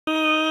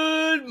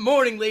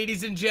morning,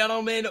 ladies and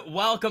gentlemen.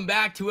 Welcome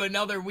back to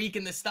another week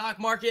in the stock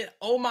market.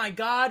 Oh my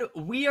God,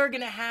 we are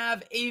going to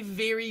have a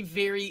very,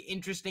 very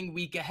interesting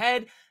week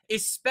ahead,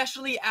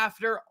 especially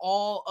after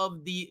all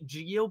of the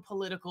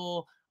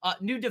geopolitical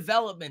new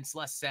developments,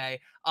 let's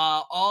say,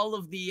 all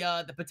of the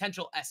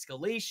potential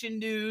escalation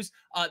news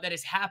that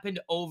has happened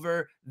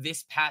over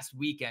this past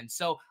weekend.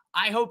 So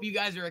I hope you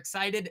guys are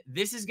excited.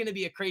 This is going to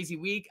be a crazy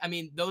week. I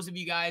mean, those of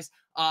you guys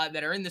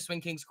that are in the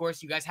Swing Kings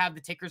course, you guys have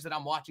the tickers that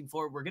I'm watching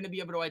for. We're going to be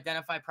able to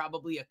identify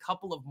probably a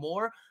couple of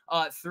more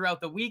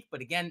throughout the week.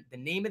 But again, the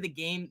name of the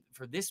game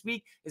for this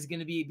week is going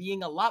to be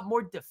being a lot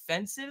more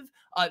defensive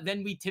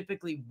than we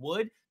typically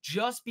would,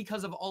 just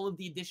because of all of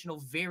the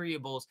additional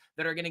variables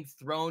that are getting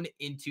thrown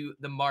into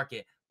the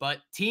market. But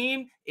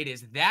team, it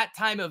is that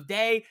time of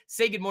day.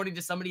 Say good morning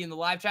to somebody in the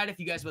live chat. If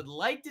you guys would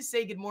like to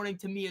say good morning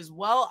to me as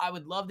well, I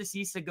would love to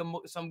see some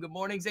good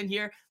mornings in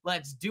here.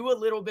 Let's do a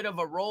little bit of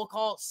a roll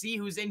call, see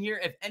who's in here.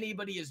 If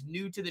anybody is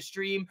new to the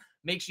stream,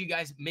 make sure you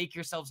guys make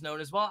yourselves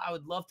known as well. I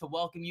would love to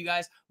welcome you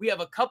guys. We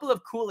have a couple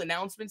of cool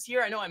announcements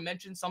here. I know I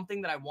mentioned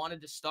something that I wanted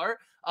to start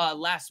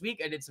last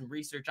week. I did some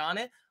research on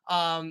it.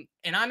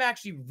 And I'm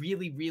actually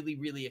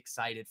really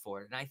excited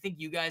for it. And I think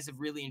you guys have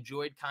really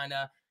enjoyed kind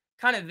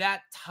of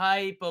that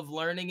type of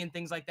learning and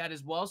things like that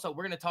as well. So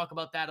we're going to talk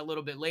about that a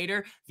little bit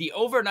later. The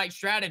overnight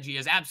strategy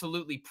is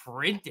absolutely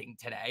printing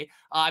today.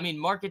 I mean,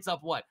 market's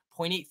up what?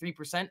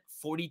 0.83%,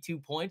 42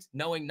 points,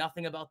 knowing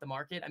nothing about the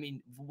market. I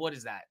mean, what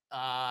is that?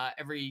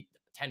 Every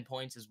 10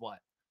 points is what?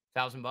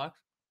 $1,000?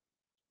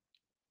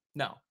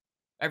 No.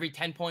 Every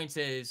 10 points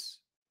is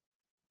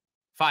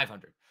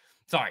 500.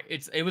 Sorry,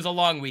 it was a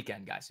long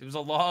weekend, guys. It was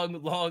a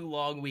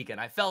long weekend.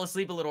 I fell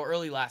asleep a little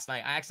early last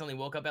night. I accidentally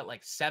woke up at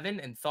like 7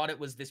 and thought it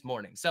was this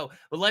morning. So,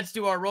 but let's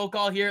do our roll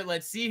call here.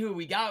 Let's see who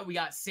we got. We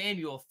got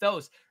Samuel,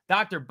 Thos,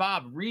 Dr.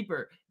 Bob,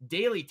 Reaper,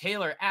 Daily,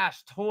 Taylor,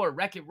 Ash, Tor,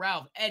 Wreck-It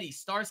Ralph, Eddie,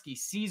 Starsky,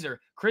 Caesar,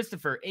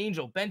 Christopher,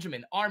 Angel,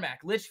 Benjamin,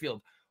 Armac,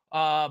 Litchfield,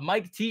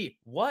 Mike T.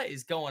 What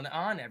is going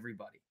on,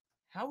 everybody?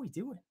 How we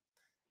doing?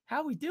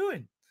 How we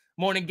doing?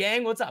 Morning,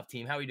 gang. What's up,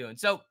 team? How we doing?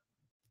 So,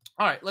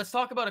 all right, let's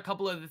talk about a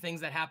couple of the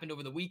things that happened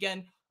over the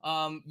weekend.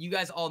 You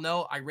guys all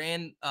know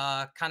Iran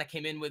kind of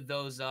came in with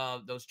those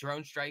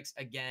drone strikes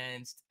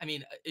against. I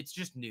mean, it's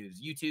just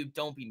news. YouTube,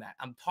 don't be mad.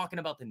 I'm talking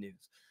about the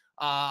news.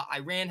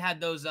 Iran had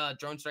those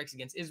drone strikes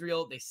against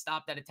Israel. They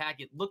stopped that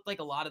attack. It looked like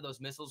a lot of those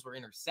missiles were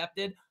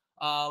intercepted.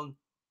 There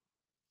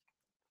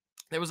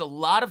was a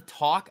lot of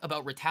talk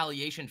about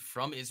retaliation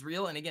from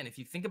Israel. And again, if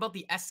you think about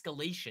the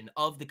escalation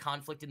of the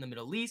conflict in the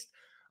Middle East,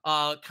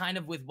 kind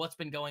of with what's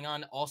been going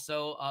on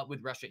also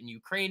with Russia and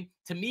Ukraine.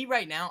 To me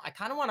right now, I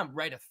kind of want to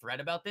write a thread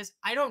about this.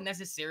 I don't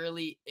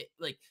necessarily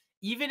like,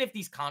 even if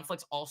these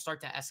conflicts all start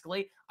to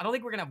escalate, I don't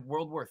think we're going to have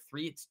World War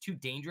III. It's too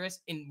dangerous.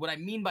 And what I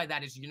mean by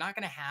that is you're not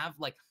going to have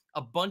like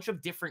a bunch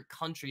of different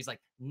countries like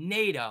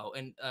NATO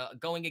and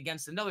going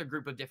against another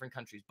group of different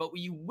countries. But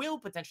what you will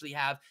potentially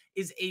have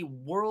is a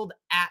world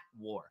at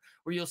war,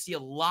 where you'll see a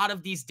lot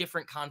of these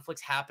different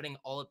conflicts happening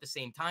all at the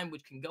same time,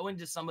 which can go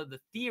into some of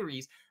the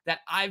theories that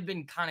I've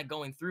been kind of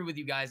going through with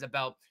you guys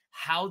about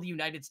how the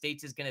United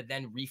States is going to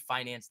then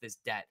refinance this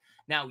debt.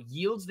 Now,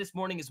 yields this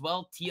morning as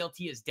well.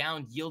 TLT is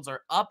down, yields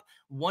are up.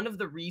 One of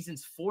the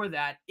reasons for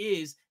that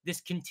is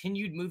this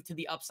continued move to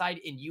the upside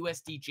in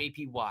USD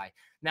JPY.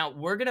 Now,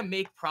 we're going to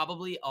make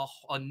probably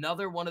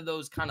another one of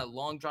those kind of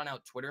long drawn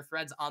out Twitter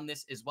threads on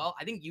this as well.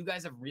 I think you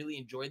guys have really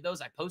enjoyed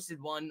those. I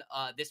posted one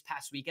this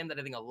past weekend that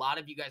I think a lot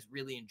of you guys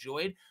really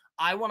enjoyed.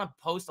 I want to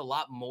post a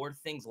lot more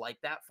things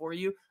like that for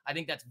you. I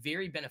think that's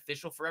very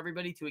beneficial for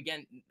everybody to,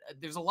 again,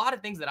 there's a lot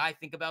of things that I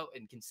think about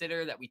and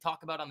consider that we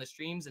talk about on the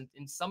streams, and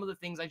some of the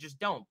things I just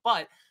don't,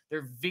 but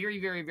they're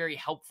very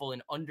helpful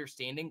in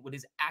understanding what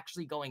is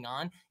actually going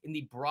on in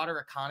the broader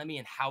economy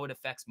and how it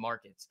affects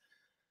markets.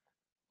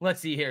 Let's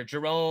see here.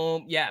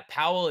 Jerome. Yeah,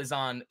 Powell is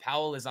on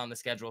the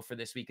schedule for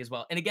this week as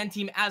well. And again,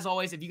 team, as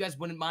always, if you guys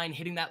wouldn't mind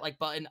hitting that like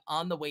button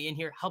on the way in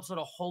here, helps out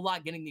a whole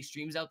lot getting these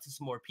streams out to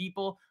some more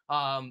people.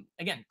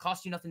 Again,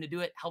 costs you nothing to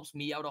do it. Helps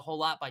me out a whole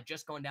lot by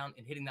just going down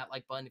and hitting that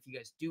like button. If you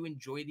guys do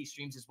enjoy these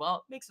streams as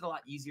well, it makes it a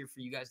lot easier for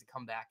you guys to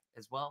come back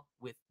as well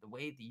with the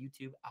way the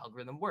YouTube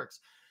algorithm works.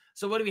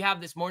 So what do we have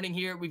this morning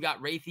here? We've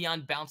got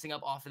Raytheon bouncing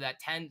up off of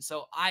that 10.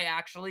 So I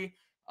actually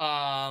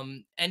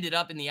ended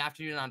up in the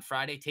afternoon on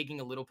Friday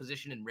taking a little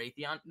position in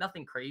Raytheon.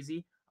 Nothing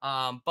crazy,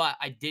 but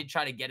I did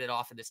try to get it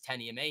off of this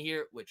 10 EMA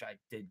here, which I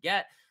did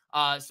get.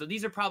 So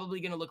these are probably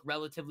going to look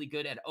relatively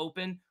good at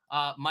open.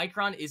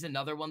 Micron is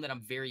another one that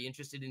I'm very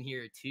interested in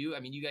here too. I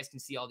mean, you guys can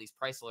see all these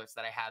price alerts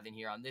that I have in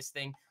here on this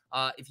thing.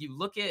 If you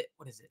look at,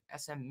 what is it,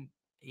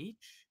 SMH?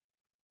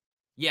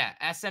 Yeah,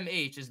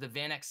 SMH is the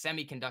Vanex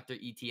Semiconductor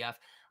ETF.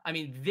 I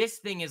mean, this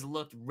thing has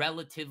looked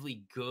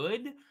relatively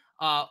good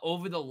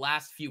over the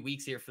last few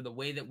weeks here for the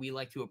way that we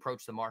like to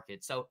approach the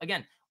market. So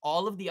again,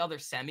 all of the other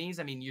semis,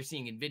 I mean, you're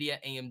seeing NVIDIA,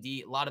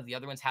 AMD, a lot of the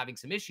other ones having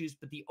some issues,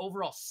 but the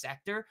overall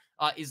sector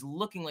is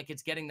looking like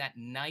it's getting that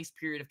nice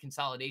period of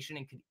consolidation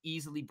and could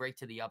easily break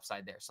to the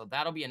upside there. So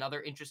that'll be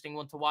another interesting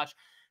one to watch.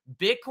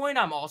 Bitcoin,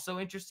 I'm also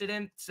interested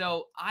in.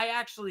 So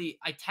I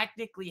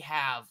technically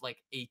have like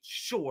a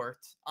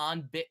short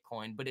on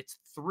Bitcoin, but it's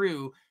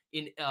through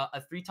in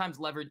a 3 times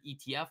levered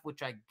ETF,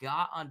 which I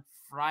got on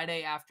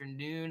Friday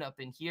afternoon up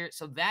in here.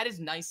 So that is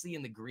nicely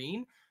in the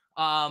green.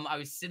 I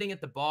was sitting at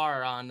the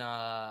bar on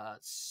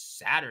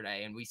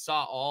Saturday, and we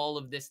saw all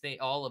of this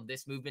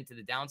movement to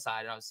the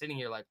downside. And I was sitting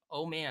here like,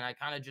 oh man, I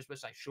kind of just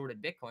wish I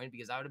shorted Bitcoin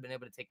because I would have been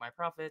able to take my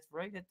profits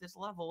right at this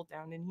level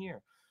down in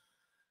here.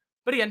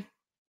 But again,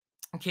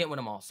 I can't win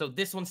them all. So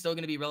this one's still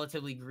going to be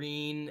relatively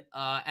green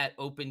at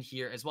open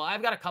here as well.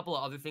 I've got a couple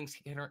of other things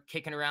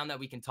kicking around that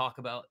we can talk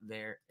about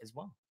there as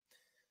well.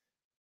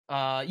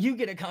 You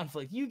get a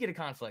conflict. You get a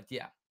conflict.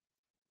 Yeah.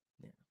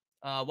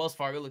 Yeah. Wells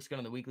Fargo looks good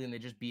on the weekly, and they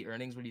just beat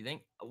earnings. What do you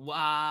think?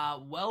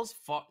 Wells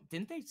Fargo,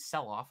 didn't they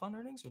sell off on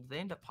earnings, or did they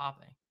end up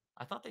popping?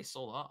 I thought they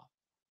sold off.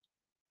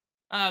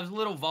 There's a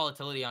little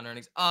volatility on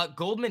earnings.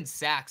 Goldman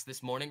Sachs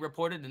this morning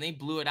reported, and they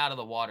blew it out of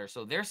the water.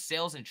 So their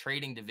sales and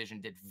trading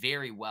division did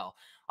very well.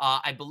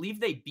 I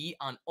believe they beat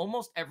on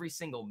almost every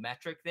single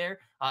metric there,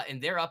 and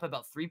they're up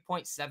about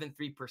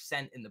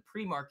 3.73% in the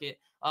pre-market,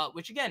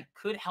 which again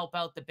could help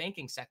out the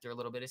banking sector a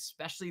little bit,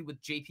 especially with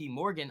JP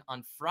Morgan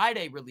on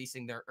Friday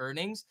releasing their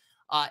earnings.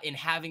 And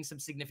having some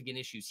significant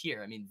issues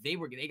here. I mean, they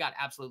got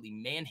absolutely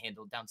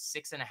manhandled, down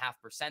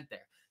 6.5% there.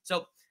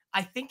 So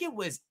I think it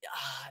was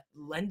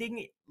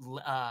lending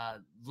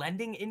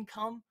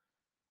income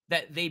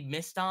that they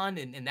missed on,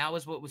 and that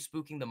was what was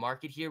spooking the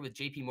market here with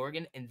JP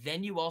Morgan. And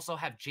then you also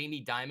have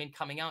Jamie Dimon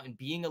coming out and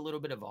being a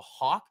little bit of a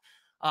hawk.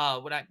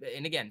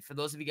 And again, for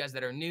those of you guys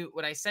that are new,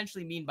 what I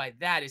essentially mean by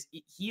that is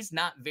he doesn't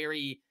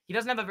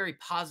have a very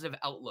positive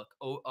outlook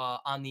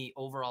on the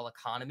overall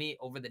economy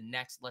over the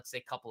next, let's say,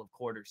 couple of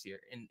quarters here.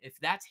 And if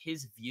that's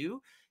his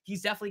view,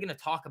 he's definitely going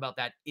to talk about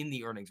that in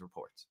the earnings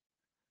reports.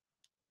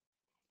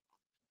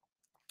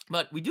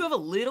 But we do have a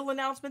little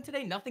announcement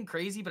today, nothing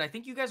crazy, but I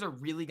think you guys are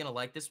really going to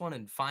like this one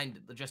and find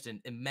just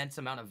an immense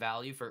amount of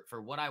value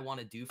for what I want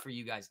to do for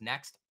you guys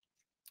next.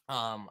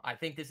 I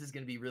think this is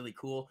going to be really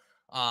cool.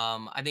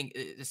 I think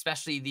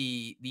especially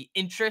the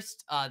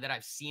interest that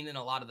I've seen in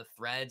a lot of the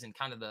threads and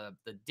kind of the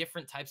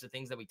different types of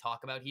things that we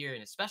talk about here,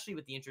 and especially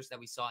with the interest that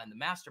we saw in the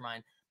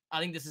mastermind,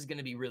 I think this is going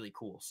to be really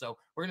cool. So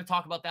we're going to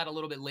talk about that a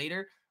little bit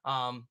later. Yeah,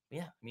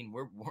 I mean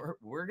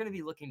we're going to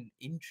be looking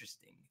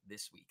interesting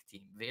this week,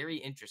 team. Very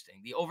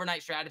interesting. The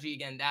overnight strategy,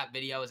 again, that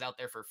video is out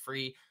there for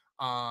free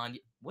on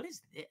what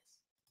is this?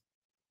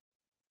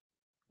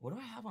 What do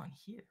I have on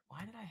here?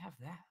 Why did I have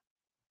that?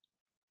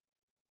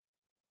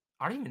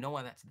 I don't even know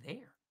why that's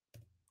there.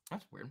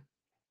 That's weird.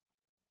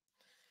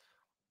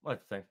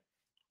 Let's see.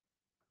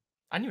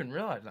 I didn't even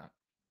realize that.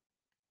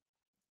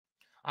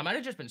 I might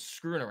have just been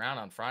screwing around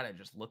on Friday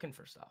just looking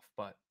for stuff,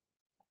 but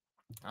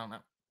I don't know.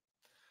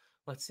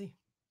 Let's see.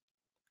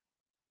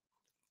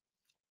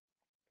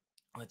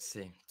 Let's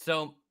see.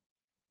 So,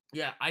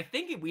 yeah, I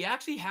think we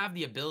actually have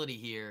the ability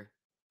here.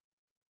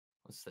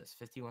 What's this?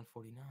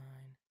 51.49.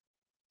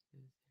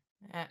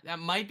 That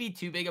might be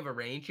too big of a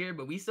range here,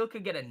 but we still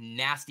could get a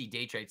nasty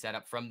day trade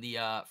setup from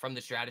the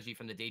strategy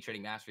from the day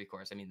trading mastery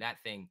course. I mean, that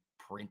thing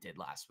printed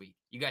last week.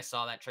 You guys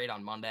saw that trade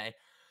on Monday.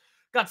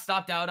 Got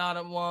stopped out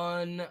on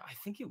one. I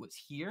think it was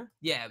here.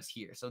 Yeah, it was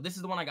here. So this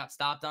is the one I got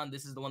stopped on.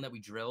 This is the one that we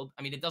drilled.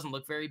 I mean, it doesn't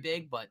look very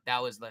big, but that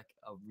was like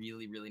a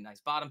really, really nice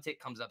bottom tick.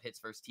 Comes up, hits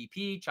first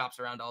TP, chops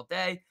around all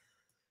day.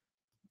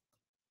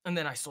 And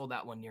then I sold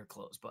that one near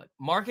close. But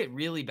market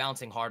really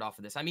bouncing hard off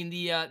of this. I mean,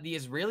 the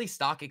Israeli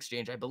Stock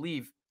Exchange, I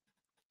believe,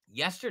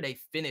 yesterday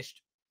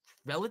finished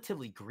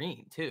relatively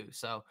green too.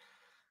 So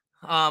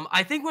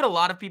I think what a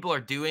lot of people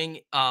are doing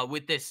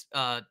with this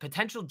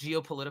potential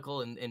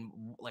geopolitical and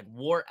like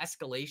war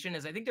escalation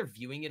is I think they're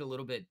viewing it a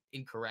little bit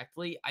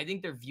incorrectly. I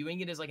think they're viewing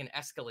it as like an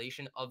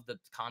escalation of the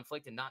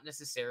conflict and not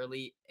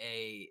necessarily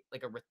a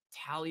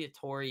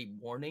retaliatory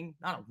warning,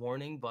 not a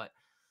warning, but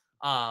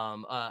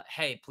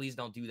hey, please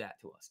don't do that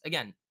to us.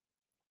 Again,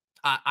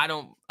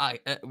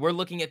 we're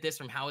looking at this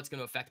from how it's going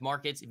to affect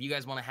markets. If you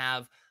guys want to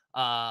have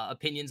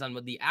opinions on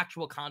what the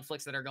actual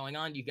conflicts that are going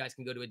on, you guys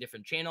can go to a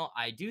different channel.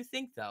 I do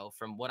think, though,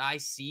 from what I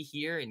see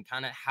here and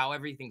kind of how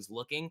everything's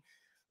looking,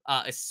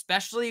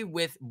 especially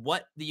with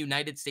what the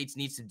United States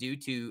needs to do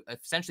to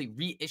essentially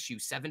reissue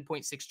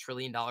 $7.6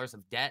 trillion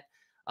of debt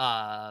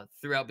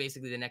throughout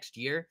basically the next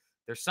year,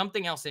 there's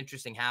something else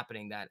interesting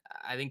happening that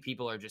I think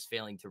people are just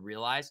failing to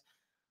realize,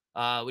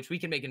 which we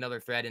can make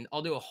another thread, and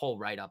I'll do a whole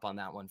write-up on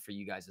that one for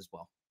you guys as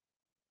well.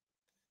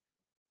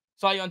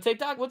 Saw you on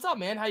TikTok. What's up,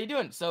 man? How you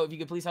doing? So if you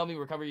could please help me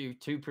recover your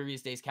 2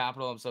 previous days'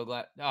 capital, I'm so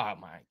glad. Oh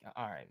my God.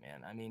 All right,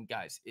 man. I mean,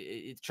 guys,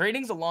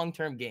 trading's a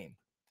long-term game.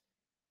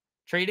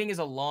 Trading is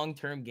a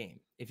long-term game.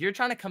 If you're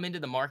trying to come into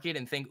the market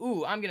and think,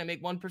 ooh, I'm going to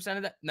make 1%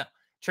 of that. No,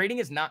 trading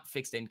is not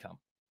fixed income.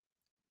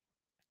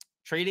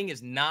 Trading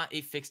is not a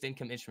fixed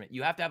income instrument.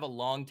 You have to have a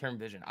long-term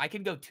vision. I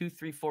could go 2,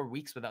 3, 4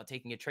 weeks without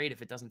taking a trade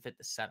if it doesn't fit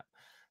the setup.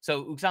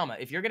 So Uksama,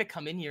 if you're going to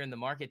come in here in the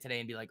market today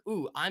and be like,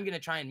 ooh, I'm going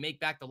to try and make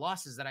back the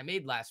losses that I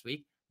made last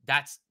week,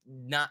 that's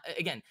not,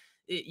 again,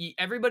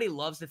 everybody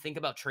loves to think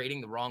about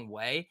trading the wrong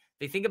way.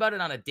 They think about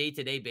it on a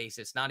day-to-day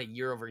basis, not a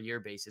year-over-year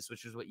basis,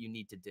 which is what you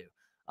need to do.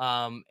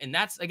 And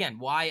that's again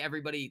why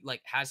everybody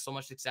like has so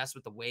much success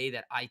with the way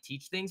that I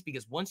teach things,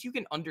 because once you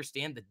can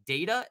understand the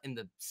data and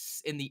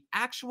the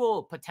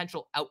actual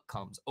potential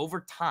outcomes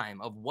over time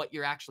of what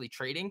you're actually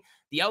trading,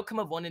 the outcome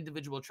of one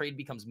individual trade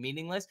becomes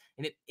meaningless,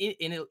 and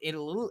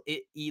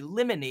it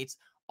eliminates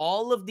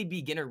all of the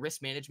beginner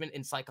risk management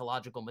and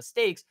psychological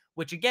mistakes,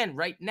 which again,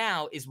 right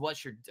now is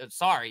what you're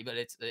sorry, but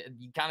it's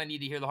you kind of need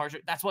to hear the harsh.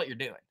 That's what you're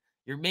doing.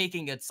 You're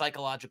making a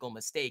psychological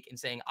mistake and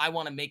saying, I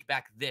want to make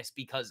back this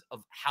because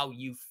of how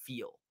you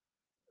feel.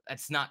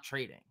 That's not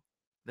trading.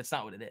 That's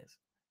not what it is.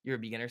 You're a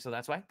beginner, so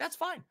that's why. That's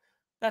fine.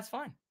 That's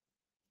fine.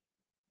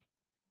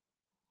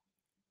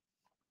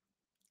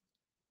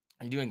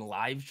 Are you doing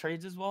live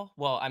trades as well?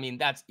 Well, I mean,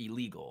 that's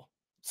illegal.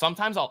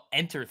 Sometimes I'll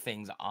enter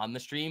things on the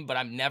stream, but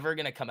I'm never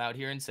going to come out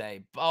here and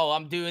say, oh,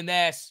 I'm doing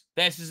this.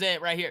 This is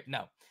it right here.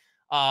 No.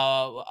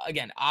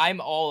 Again,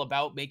 I'm all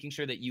about making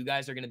sure that you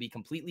guys are going to be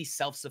completely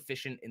self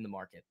sufficient in the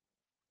market.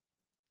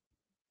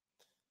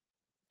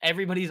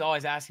 Everybody's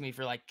always asking me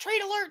for like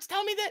trade alerts.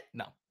 Tell me that.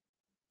 No,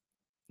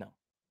 no.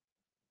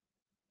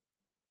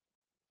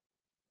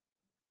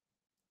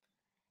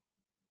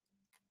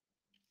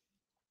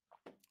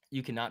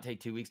 You cannot take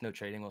 2 weeks no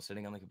trading while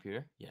sitting on the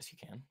computer. Yes, you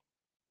can.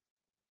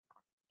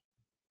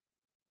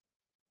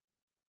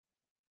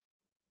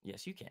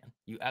 Yes, you can.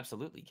 You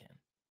absolutely can.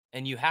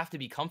 And you have to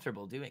be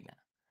comfortable doing that.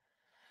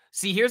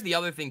 See, here's the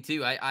other thing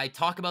too. I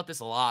talk about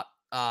this a lot.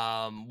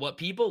 What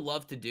people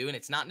love to do, and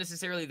it's not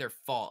necessarily their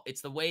fault.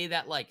 It's the way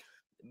that like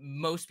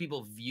most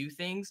people view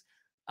things.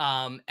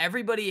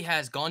 Everybody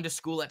has gone to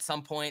school at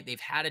some point. They've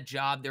had a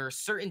job. There are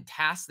certain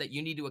tasks that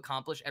you need to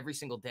accomplish every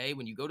single day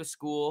when you go to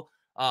school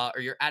or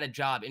you're at a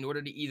job in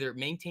order to either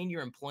maintain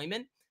your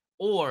employment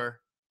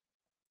or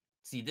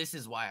see. This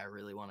is why I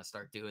really want to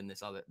start doing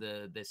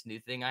this new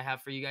thing I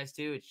have for you guys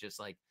too. It's just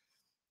like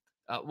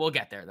we'll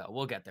get there though.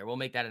 We'll get there. We'll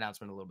make that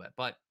announcement a little bit,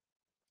 but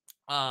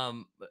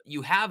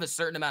you have a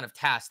certain amount of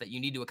tasks that you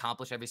need to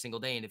accomplish every single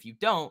day, and if you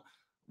don't,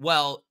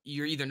 well,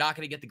 you're either not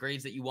going to get the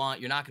grades that you want,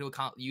 you're not going to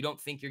accomplish, you don't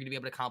think you're going to be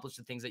able to accomplish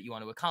the things that you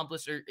want to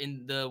accomplish, or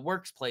in the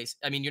workplace,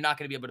 I mean, you're not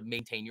going to be able to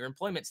maintain your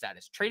employment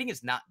status. Trading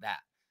is not that.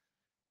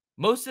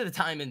 Most of the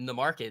time in the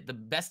market, the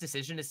best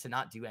decision is to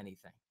not do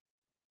anything.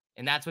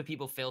 And that's what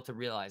people fail to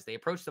realize. They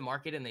approach the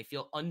market and they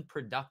feel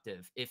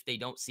unproductive if they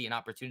don't see an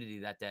opportunity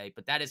that day,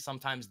 but that is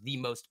sometimes the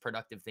most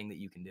productive thing that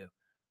you can do.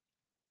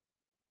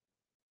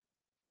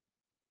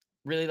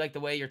 Really like the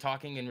way you're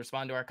talking and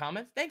respond to our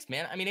comments. Thanks,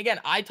 man. I mean, again,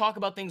 I talk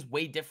about things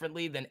way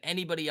differently than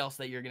anybody else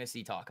that you're going to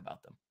see talk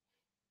about them.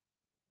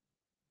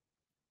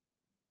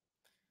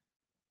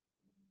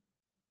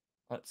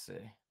 Let's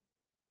see.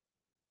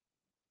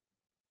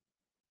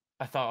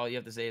 I thought all you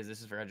have to say is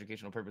this is for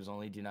educational purpose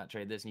only. Do not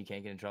trade this and you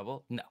can't get in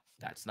trouble. No,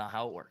 that's not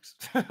how it works.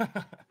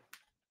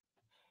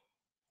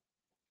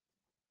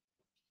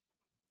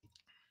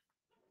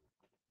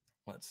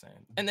 Let's see.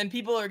 And then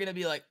people are going to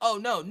be like, oh,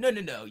 no, no,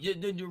 no, no.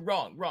 You're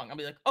wrong, wrong. I'll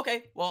be like,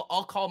 okay, well,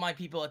 I'll call my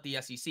people at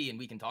the SEC and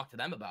we can talk to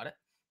them about it.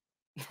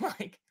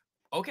 Like,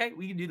 okay,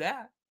 we can do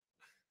that.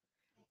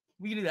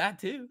 We can do that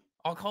too.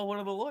 I'll call one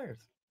of the lawyers.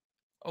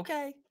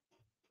 Okay.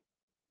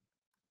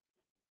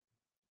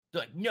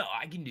 They're like, no,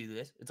 I can do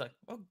this. It's like,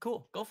 oh,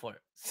 cool. Go for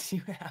it. See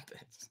what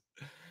happens.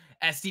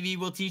 STV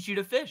will teach you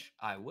to fish.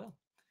 I will.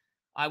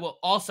 I will.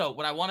 Also,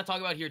 what I want to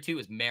talk about here too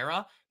is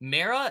Mara.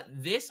 Mara,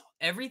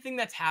 everything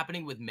that's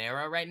happening with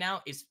Mara right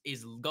now is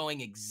going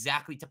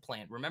exactly to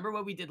plan. Remember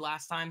what we did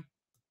last time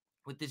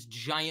with this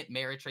giant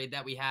Mara trade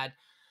that we had?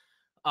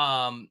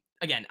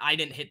 Again, I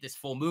didn't hit this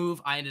full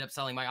move. I ended up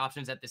selling my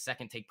options at the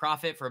second take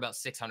profit for about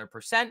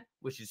 600%,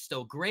 which is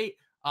still great.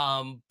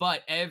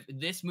 But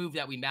this move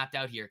that we mapped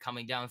out here,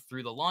 coming down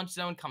through the launch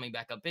zone, coming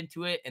back up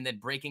into it, and then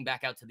breaking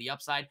back out to the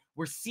upside,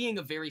 we're seeing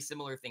a very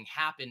similar thing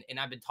happen. And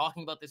I've been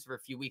talking about this for a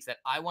few weeks that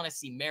I want to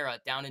see Mara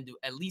down into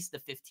at least the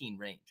 15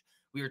 range.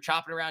 We were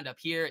chopping around up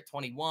here at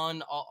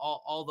 21,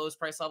 all those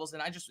price levels.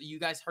 And you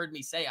guys heard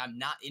me say I'm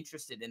not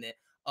interested in it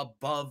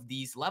above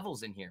these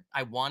levels in here.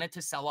 I wanted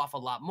to sell off a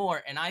lot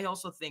more. And I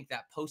also think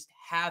that post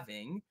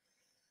halving,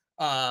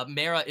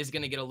 Mara is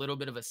going to get a little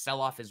bit of a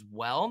sell off as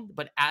well.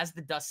 But as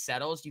the dust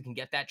settles, you can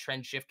get that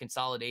trend shift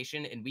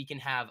consolidation, and we can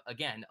have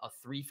again a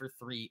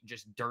 3-for-3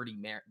 just dirty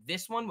Mara.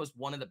 This one was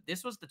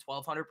this was the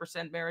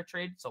 1200% Mara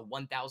trade, so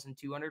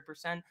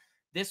 1200%.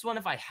 This one,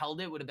 if I held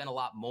it, would have been a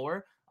lot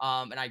more.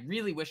 And I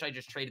really wish I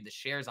just traded the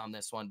shares on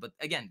this one. But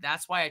again,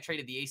 that's why I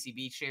traded the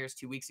ACB shares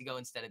 2 weeks ago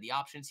instead of the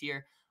options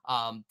here.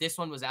 This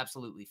one was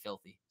absolutely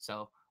filthy.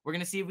 So we're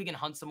going to see if we can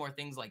hunt some more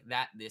things like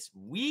that this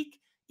week.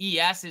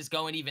 ES is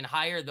going even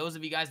higher. Those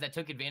of you guys that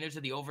took advantage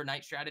of the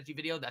overnight strategy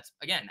video, that's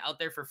again out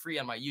there for free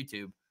on my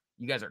YouTube.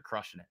 You guys are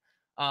crushing it.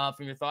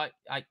 From your thought,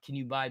 can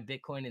you buy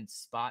Bitcoin in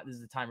spot? This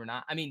is the time or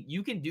not? I mean,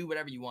 you can do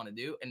whatever you want to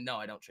do. And no,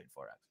 I don't trade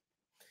Forex.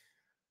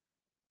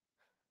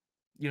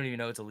 You don't even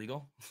know it's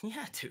illegal?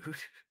 Yeah, dude.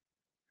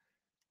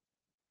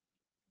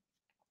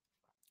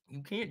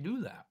 You can't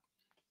do that.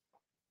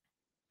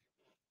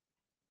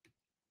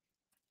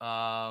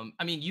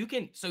 I mean, you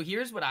can. So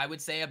here's what I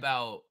would say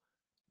about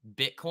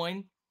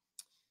Bitcoin.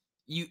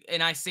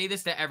 And I say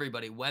this to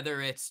everybody,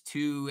 whether it's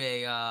to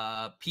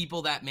a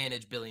people that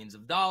manage billions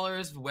of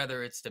dollars,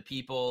 whether it's to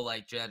people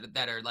like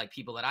that are like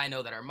people that I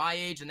know that are my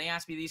age, and they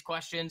ask me these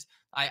questions.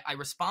 I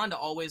respond to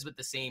always with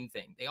the same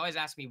thing. They always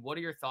ask me, "What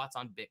are your thoughts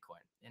on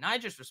Bitcoin?" And I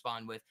just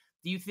respond with,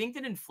 "Do you think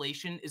that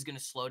inflation is going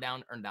to slow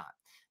down or not?"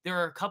 There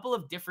are a couple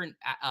of different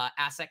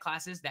asset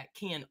classes that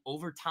can,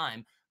 over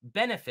time,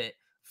 benefit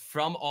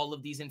from all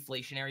of these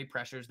inflationary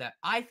pressures that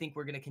I think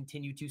we're going to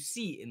continue to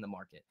see in the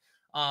market.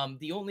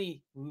 The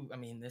only, I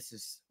mean,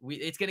 it's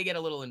going to get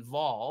a little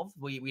involved.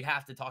 We'd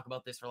have to talk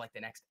about this for like the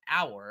next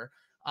hour.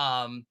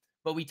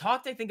 But we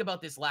talked, I think,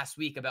 about this last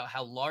week about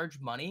how large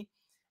money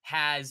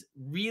has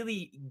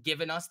really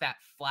given us that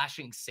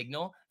flashing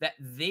signal that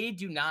they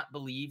do not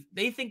believe,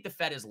 they think the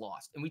Fed is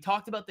lost. And we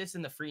talked about this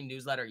in the free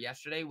newsletter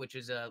yesterday, which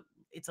is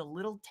it's a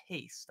little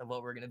taste of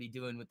what we're going to be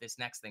doing with this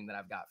next thing that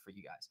I've got for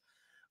you guys.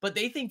 But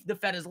they think the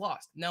Fed is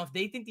lost. Now, if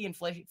they think the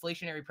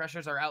inflationary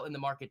pressures are out in the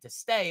market to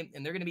stay,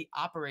 and they're going to be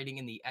operating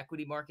in the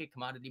equity market,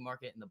 commodity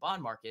market, and the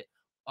bond market,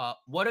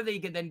 what are they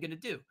then going to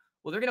do?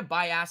 Well, they're going to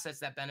buy assets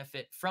that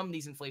benefit from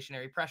these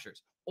inflationary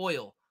pressures: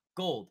 oil,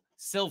 gold,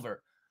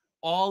 silver,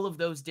 all of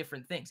those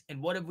different things.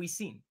 And what have we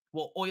seen?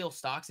 Well, oil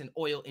stocks and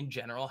oil in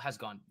general has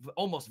gone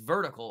almost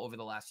vertical over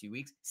the last few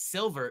weeks.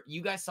 Silver,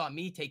 you guys saw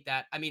me take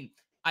that. I mean,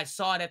 I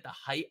saw it at the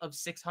height of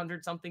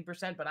 600 something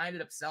percent, but I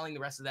ended up selling the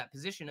rest of that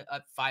position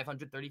at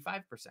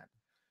 535%.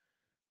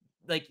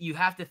 Like, you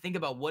have to think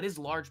about, what is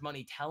large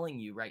money telling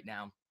you right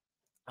now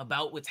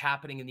about what's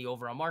happening in the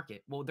overall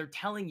market? Well, they're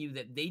telling you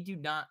that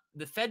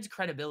the Fed's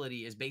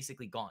credibility is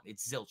basically gone.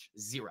 It's zilch,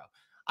 zero.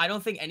 I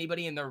don't think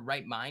anybody in their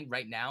right mind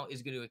right now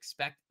is going to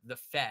expect the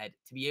Fed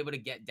to be able to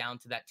get down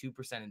to that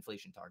 2%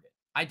 inflation target.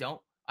 I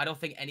don't. I don't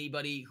think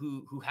anybody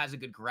who has a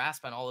good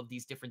grasp on all of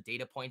these different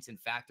data points and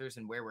factors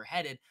and where we're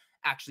headed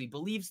actually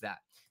believes that.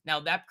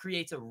 Now, that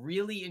creates a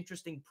really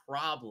interesting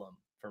problem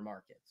for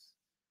markets.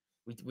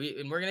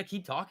 And we're going to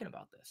keep talking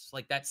about this.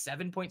 Like, that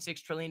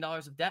 $7.6 trillion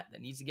of debt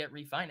that needs to get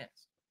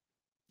refinanced.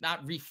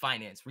 Not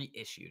refinanced,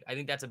 reissued. I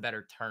think that's a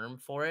better term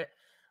for it,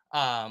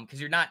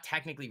 because you're not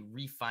technically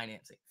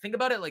refinancing. Think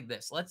about it like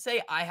this. Let's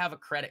say I have a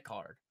credit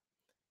card,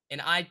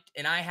 and I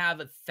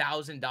have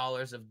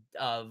 $1,000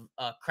 of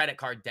credit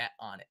card debt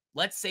on it.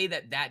 Let's say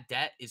that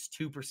debt is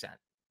 2%,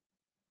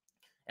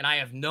 and I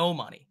have no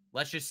money.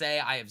 Let's just say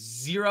I have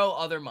zero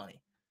other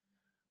money,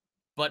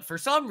 but for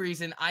some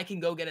reason I can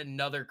go get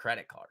another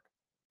credit card.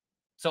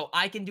 So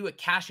I can do a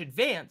cash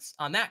advance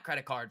on that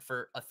credit card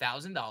for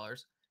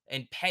 $1,000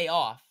 and pay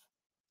off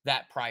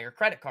that prior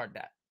credit card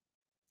debt.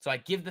 So I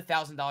give the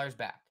 $1,000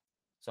 back.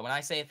 So when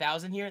I say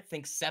 1,000 here,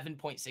 think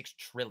 7.6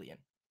 trillion.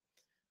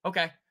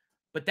 Okay.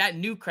 But that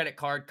new credit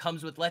card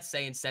comes with, let's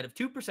say, instead of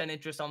 2%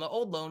 interest on the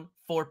old loan,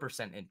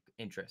 4%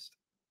 interest.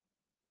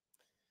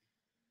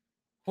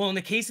 Well, in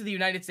the case of the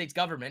United States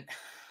government,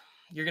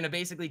 you're going to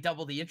basically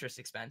double the interest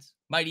expense.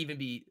 Might even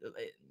be,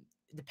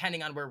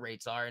 depending on where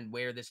rates are and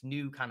where this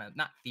new kind of,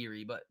 not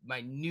theory, but my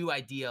new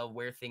idea of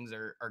where things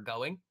are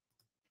going.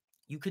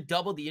 You could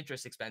double the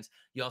interest expense.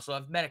 You also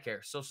have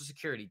Medicare, Social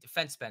Security,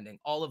 defense spending,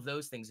 all of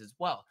those things as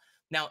well.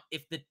 Now,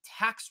 if the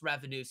tax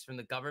revenues from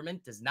the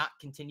government does not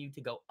continue to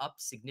go up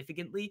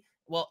significantly,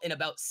 well, in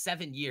about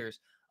 7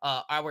 years,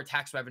 our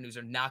tax revenues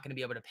are not going to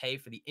be able to pay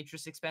for the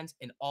interest expense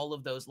and all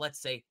of those, let's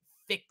say,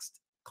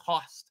 fixed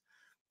cost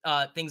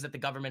things that the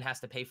government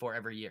has to pay for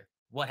every year.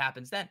 What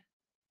happens then?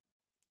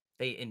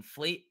 They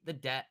inflate the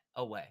debt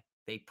away.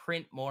 They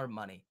print more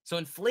money. So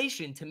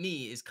inflation, to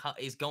me,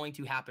 is going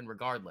to happen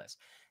regardless.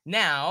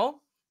 Now,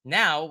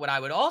 what I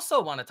would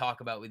also want to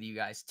talk about with you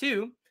guys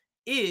too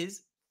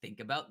is, think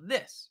about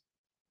this.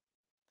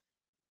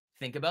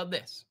 Think about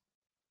this.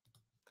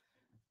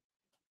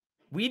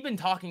 We've been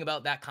talking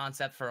about that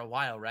concept for a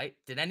while, right?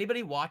 Did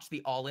anybody watch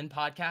the All In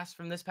podcast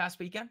from this past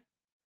weekend?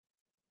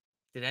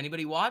 Did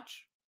anybody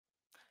watch?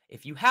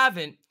 If you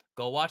haven't,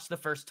 go watch the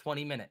first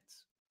 20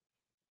 minutes.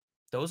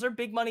 Those are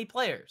big money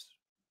players.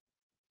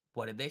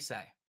 What did they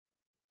say?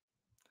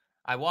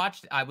 I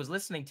was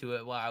listening to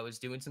it while I was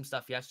doing some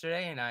stuff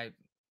yesterday, and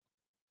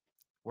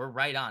we're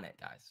right on it,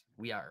 guys.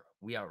 We are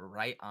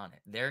right on it.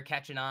 They're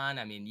catching on.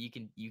 I mean,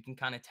 you can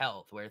kind of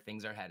tell where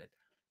things are headed.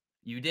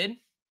 You did?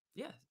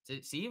 Yeah.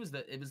 See,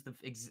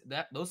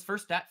 those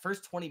first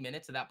 20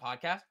 minutes of that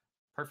podcast.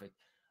 Perfect.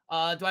 Do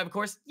I have a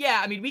course?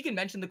 Yeah. I mean, we can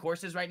mention the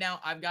courses right now.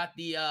 I've got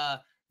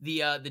the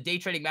day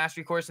trading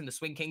mastery course and the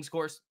Swing Kings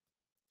course.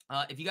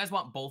 If you guys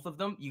want both of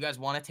them, you guys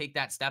want to take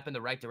that step in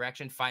the right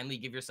direction, finally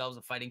give yourselves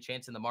a fighting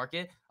chance in the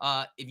market.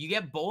 If you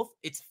get both,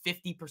 it's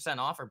 50%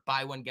 off, or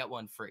buy one, get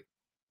one free.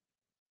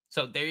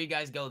 So there you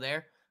guys go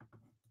there.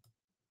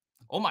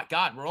 Oh my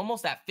God, we're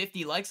almost at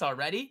 50 likes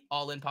already.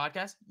 All In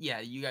podcast. Yeah,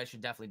 you guys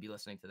should definitely be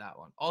listening to that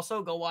one.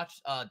 Also, go watch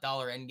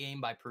Dollar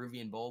Endgame by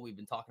Peruvian Bull. We've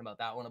been talking about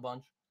that one a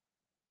bunch.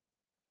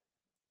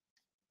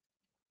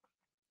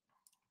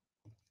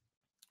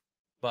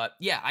 But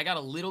yeah, I got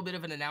a little bit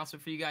of an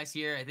announcement for you guys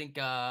here. I think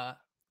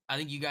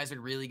you guys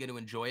are really going to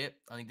enjoy it.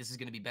 I think this is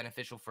going to be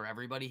beneficial for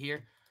everybody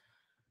here.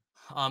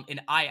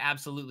 And I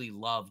absolutely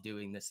love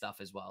doing this stuff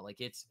as well.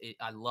 Like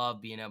I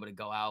love being able to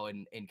go out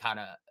and kind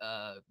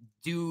of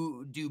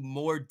do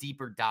more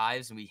deeper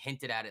dives. And we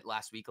hinted at it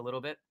last week a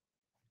little bit.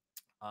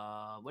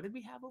 What did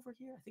we have over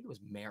here? I think it was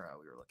Mara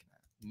we were looking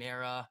at.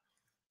 Mara.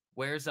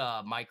 Where's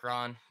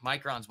Micron?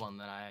 Micron's one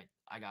that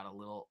I got a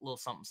little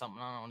something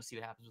something on. I want to see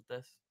what happens with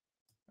this.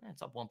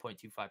 It's up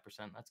 1.25%.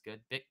 That's good.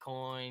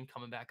 Bitcoin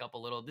coming back up a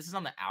little. This is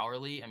on the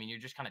hourly. I mean, you're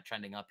just kind of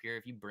trending up here.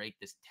 If you break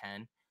this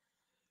 10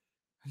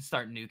 and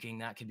start nuking,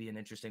 that could be an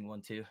interesting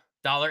one too.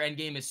 Dollar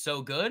endgame is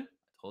so good. I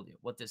told you.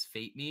 What does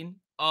fate mean?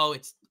 Oh,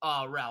 it's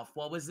Ralph.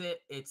 What was it?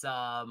 It's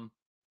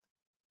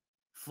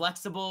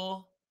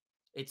flexible.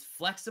 It's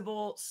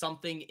flexible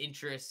something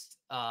interest.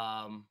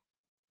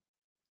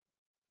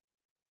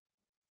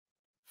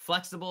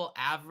 Flexible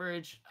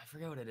average. I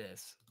forget what it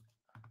is.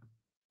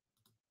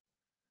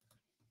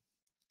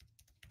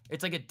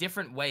 It's like a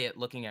different way at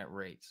looking at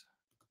rates.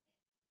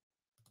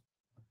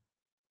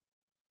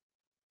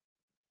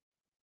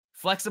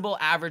 Flexible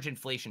average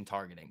inflation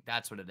targeting.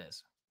 That's what it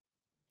is.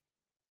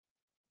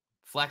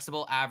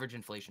 Flexible average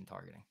inflation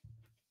targeting.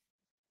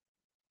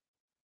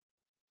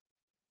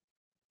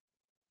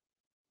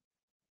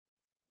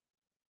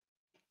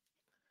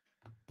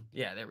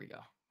 Yeah, there we go.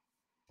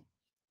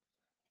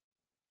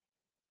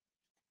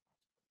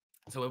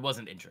 So it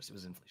wasn't interest, it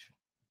was inflation.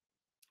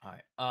 All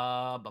right.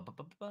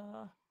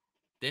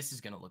 This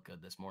is going to look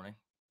good this morning.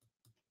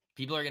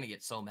 People are going to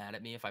get so mad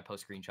at me if I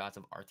post screenshots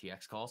of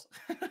RTX calls.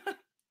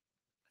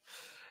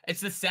 It's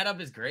the setup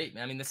is great,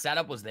 man. I mean, the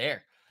setup was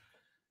there.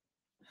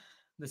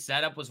 The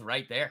setup was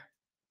right there.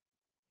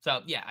 So,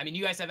 yeah, I mean,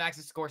 you guys have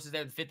access to courses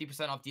there. The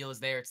 50% off deal is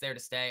there. It's there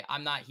to stay.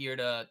 I'm not here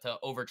to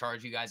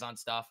overcharge you guys on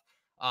stuff.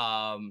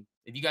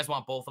 If you guys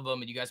want both of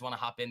them and you guys want to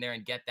hop in there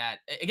and get that,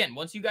 again,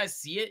 once you guys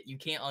see it, you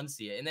can't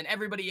unsee it. And then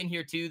everybody in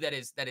here too that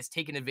is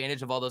taking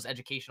advantage of all those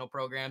educational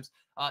programs.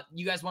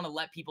 You guys want to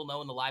let people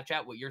know in the live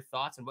chat what your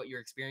thoughts and what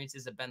your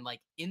experiences have been like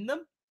in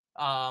them.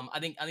 I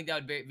think that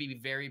would be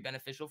very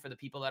beneficial for the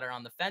people that are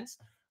on the fence.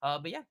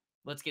 But yeah,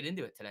 let's get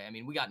into it today. I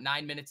mean, we got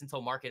 9 minutes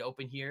until market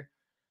open here.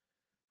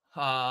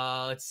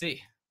 Let's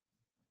see.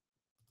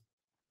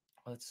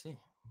 Let's see.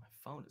 My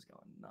phone is going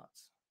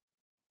nuts.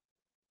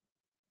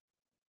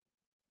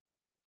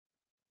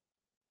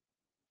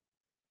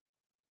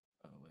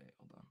 Oh, wait,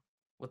 hold on.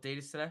 What date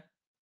is today?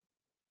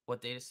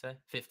 What date is today?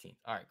 15th.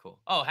 All right, cool.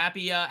 Oh,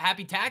 happy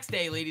tax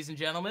day, ladies and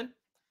gentlemen.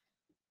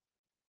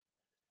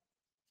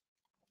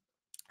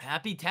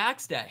 Happy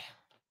tax day.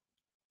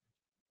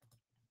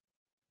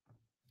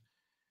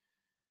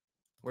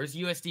 Where's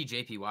USD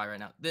JPY right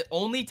now? The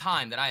only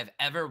time that I have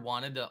ever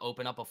wanted to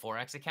open up a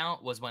Forex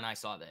account was when I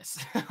saw this.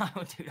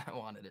 Dude, I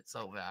wanted it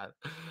so bad.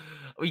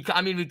 We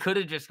could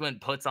have just went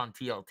puts on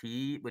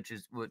TLT, which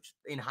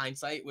in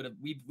hindsight would have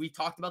we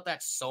talked about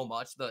that so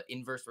much, the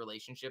inverse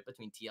relationship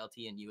between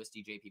TLT and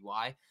USD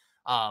JPY.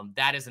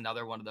 That is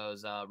another one of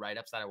those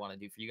write-ups that I want to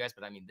do for you guys.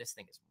 But I mean, this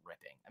thing is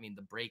ripping. I mean,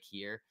 the break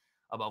here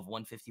above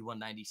 150,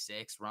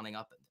 196, running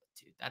up.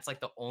 Dude, that's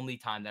like the only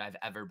time that I've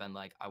ever been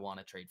like, I want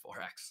to trade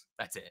Forex.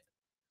 That's it.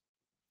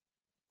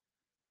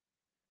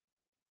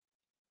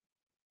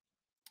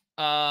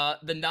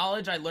 The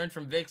knowledge I learned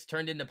from VIX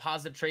turned into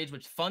positive trades,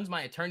 which funds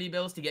my attorney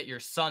bills to get your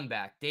son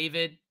back.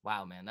 David,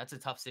 wow, man, that's a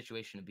tough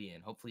situation to be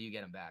in. Hopefully you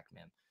get him back,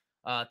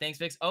 man. Thanks,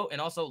 VIX. Oh,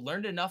 and also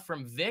learned enough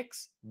from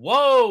VIX.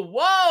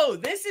 Whoa,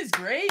 this is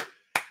great.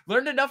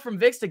 Learned enough from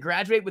VIX to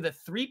graduate with a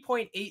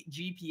 3.8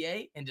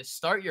 GPA and to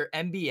start your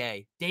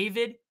MBA.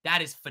 David,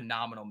 that is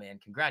phenomenal, man.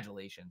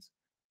 Congratulations.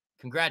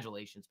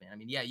 Congratulations, man. I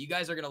mean, yeah, you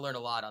guys are going to learn a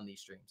lot on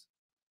these streams.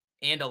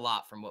 And a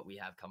lot from what we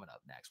have coming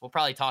up next. We'll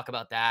probably talk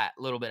about that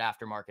a little bit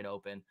after market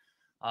open.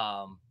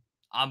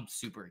 I'm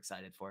super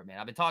excited for it, man.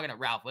 I've been talking to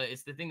Ralph.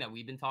 It's the thing that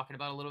we've been talking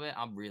about a little bit.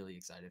 I'm really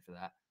excited for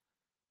that.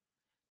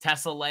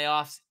 Tesla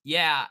layoffs.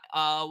 Yeah.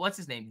 What's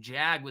his name?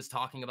 Jag was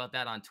talking about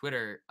that on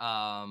Twitter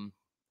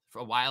for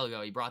a while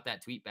ago. He brought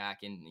that tweet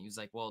back and he was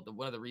like, well,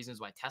 one of the reasons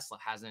why Tesla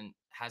hasn't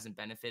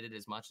benefited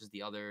as much as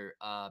the other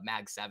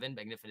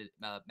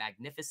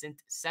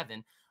Magnificent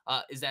Seven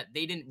is that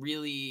they didn't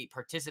really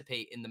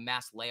participate in the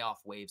mass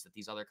layoff waves that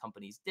these other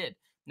companies did.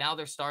 Now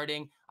they're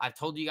starting. I've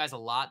told you guys a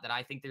lot that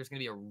I think there's going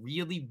to be a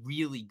really,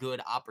 really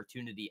good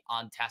opportunity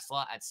on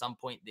Tesla at some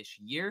point this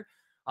year.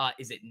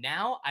 Is it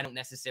now? I don't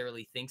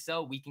necessarily think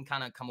so. We can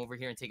kind of come over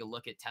here and take a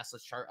look at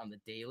Tesla's chart on the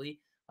daily,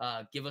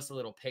 give us a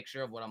little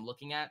picture of what I'm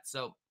looking at.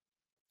 So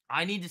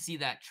I need to see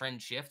that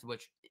trend shift,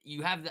 which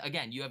you have,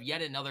 again, you have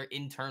yet another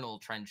internal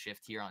trend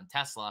shift here on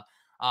Tesla.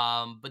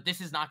 But this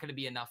is not going to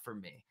be enough for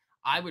me.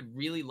 I would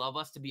really love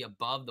us to be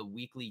above the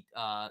weekly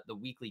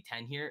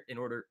 10 here in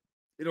order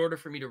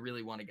for me to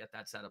really want to get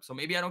that set up. So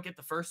maybe I don't get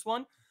the first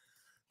one,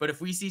 but if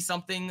we see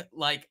something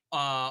like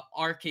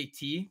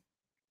RKT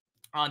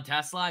on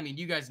Tesla, I mean,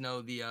 you guys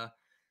know the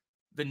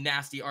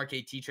nasty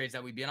RKT trades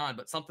that we've been on,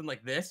 but something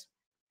like this,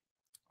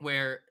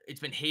 where it's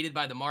been hated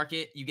by the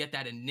market, you get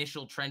that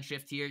initial trend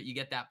shift here, you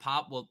get that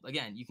pop. Well,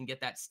 again, you can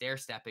get that stair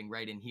stepping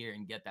right in here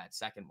and get that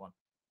second one.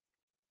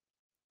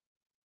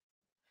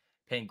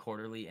 Paying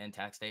quarterly and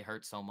tax day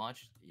hurts so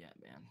much. Yeah,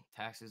 man,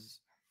 taxes.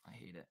 I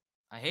hate it.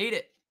 I hate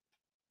it.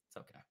 It's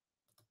okay.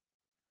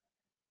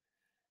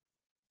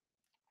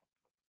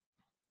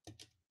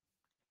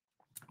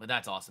 But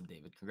that's awesome,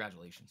 David.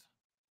 Congratulations.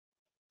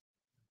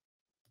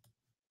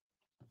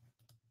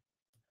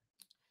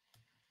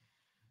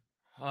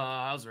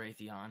 How's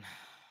Raytheon?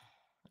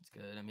 That's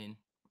good. I mean,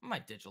 I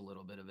might ditch a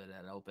little bit of it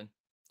at open.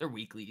 They're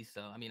weekly,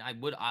 so I mean,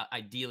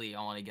 ideally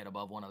I want to get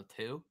above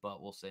 102,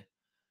 but we'll see.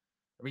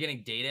 Are we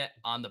getting data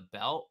on the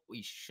belt?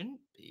 We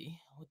shouldn't be.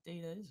 What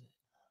data is it?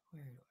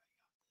 Where do I got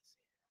this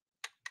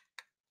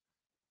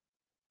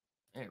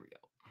here? There we go.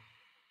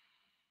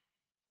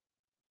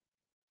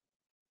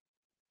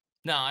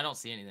 No, I don't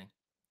see anything.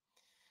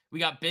 We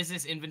got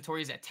business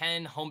inventories at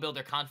 10, home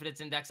builder confidence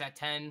index at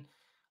 10.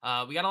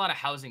 We got a lot of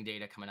housing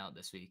data coming out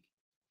this week.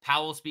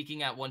 Powell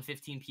speaking at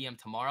 1:15 p.m.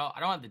 tomorrow. I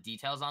don't have the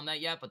details on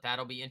that yet, but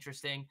that'll be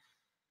interesting.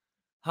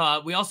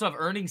 We also have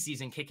earnings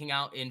season kicking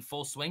out in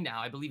full swing now.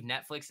 I believe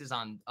Netflix is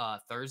on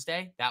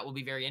Thursday. That will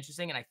be very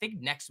interesting. And I think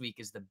next week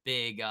is the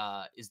big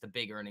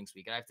earnings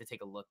week. I have to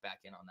take a look back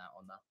in on that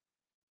one though.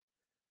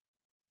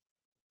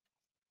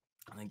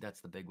 I think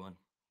that's the big one.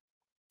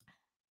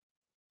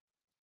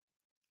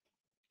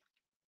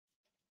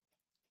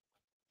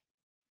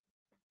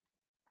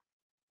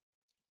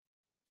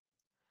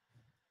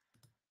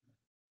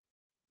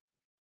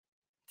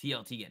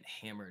 TLT getting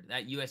hammered.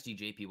 That USD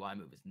JPY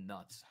move is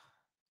nuts.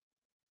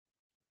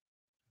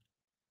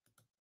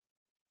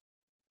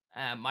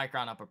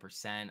 Micron up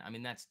 1%. I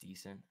mean, that's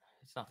decent.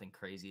 It's nothing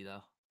crazy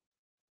though.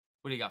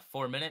 What do you got?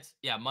 4 minutes?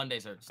 Yeah,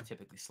 Mondays are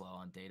typically slow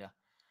on data.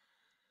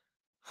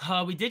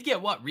 We did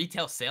get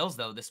retail sales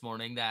though this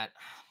morning. That,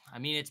 I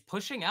mean, it's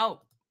pushing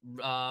out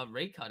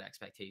rate cut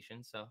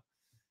expectations. So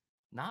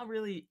not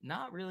really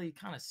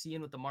kind of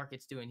seeing what the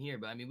market's doing here.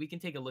 But I mean, we can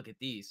take a look at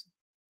these.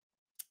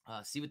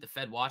 See what the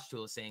Fed watch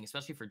tool is saying,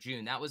 especially for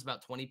June. That was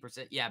about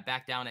 20%. Yeah,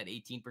 back down at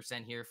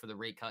 18% here for the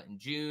rate cut in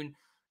June,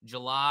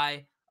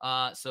 July.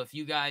 So if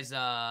you guys,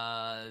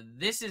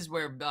 this is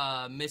where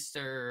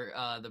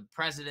the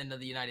president of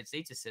the United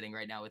States is sitting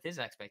right now with his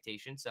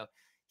expectations. So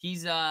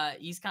he's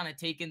kind of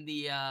taken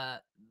the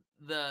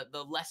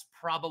less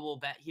probable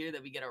bet here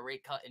that we get a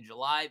rate cut in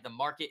July. The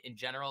market in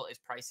general is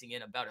pricing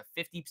in about a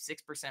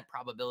 56%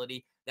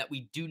 probability that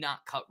we do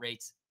not cut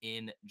rates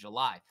in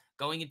July.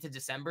 Going into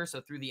December,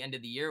 so through the end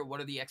of the year,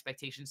 what are the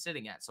expectations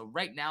sitting at? So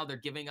right now they're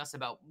giving us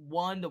about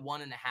 1 to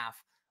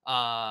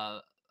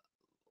 1.5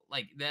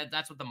 like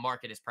that's what the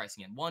market is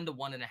pricing in, 1 to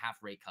 1.5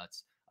 rate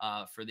cuts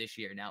for this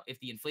year. Now, if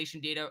the inflation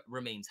data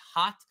remains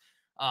hot,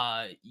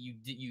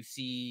 you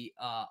see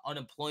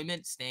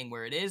unemployment staying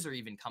where it is or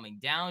even coming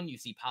down, you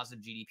see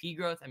positive GDP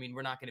growth. I mean,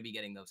 we're not going to be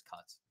getting those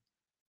cuts.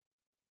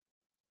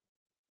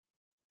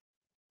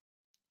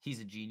 He's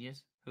a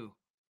genius. Who?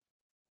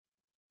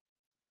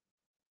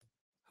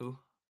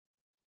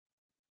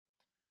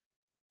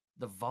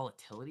 The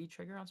volatility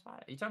trigger on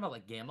spot? Are you talking about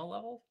like gamma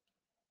level?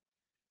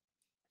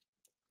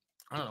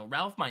 I don't know.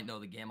 Ralph might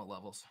know the gamma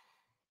levels.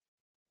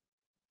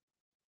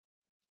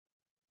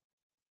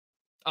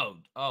 Oh,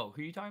 who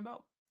are you talking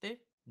about, Dave?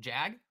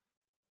 Jag?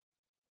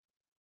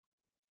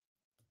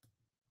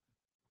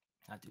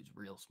 That dude's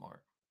real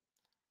smart.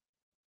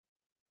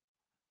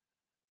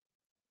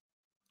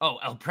 Oh,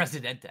 El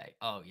Presidente.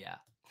 Oh, yeah.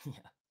 Yeah.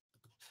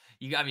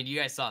 I mean, you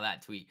guys saw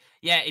that tweet.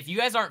 Yeah, if you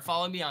guys aren't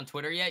following me on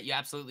Twitter yet, you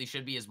absolutely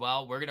should be as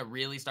well. We're going to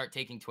really start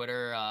taking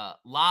Twitter a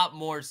lot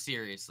more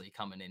seriously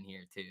coming in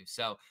here, too.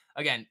 So,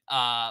 again,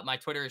 my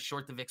Twitter is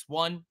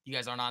ShortTheVix1. If you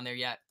guys aren't on there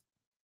yet,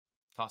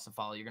 toss a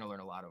follow. You're going to learn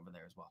a lot over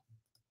there as well.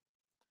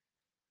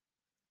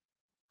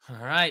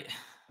 All right.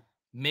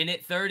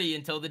 Minute 30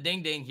 until the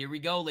ding ding. Here we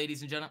go,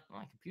 ladies and gentlemen.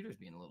 My computer's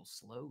being a little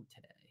slow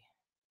today.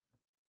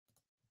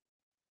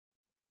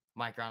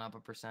 Micron up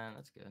 1%.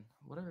 That's good.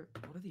 What are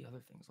the other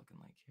things looking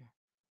like here?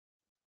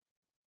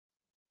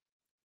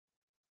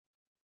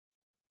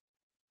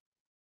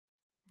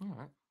 All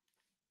right.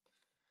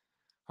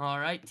 All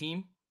right,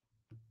 team.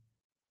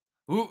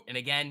 Ooh, and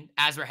again,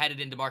 as we're headed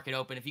into market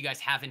open, if you guys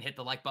haven't hit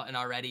the like button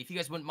already, if you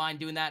guys wouldn't mind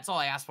doing that, it's all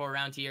I ask for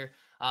around here.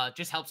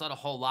 Just helps out a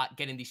whole lot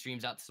getting these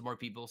streams out to some more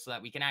people so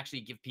that we can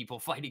actually give people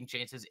fighting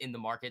chances in the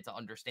market to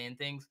understand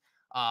things.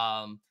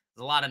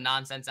 There's a lot of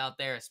nonsense out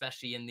there,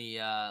 especially in the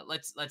I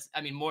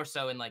mean, more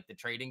so in like the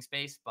trading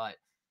space, but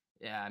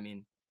yeah, I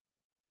mean,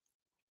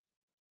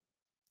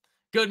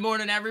 good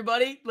morning,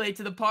 everybody. Late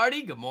to the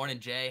party. Good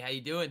morning, Jay. How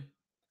you doing?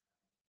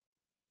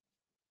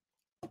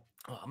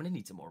 Oh, I'm gonna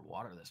need some more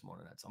water this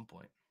morning at some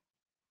point.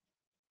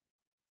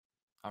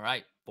 All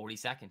right, 40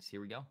 seconds. Here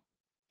we go.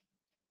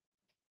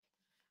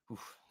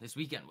 Oof, this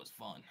weekend was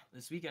fun.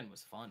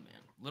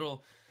 Man.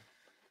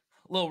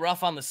 Little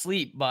rough on the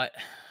sleep, but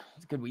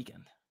it's a good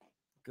weekend.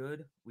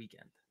 Good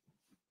weekend.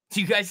 Do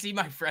you guys see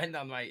my friend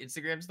on my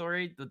Instagram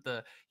story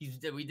that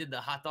we did the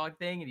hot dog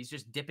thing and he's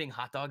just dipping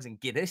hot dogs in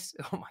Guinness?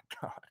 Oh my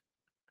god,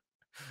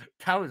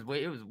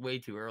 it was way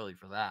too early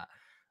for that.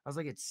 I was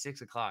like, it's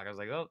 6 o'clock. I was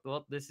like, oh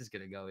well, this is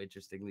gonna go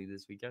interestingly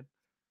this weekend.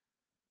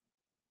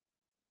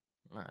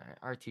 All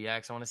right,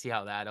 RTX. I want to see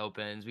how that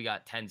opens. We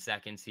got 10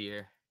 seconds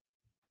here.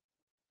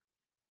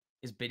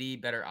 Is Biddy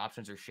better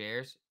options or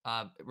shares?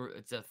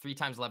 It's a 3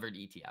 times levered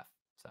ETF.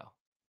 So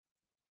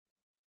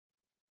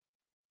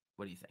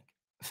what do you think?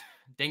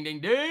 Ding, ding,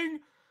 ding.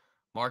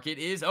 Market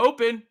is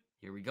open.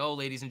 Here we go,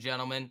 ladies and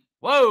gentlemen.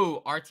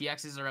 Whoa,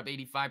 RTXs are up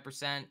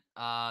 85%.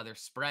 They're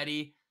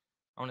spready.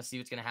 I want to see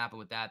what's going to happen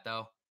with that,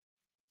 though.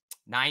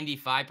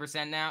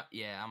 95% now.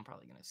 Yeah, I'm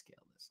probably going to scale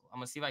this. I'm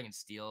going to see if I can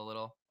steal a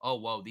little. Oh,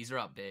 whoa, these are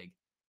up big.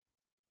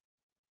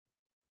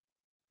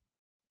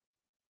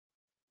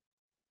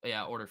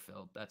 Yeah, order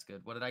filled. That's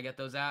good. What did I get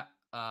those at?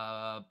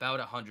 About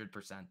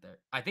 100% there.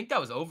 I think that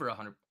was over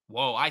 100.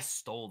 Whoa, I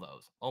stole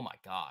those. Oh my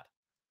God.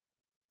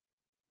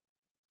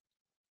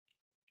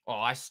 Oh,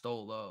 I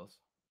stole those.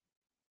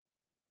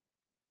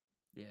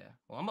 Yeah.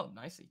 Well, I'm up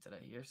nicely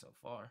today here so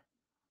far.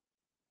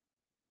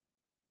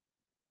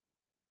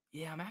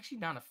 Yeah, I'm actually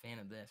not a fan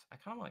of this. I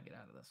kind of want to get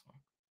out of this one.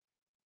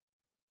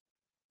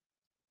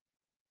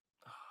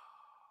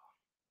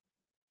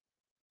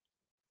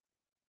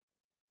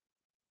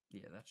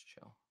 Yeah, that's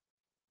chill.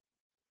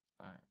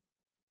 All right.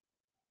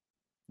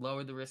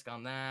 Lowered the risk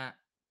on that.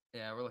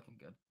 Yeah, we're looking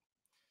good.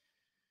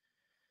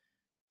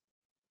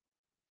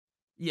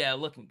 Yeah,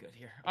 looking good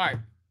here. All right.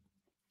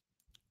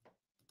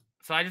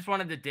 So I just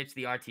wanted to ditch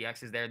the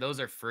RTXs there.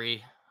 Those are free.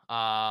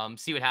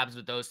 See what happens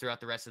with those throughout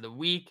the rest of the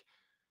week.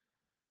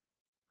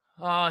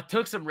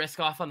 Took some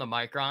risk off on the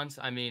microns.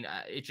 I mean,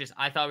 it just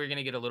I thought we were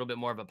gonna get a little bit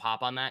more of a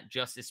pop on that,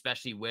 just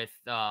especially with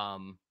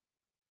the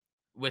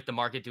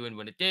market doing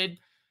what it did.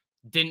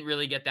 Didn't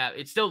really get that.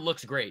 It still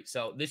looks great.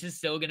 So this is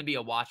still gonna be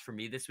a watch for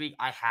me this week.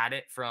 I had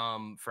it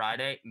from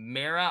Friday.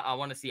 Mara, I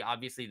want to see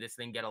obviously this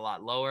thing get a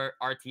lot lower.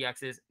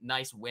 RTXs,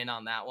 nice win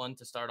on that one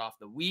to start off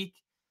the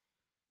week.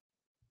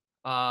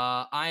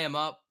 I am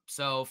up.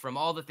 So from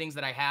all the things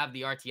that I have,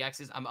 the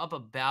RTXs, I'm up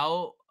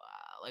about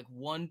like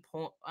 1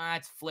 point.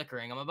 It's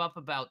flickering. I'm up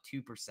about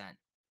 2%.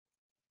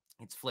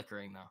 It's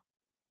flickering though.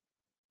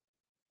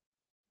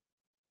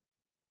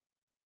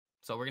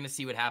 So we're gonna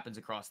see what happens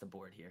across the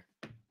board here.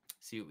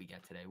 See what we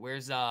get today.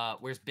 Where's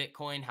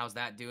Bitcoin? How's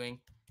that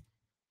doing?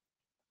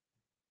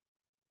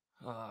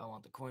 I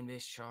want the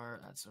Coinbase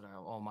chart. That's what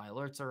all my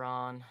alerts are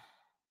on.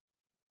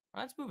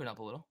 It's moving up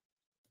a little.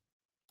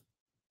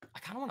 I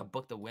kind of want to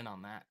book the win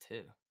on that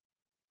too.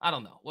 I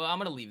don't know. Well, I'm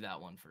gonna leave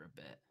that one for a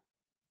bit.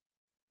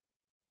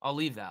 I'll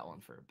leave that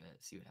one for a bit.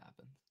 See what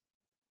happens.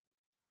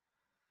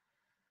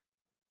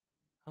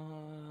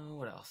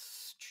 What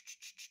else?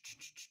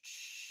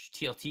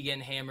 TLT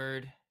getting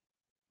hammered.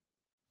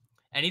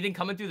 Anything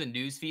coming through the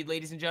news feed,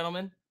 ladies and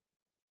gentlemen?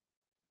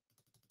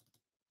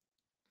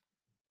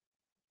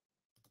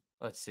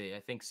 Let's see. I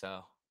think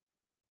so.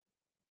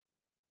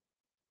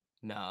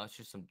 No, it's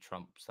just some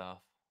Trump stuff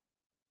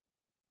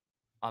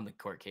on the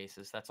court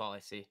cases. That's all I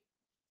see.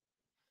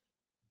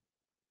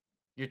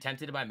 You're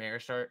tempted to buy Mara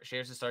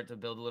shares to start to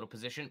build a little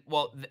position.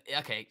 Well,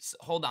 okay, so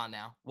hold on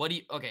now. What do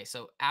you? Okay,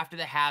 so after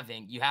the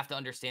halving, you have to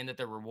understand that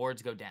the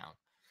rewards go down.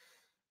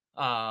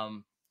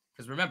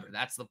 Because remember,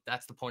 that's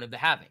the point of the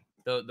halving.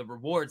 The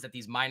rewards that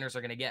these miners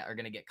are going to get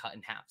cut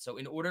in half. So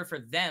in order for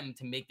them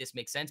to make this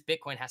make sense,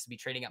 Bitcoin has to be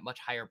trading at much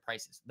higher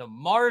prices. The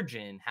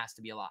margin has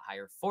to be a lot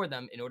higher for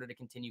them in order to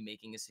continue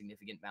making a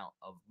significant amount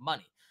of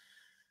money.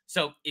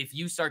 So if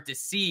you start to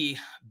see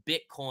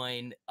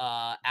Bitcoin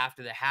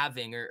after the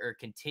halving or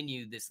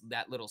continue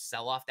that little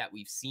sell off that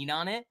we've seen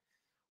on it,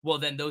 well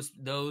then those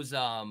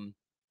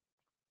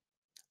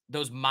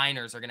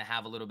miners are going to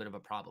have a little bit of a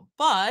problem.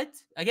 But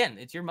again,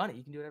 it's your money.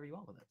 You can do whatever you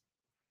want with it.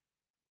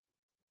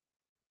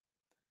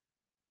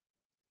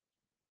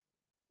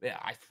 Yeah,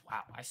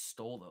 I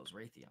stole those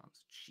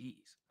Raytheons.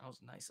 Jeez, that was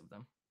nice of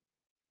them.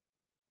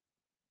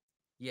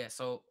 Yeah,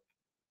 so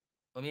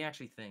let me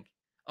actually think.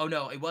 Oh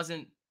no, it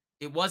wasn't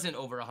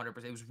over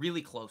 100%. It was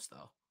really close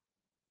though.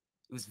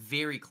 It was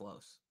very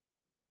close.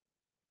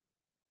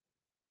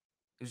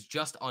 It was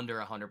just under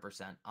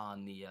 100%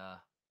 on the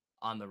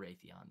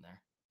Raytheon there.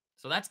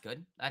 So that's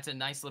good. That's a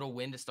nice little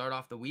win to start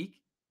off the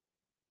week.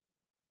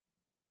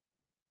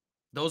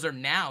 Those are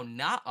now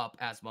not up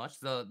as much.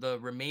 The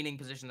remaining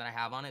position that I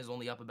have on it is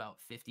only up about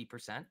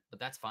 50%, but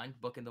that's fine.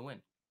 Booking the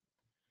win.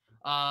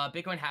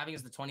 Bitcoin halving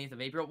is the 20th of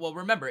April. Well,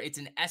 remember, it's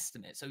an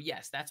estimate. So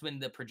yes, that's when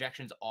the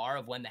projections are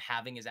of when the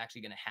halving is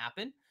actually going to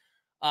happen.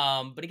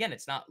 But again,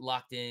 it's not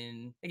locked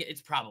in. It's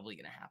probably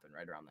going to happen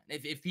right around then.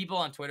 If people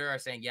on Twitter are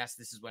saying, yes,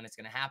 this is when it's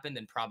going to happen,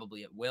 then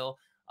probably it will.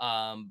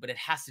 But it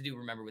has to do,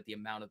 remember, with the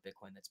amount of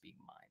Bitcoin that's being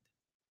mined.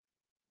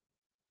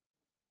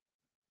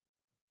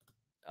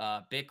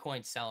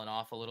 Bitcoin selling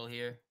off a little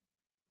here.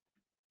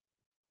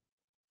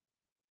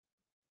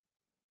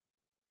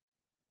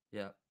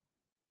 Yeah.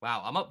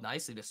 Wow, I'm up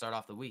nicely to start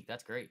off the week.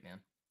 That's great, man.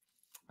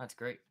 That's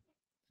great.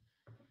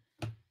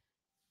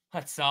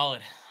 That's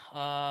solid.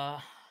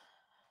 What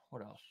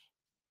else?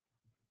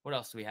 What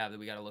else do we have that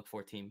we got to look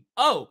for, team?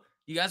 Oh,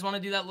 you guys want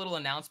to do that little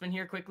announcement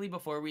here quickly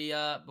before we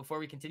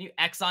continue?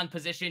 Exxon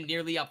position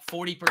nearly up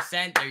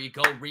 40%. There you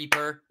go,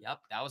 Reaper.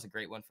 Yep, that was a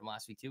great one from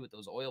last week too with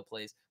those oil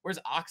plays. Where's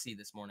Oxy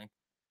this morning?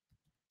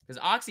 Because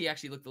Oxy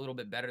actually looked a little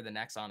bit better than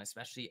Exxon,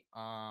 especially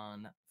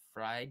on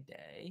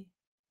Friday.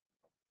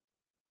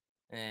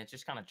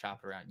 Just kind of chop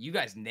it around. You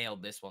guys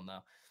nailed this one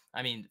though.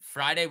 I mean,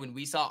 Friday when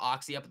we saw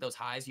Oxy up at those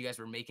highs, you guys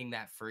were making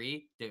that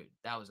free. Dude,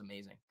 that was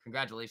amazing.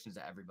 Congratulations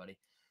to everybody.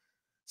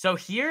 So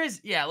here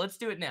is, yeah, let's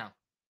do it now.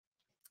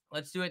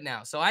 Let's do it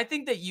now. So I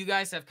think that you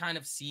guys have kind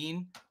of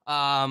seen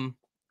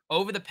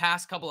over the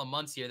past couple of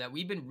months here that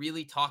we've been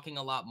really talking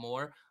a lot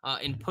more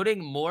and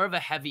putting more of a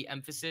heavy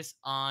emphasis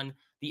on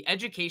the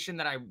education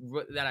that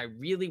that I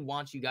really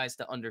want you guys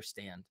to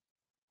understand.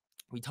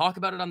 We talk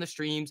about it on the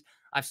streams.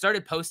 I've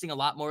started posting a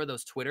lot more of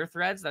those Twitter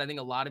threads that I think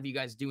a lot of you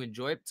guys do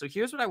enjoy. So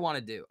here's what I want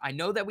to do. I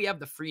know that we have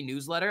the free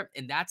newsletter,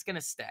 and that's going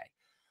to stay.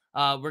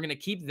 We're going to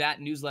keep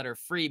that newsletter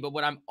free. But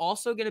what I'm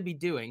also going to be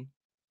doing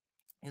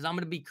is I'm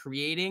going to be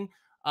creating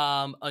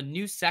a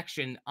new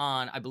section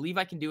on, I believe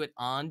I can do it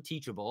on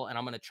Teachable, and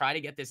I'm going to try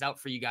to get this out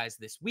for you guys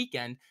this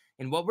weekend.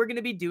 And what we're going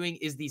to be doing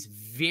is these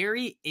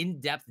very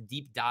in-depth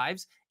deep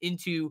dives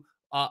into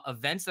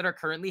events that are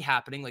currently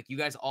happening. Like you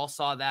guys all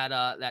saw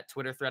that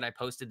Twitter thread I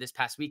posted this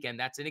past weekend.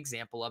 That's an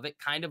example of it.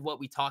 Kind of what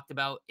we talked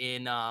about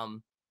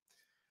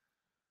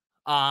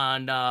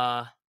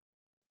on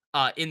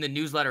in the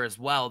newsletter as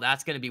well.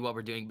 That's going to be what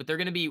we're doing, but they're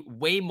going to be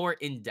way more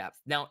in depth.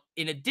 Now,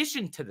 in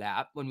addition to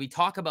that, when we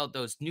talk about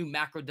those new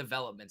macro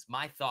developments,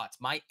 my thoughts,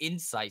 my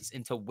insights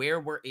into where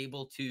we're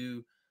able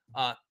to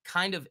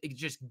kind of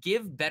just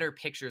give better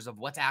pictures of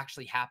what's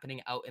actually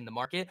happening out in the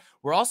market.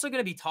 We're also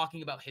going to be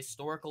talking about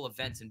historical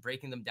events and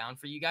breaking them down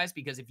for you guys,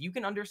 because if you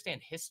can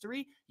understand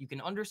history, you can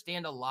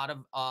understand a lot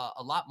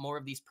more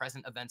of these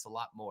present events a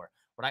lot more.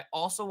 What I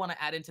also want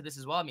to add into this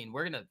as well, I mean,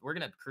 we're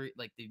gonna create,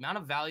 like, the amount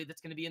of value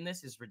that's gonna be in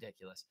this is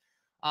ridiculous.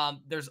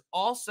 There's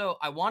also,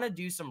 I want to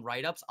do some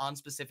write-ups on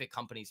specific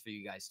companies for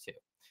you guys too.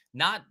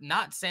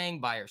 Not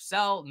saying buy or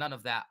sell, none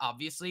of that,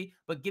 obviously,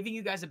 but giving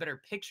you guys a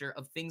better picture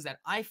of things that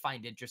I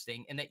find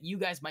interesting and that you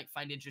guys might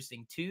find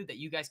interesting too, that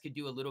you guys could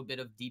do a little bit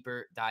of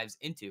deeper dives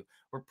into.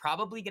 We're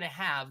probably gonna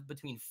have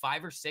between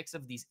 5 or 6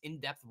 of these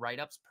in-depth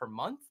write-ups per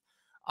month.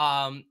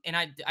 And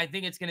I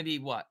think it's gonna be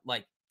what,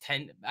 like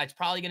 10, it's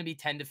probably going to be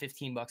 10 to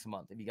 15 bucks a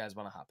month if you guys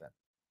want to hop in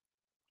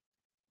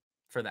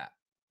for that.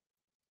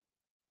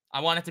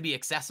 I want it to be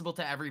accessible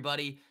to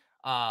everybody,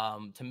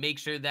 to make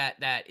sure that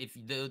if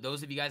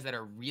those of you guys that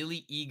are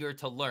really eager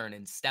to learn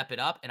and step it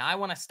up, and I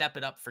want to step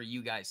it up for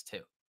you guys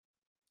too,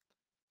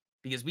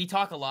 because we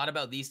talk a lot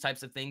about these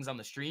types of things on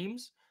the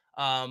streams.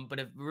 But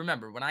if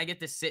remember, when I get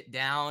to sit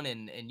down,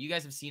 and you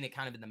guys have seen it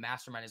kind of in the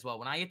mastermind as well,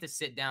 when I get to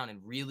sit down and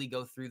really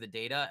go through the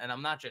data, and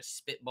I'm not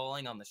just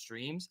spitballing on the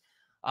streams,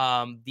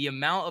 the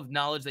amount of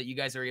knowledge that you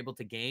guys are able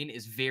to gain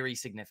is very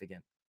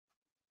significant.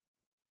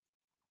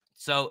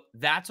 So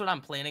that's what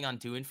I'm planning on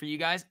doing for you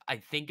guys. I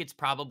think it's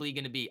probably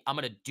going to be, I'm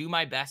going to do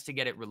my best to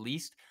get it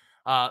released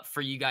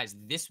for you guys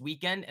this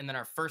weekend. And then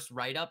our first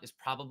write up is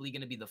probably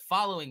going to be the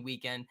following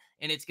weekend.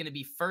 And it's going to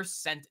be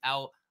first sent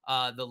out,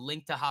 the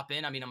link to hop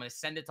in. I mean, I'm going to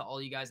send it to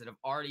all you guys that have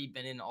already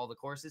been in all the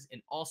courses,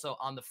 and also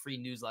on the free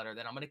newsletter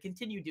that I'm going to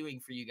continue doing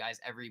for you guys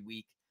every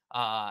week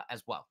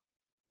as well.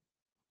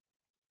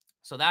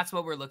 So that's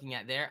what we're looking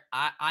at there.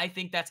 I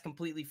think that's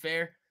completely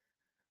fair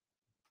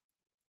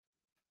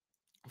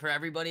for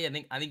everybody. I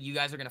think you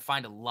guys are going to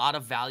find a lot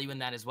of value in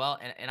that as well,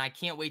 and I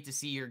can't wait to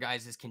see your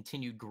guys'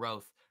 continued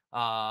growth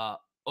uh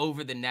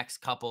over the next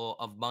couple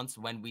of months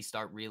when we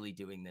start really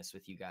doing this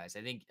with you guys.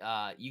 I think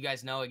you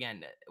guys know,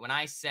 again, when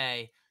I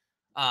say,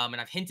 and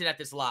I've hinted at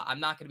this a lot, I'm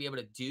not going to be able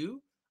to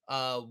do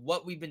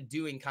what we've been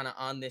doing kind of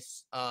on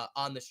this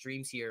on the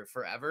streams here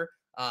forever.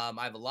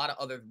 I have a lot of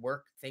other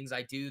work things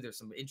I do. There's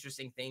some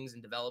interesting things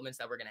and developments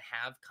that we're going to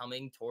have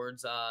coming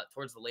towards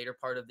the later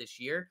part of this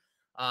year.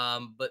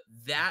 But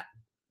that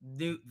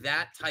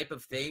type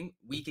of thing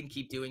we can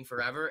keep doing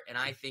forever, and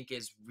I think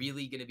is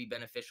really going to be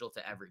beneficial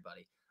to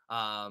everybody.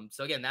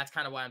 So again, that's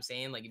kind of why I'm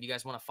saying, like, if you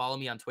guys want to follow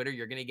me on Twitter,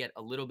 you're going to get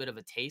a little bit of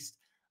a taste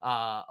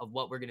of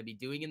what we're going to be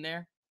doing in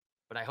there.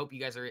 But I hope you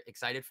guys are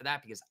excited for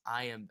that, because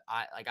I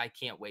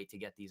can't wait to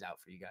get these out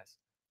for you guys.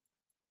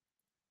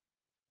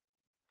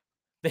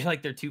 They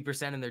like their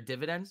 2% and their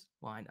dividends.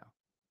 Well, I know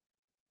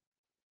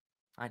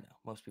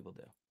most people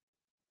do.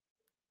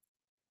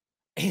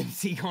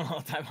 AMC going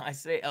all the time. I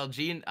say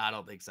LG, and I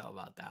don't think so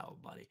about that one,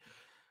 buddy.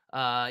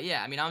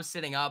 Yeah, I mean, I'm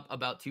sitting up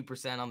about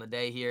 2% on the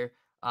day here.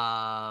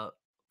 The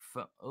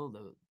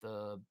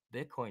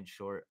Bitcoin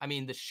short. I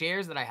mean, the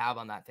shares that I have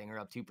on that thing are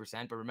up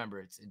 2%, but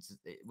remember,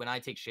 when I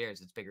take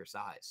shares, it's bigger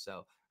size.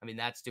 So I mean,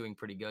 that's doing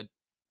pretty good.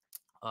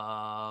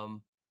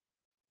 Um,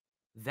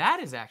 that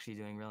is actually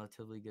doing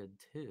relatively good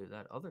too.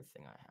 That other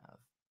thing I have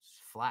is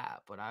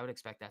flat, but I would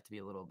expect that to be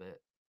a little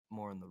bit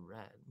more in the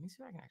red. Let me see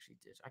if I can actually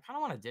ditch. I kind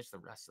of want to ditch the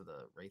rest of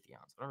the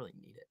Raytheons. I don't really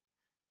need it.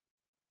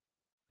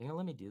 You gonna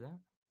let me do that?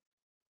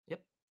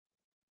 Yep.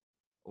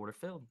 Order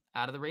filled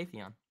out of the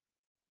Raytheon.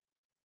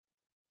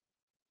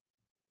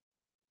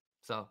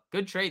 So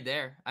good trade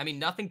there. I mean,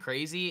 nothing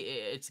crazy.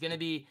 It's gonna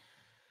be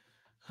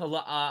a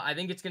lot. I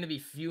think it's gonna be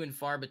few and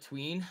far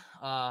between.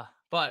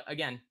 But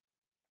again,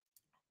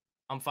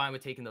 I'm fine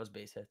with taking those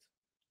base hits.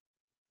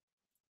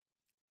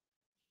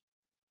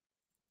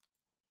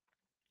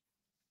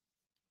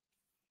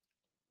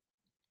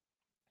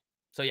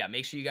 So yeah,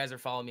 make sure you guys are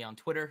following me on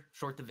Twitter,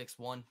 short the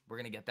VIX1. We're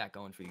going to get that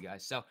going for you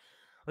guys. So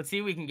let's see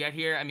what we can get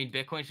here. I mean,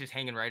 Bitcoin's just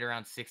hanging right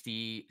around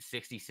 60,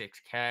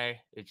 66K.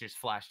 It just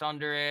flashed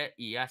under it.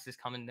 ES is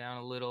coming down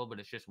a little, but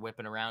it's just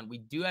whipping around. We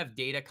do have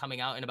data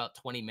coming out in about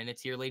 20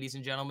 minutes here, ladies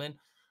and gentlemen.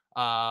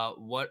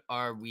 What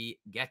are we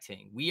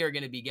getting? We are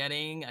going to be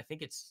getting, I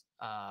think it's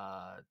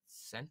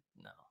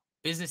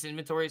business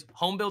inventories.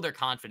 Home builder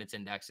confidence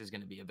index is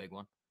going to be a big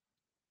one.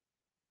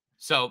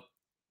 So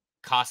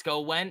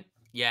Costco went.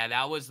 Yeah,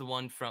 that was the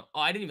one from.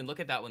 Oh, I didn't even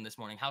look at that one this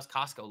morning. How's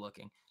Costco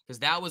looking? Because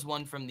that was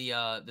one from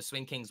the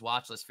Swing Kings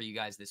watch list for you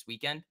guys this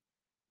weekend.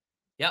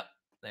 Yep,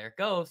 there it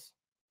goes.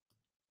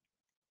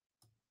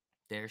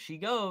 There she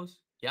goes.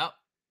 Yep,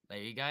 there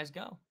you guys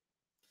go.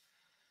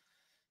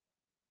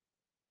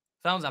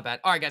 Sounds not bad.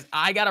 All right, guys,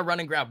 I gotta run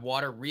and grab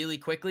water really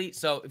quickly.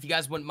 So if you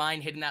guys wouldn't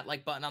mind hitting that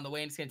like button on the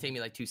way, it's gonna take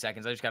me like 2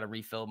 seconds. I just gotta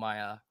refill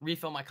my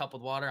cup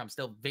with water. I'm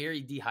still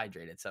very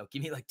dehydrated, so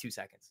give me like 2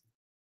 seconds.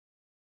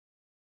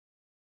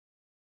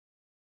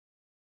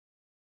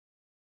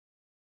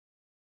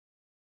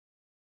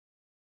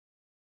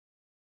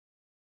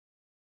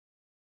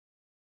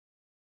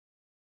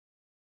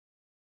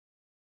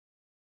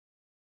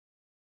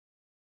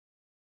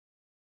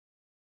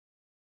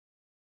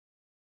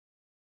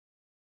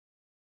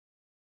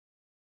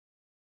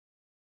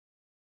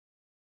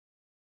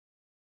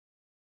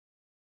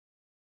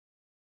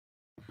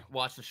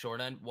 Watch the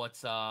short end.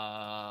 What's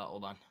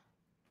hold on.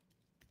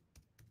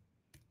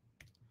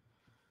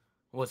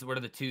 What are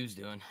the twos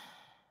doing?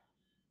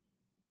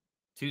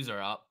 Twos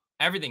are up.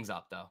 Everything's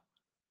up though.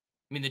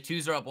 I mean, the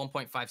twos are up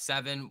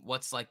 1.57.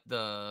 What's like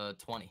the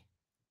 20?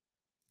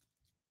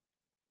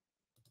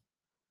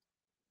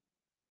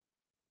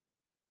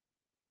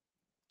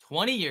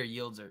 20-year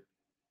yields are.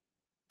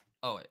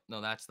 Oh, wait.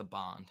 No, that's the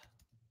bond.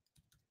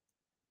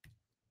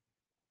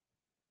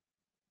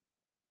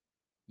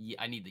 Yeah,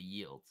 I need the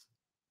yields.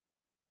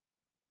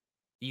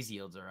 These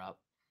yields are up.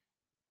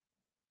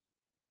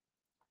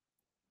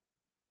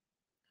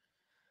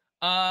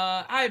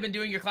 I've been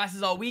doing your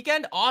classes all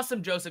weekend.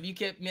 Awesome, Joseph. You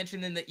kept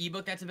mentioning the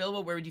ebook that's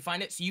available. Where would you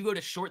find it? So you go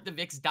to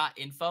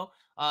shortthevix.info.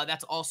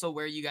 That's also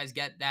where you guys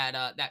get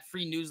that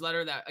free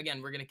newsletter that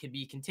again we're gonna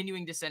be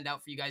continuing to send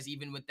out for you guys,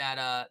 even with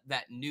that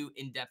new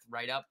in-depth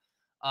write-up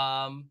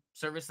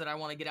service that I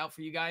want to get out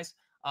for you guys.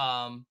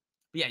 But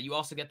yeah, you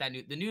also get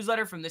the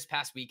newsletter from this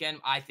past weekend.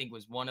 I think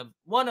was one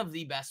of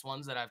the best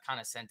ones that I've kind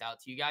of sent out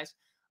to you guys.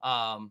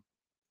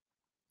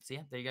 So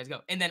yeah, there you guys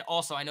go. And then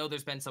also, I know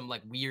there's been some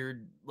like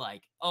weird,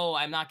 like, oh,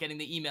 I'm not getting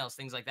the emails,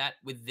 things like that.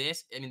 With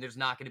this, I mean, there's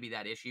not going to be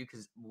that issue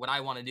because what I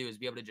want to do is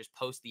be able to just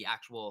post the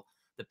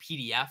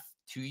PDF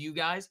to you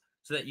guys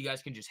so that you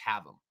guys can just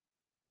have them.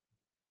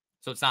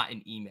 So it's not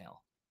an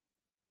email.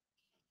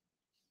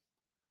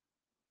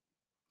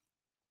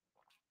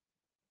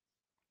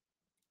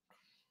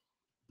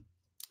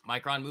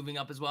 Micron moving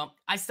up as well.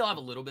 I still have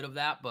a little bit of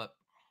that, but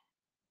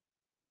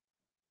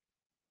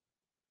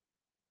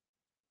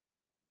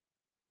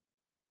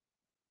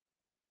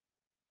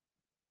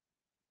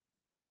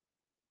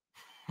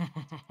all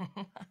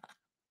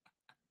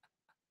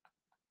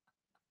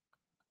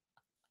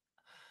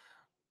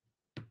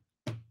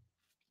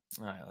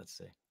right, let's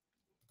see.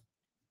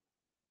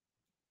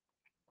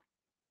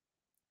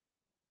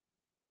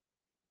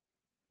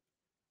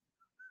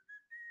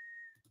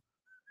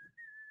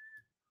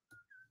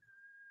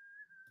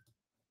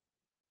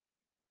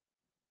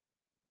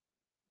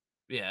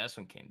 Yeah, this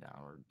one came down.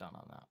 We're done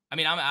on that. I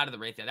mean, I'm out of the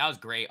rate there. That was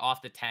great.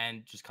 Off the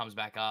 10, just comes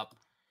back up.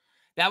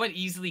 That one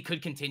easily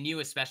could continue,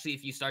 especially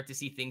if you start to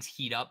see things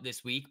heat up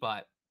this week,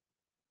 but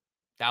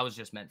that was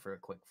just meant for a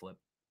quick flip.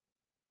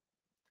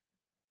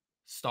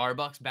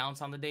 Starbucks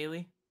bounce on the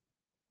daily.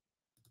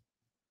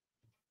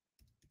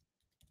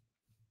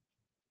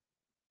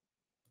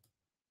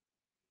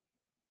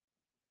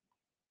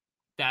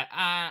 That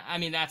I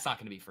mean, that's not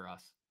going to be for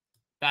us.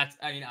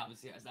 I mean,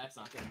 obviously, yes, that's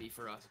not going to be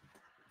for us.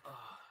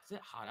 Is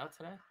it hot out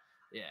today?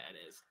 Yeah,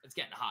 it is. It's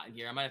getting hot in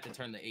here. I might have to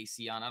turn the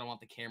AC on. I don't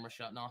want the camera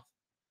shutting off.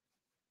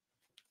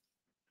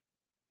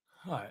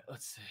 All right,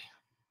 let's see.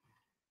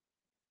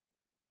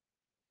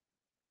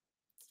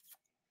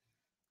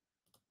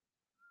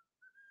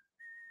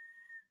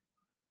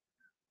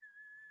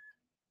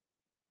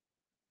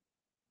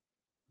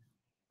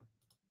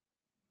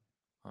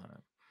 All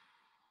right.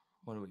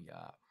 What do we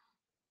got?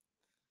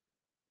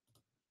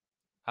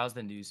 How's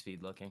the news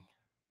feed looking?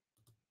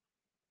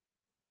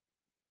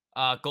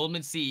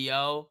 Goldman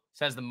CEO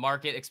says the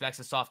market expects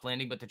a soft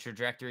landing, but the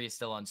trajectory is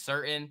still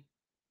uncertain.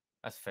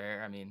 That's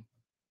fair. I mean,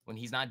 when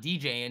he's not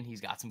DJing,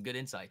 he's got some good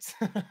insights.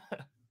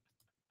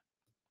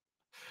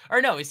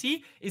 Or no, is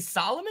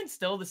Solomon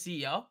still the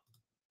CEO?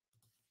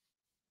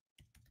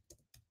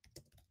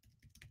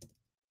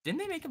 Didn't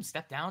they make him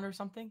step down or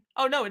something?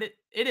 Oh no, it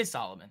is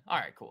Solomon. All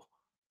right, cool.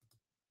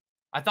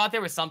 I thought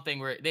there was something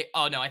where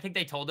oh no, I think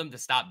they told him to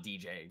stop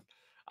DJing.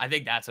 I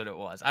think that's what it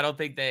was. I don't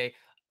think they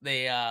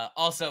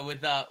also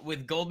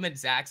with Goldman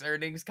Sachs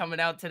earnings coming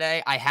out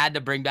today, I had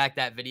to bring back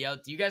that video.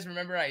 Do you guys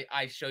remember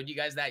I showed you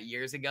guys that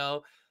years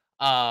ago?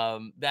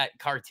 That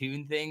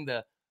cartoon thing,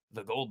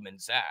 The Goldman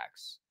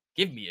Sachs.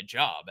 Give me a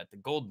job at the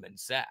Goldman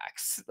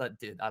Sachs.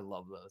 Dude, I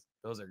love those.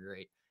 Those are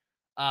great.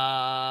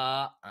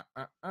 What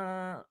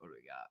do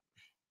we got?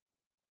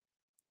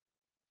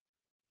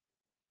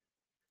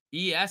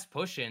 ES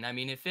pushing. I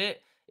mean, if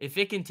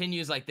it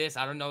continues like this,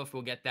 I don't know if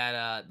we'll get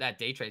that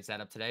day trade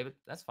set up today, but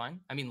that's fine.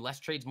 I mean, less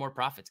trades, more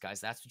profits, guys.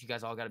 That's what you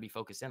guys all got to be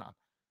focused in on.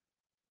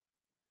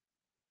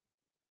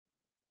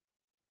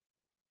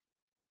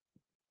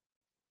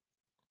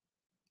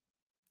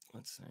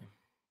 Let's see.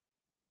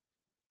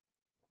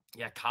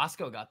 Yeah,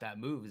 Costco got that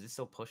move. Is it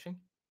still pushing?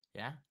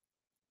 Yeah.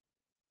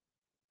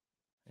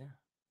 Yeah.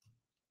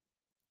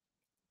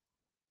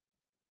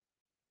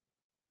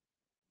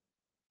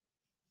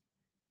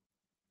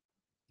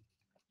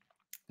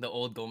 The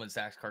old Goldman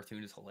Sachs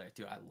cartoon is hilarious.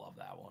 Dude, I love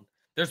that one.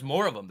 There's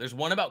more of them. There's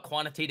one about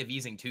quantitative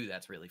easing too.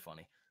 That's really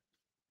funny.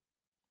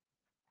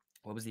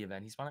 What was the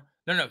event he spun?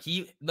 No.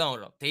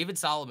 David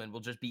Solomon will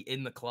just be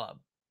in the club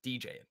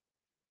DJing,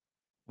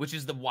 which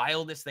is the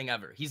wildest thing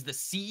ever. He's the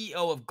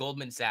CEO of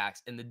Goldman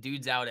Sachs, and the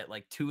dude's out at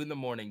like 2 in the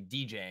morning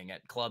DJing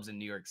at clubs in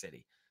New York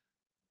City.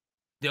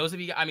 Those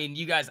of you, I mean,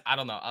 you guys, I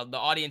don't know. The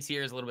audience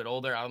here is a little bit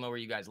older. I don't know where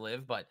you guys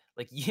live, but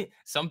like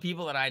some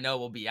people that I know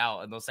will be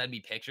out and they'll send me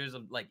pictures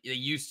of like they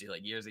used to,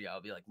 like years ago.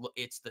 I'll be like, look,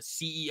 it's the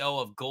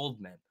CEO of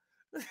Goldman.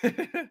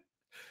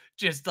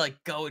 Just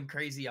like going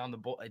crazy on the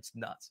board. It's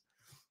nuts.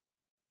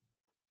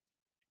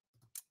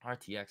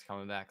 RTX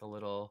coming back a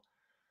little.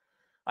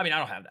 I mean, I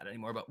don't have that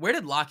anymore, but where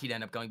did Lockheed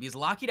end up going? Because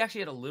Lockheed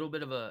actually had a little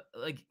bit of a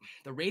like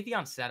the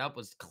Raytheon setup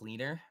was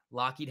cleaner.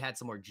 Lockheed had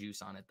some more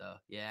juice on it though.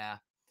 Yeah.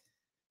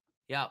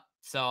 Yeah.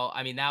 So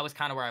I mean, that was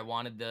kind of where I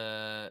wanted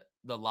the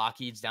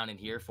Lockheeds down in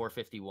here,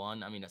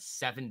 451. I mean, a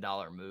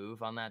 $7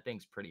 move on that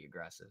thing's pretty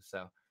aggressive.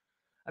 So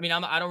I mean,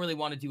 I don't really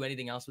want to do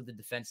anything else with the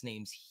defense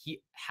names.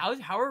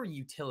 How are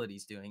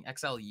utilities doing?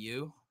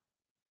 XLU?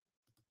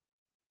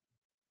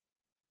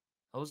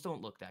 Those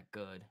don't look that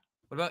good.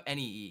 What about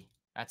NEE?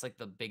 That's like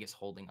the biggest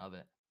holding of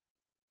it.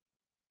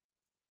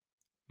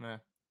 Meh.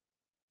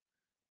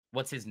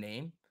 What's his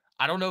name?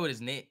 I don't know what his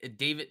name.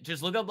 David.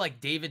 Just look up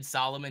like David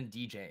Solomon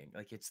DJing.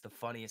 Like it's the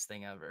funniest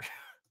thing ever.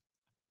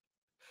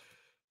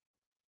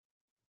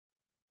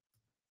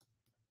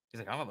 He's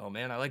like, I don't know,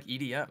 man. I like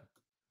EDM.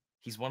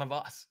 He's one of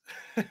us.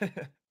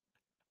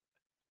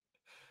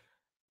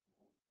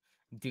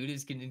 Dude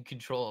is in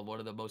control of one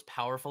of the most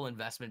powerful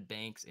investment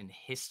banks in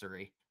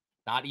history.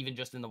 Not even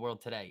just in the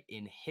world today,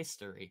 in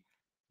history.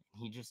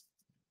 He just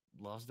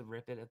loves to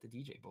rip it at the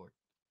DJ board.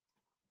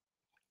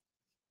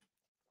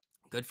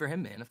 Good for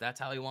him, man. If that's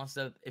how he wants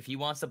to, if he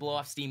wants to blow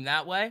off steam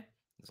that way,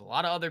 there's a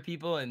lot of other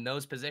people in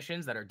those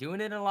positions that are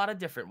doing it in a lot of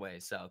different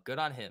ways. So good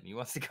on him. He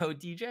wants to go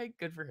DJ.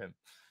 Good for him.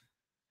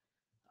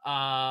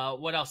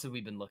 What else have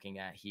we been looking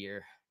at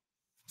here?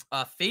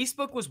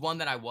 Facebook was one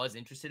that I was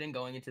interested in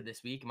going into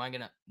this week. Am I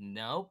gonna?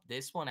 No,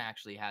 this one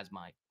actually has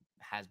my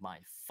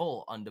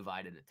full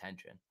undivided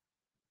attention.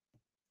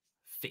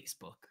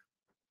 Facebook.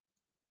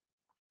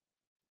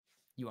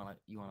 You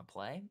wanna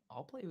play?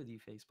 I'll play with you,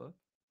 Facebook.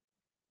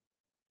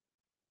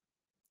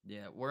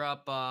 Yeah, we're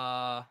up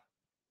about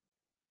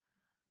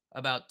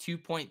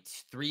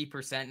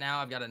 2.3% now.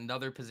 I've got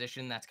another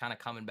position that's kind of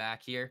coming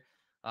back here.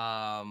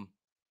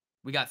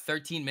 We got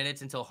 13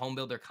 minutes until home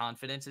builder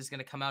confidence is going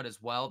to come out as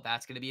well.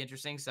 That's going to be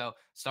interesting. So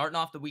starting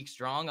off the week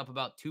strong, up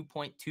about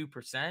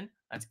 2.2%.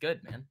 That's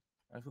good, man.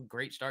 That's a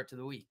great start to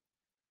the week.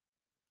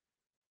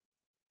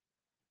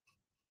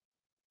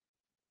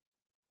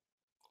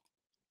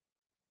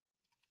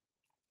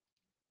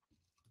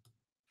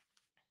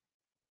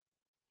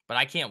 But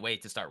I can't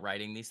wait to start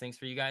writing these things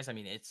for you guys. I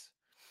mean,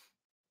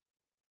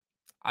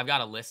 I've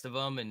got a list of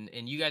them,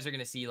 and you guys are going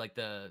to see like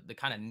the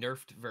kind of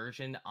nerfed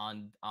version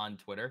on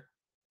Twitter,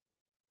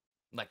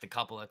 like the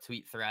couple of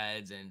tweet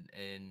threads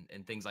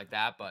and things like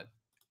that. But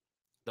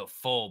the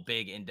full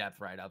big in-depth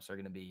write-ups are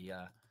going to be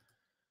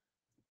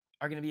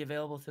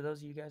available to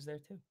those of you guys there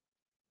too.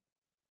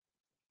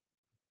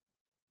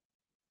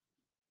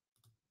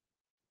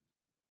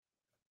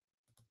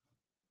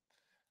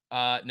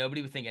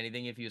 Nobody would think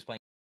anything if he was playing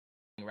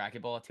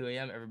racquetball at 2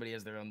 a.m. Everybody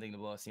has their own thing to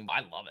blow a scene.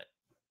 I love it.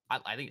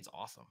 I think it's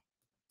awesome.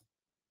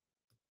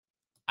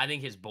 I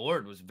think his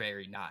board was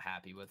very not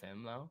happy with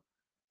him though.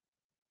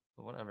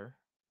 But whatever.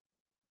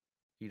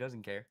 He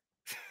doesn't care.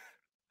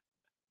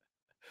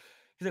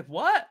 He's like,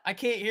 what? I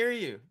can't hear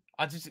you.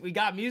 We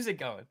got music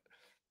going.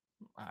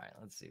 All right,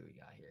 let's see what we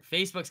got here.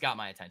 Facebook's got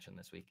my attention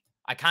this week.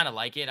 I kind of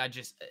like it. I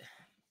just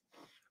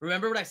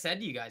remember what I said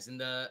to you guys in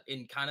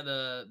kind of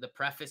the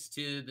preface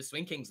to the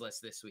Swing Kings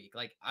list this week.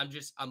 Like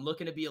I'm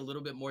looking to be a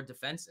little bit more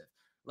defensive.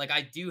 Like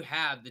I do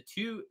have the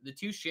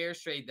two shares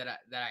trade that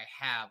I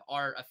have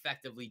are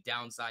effectively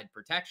downside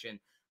protection.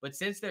 But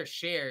since they're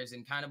shares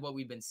and kind of what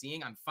we've been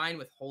seeing, I'm fine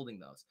with holding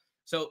those.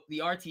 So the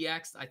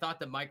RTX, I thought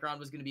the Micron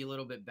was going to be a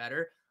little bit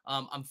better.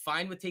 I'm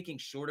fine with taking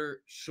shorter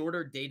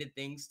dated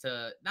things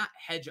to not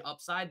hedge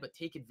upside, but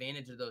take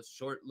advantage of those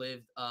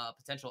short-lived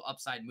potential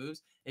upside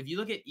moves. If you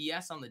look at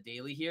ES on the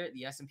daily here,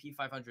 the S&P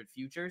 500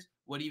 futures,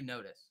 what do you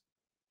notice?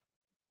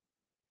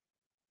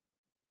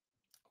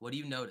 What do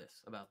you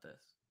notice about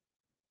this?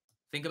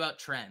 Think about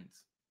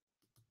trends.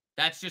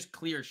 That's just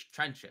clear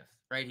trend shift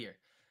right here.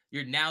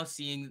 You're now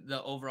seeing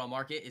the overall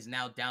market is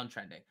now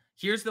downtrending.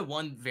 Here's the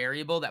one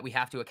variable that we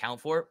have to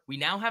account for. We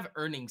now have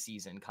earnings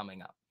season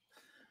coming up.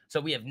 So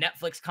we have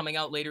Netflix coming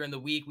out later in the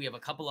week. We have a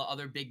couple of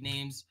other big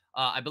names.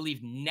 I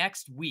believe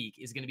next week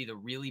is going to be the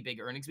really big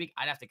earnings week.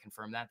 I'd have to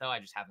confirm that though. I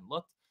just haven't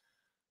looked.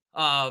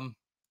 Um,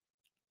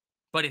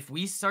 but if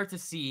we start to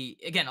see,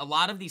 again, a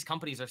lot of these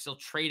companies are still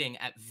trading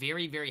at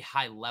very, very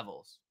high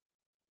levels,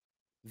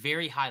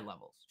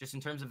 just in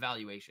terms of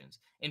valuations.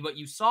 And what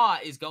you saw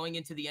is going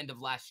into the end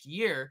of last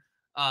year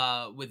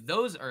with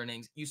those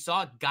earnings, you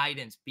saw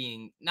guidance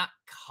being not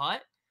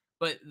cut,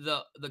 but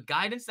the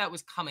guidance that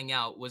was coming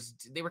out was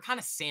they were kind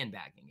of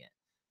sandbagging it.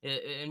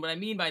 And what I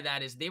mean by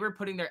that is they were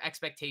putting their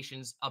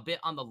expectations a bit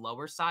on the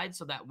lower side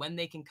so that when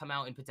they can come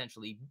out and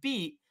potentially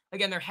beat,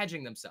 again, they're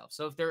hedging themselves.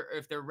 So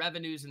if their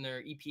revenues and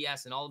their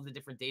EPS and all of the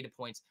different data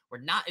points were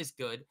not as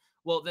good,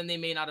 well, then they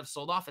may not have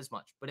sold off as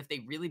much. But if they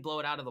really blow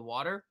it out of the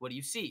water, what do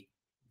you see?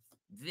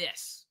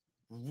 This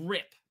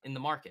rip in the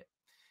market.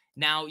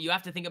 Now, you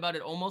have to think about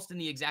it almost in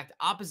the exact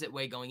opposite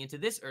way going into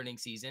this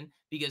earnings season,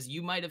 because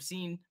you might have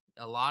seen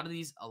a lot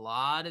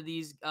of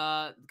these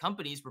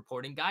companies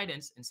reporting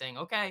guidance and saying,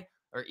 okay,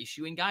 or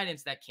issuing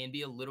guidance that can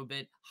be a little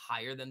bit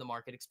higher than the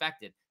market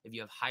expected. If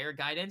you have higher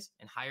guidance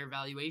and higher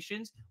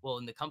valuations, well,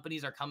 and the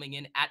companies are coming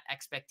in at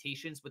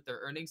expectations with their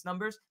earnings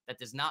numbers, that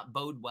does not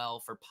bode well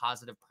for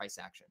positive price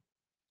action.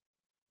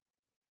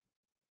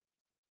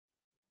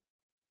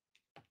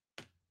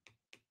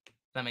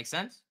 That makes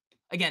sense?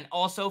 Again,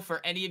 also for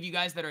any of you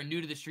guys that are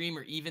new to the stream,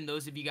 or even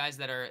those of you guys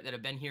that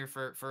have been here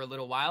for a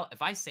little while,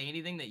 if I say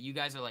anything that you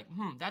guys are like,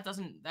 that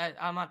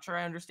I'm not sure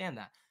I understand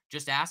that,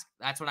 just ask.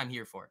 That's what I'm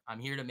here for. I'm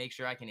here to make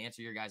sure I can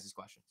answer your guys'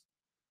 questions.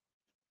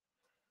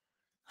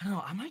 I don't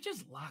know. I might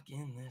just lock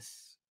in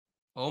this.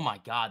 Oh my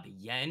god, the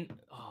yen.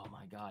 Oh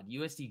my god,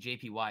 USD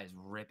JPY is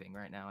ripping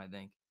right now, I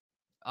think.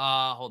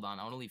 Hold on.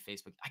 I want to leave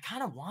Facebook. I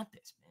kind of want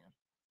this, man.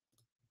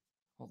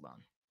 Hold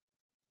on.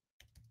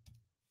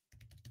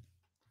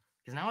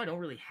 Because now I don't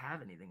really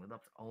have anything with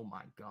up. Oh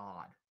my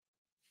god.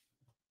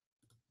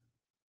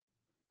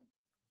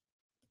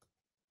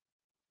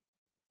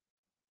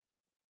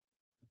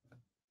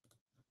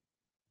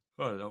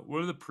 I don't know.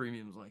 What are the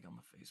premiums like on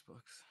the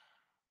Facebooks?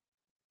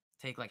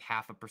 Take like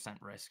 0.5%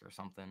 risk or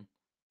something.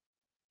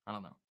 I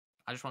don't know.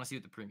 I just want to see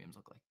what the premiums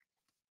look like.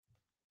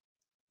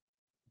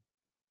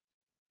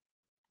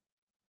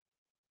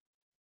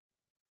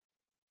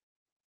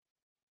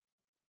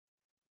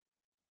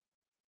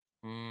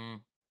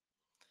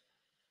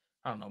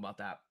 I don't know about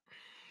that.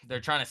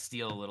 They're trying to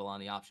steal a little on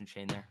the option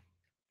chain there.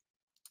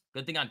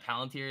 Good thing on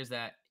Palantir is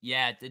that,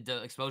 yeah,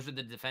 the exposure to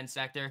the defense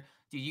sector.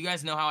 Dude, you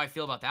guys know how I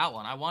feel about that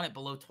one. I want it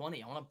below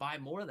 20. I want to buy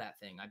more of that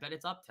thing. I bet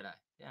it's up today.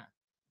 Yeah.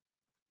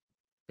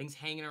 Things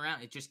hanging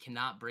around. It just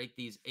cannot break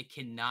these. It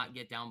cannot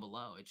get down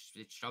below.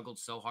 It struggled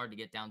so hard to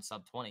get down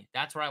sub 20.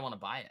 That's where I want to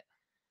buy it.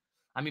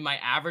 I mean, my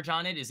average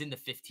on it is in the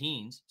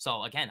 15s.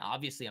 So again,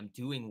 obviously I'm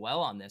doing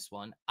well on this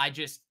one. I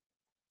just,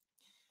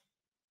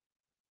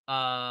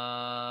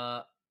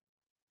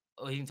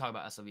 we can talk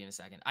about SLV in a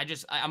second.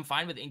 I'm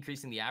fine with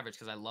increasing the average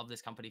because I love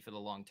this company for the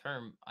long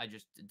term. I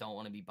just don't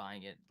want to be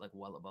buying it like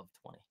well above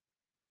 20.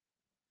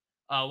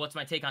 What's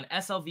my take on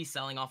SLV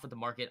selling off with the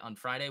market on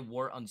Friday?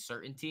 War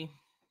uncertainty.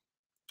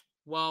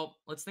 Well,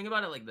 let's think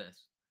about it like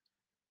this.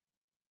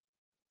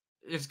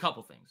 There's a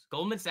couple things.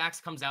 Goldman Sachs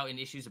comes out and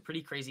issues a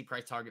pretty crazy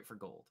price target for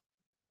gold.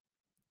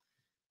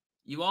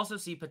 You also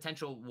see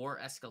potential war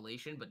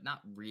escalation, but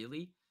not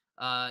really.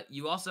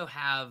 You also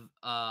have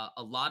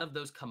a lot of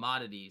those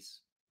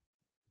commodities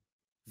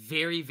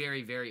very,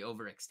 very, very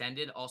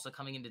overextended, also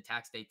coming into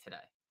tax day today.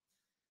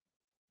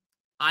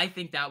 I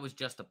think that was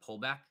just a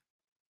pullback,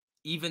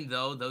 even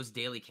though those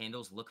daily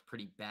candles look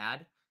pretty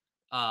bad.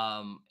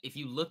 If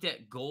you looked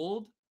at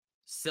gold,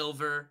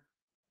 silver,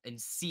 and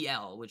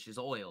CL, which is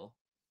oil,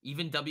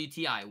 even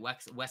WTI,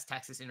 West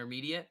Texas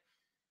Intermediate,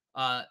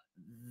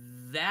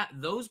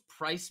 those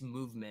price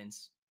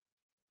movements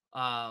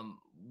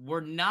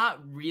were not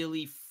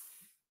really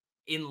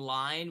in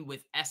line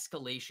with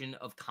escalation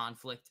of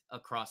conflict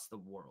across the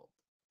world.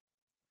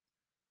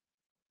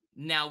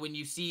 Now, when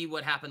you see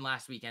what happened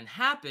last weekend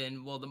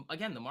happen, well,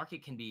 again, the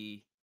market can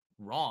be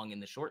wrong in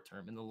the short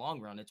term. In the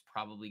long run, it's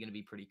probably going to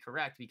be pretty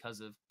correct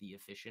because of the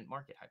efficient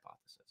market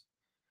hypothesis.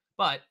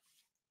 But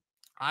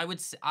I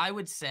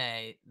would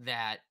say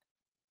that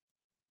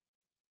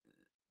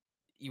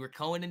you were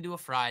going into a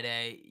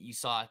Friday, you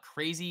saw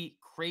crazy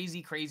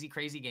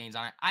gains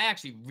on it. I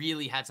actually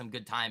really had some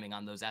good timing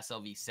on those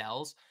SLV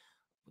sells.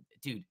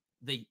 Dude,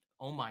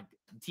 oh my,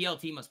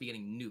 TLT must be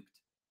getting nuked.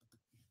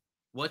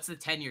 What's the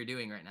 10-year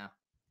doing right now?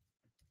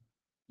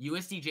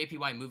 USD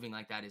JPY moving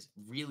like that is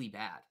really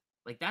bad.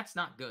 Like, that's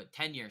not good.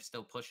 10-year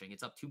still pushing.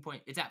 It's up 2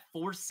 point. It's at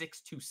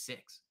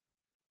 4626.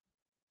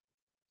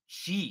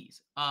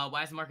 Jeez.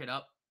 Why is the market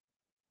up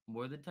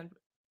more than 10?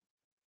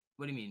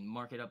 What do you mean?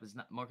 Market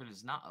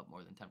is not up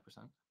more than 10%.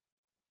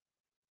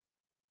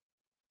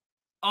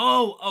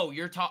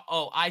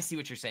 Oh, I see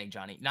what you're saying,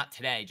 Johnny. Not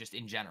today, just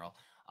in general.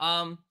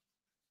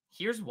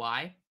 Here's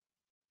why.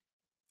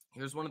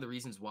 Here's one of the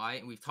reasons why,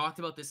 and we've talked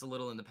about this a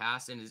little in the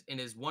past, and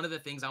is one of the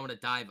things I want to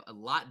dive a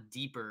lot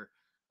deeper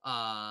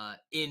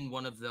in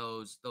one of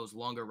those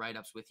longer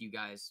write-ups with you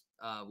guys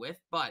with.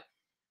 But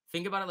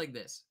think about it like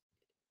this.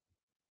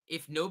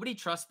 If nobody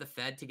trusts the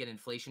Fed to get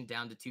inflation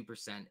down to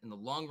 2%, and the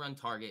long run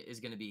target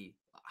is going to be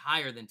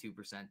higher than 2%,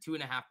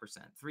 2.5%,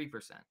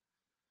 3%,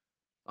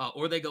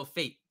 or they go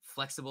fate,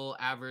 flexible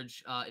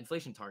average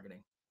inflation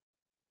targeting,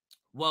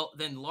 well,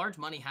 then large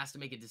money has to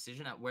make a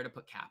decision at where to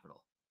put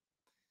capital.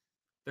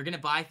 They're going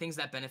to buy things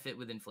that benefit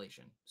with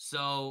inflation.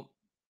 So,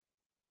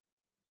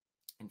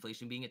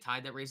 inflation being a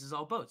tide that raises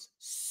all boats,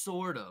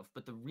 sort of.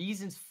 But the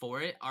reasons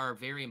for it are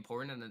very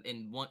important, and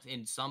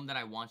in some that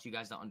I want you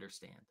guys to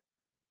understand.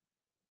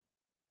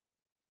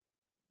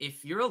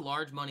 If you're a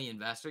large money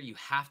investor, you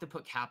have to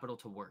put capital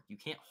to work. You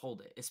can't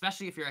hold it,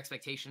 especially if your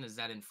expectation is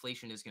that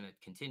inflation is going to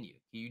continue.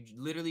 You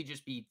literally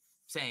just be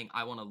saying,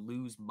 I want to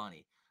lose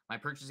money. My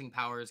purchasing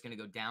power is going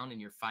to go down,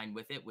 and you're fine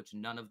with it, which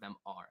none of them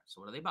are.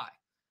 So, what do they buy?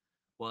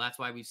 Well, that's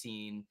why we've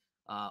seen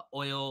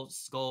oil,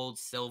 gold,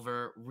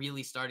 silver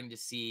really starting to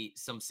see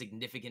some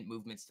significant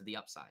movements to the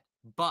upside.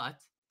 But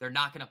they're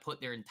not going to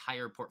put their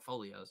entire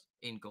portfolios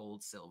in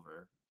gold,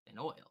 silver, and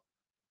oil.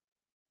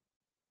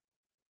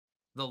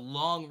 The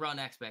long run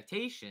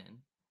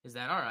expectation is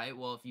that, all right,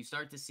 well, if you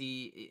start to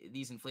see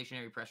these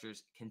inflationary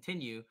pressures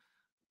continue,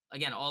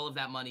 again, all of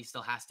that money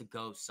still has to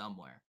go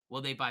somewhere.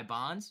 Will they buy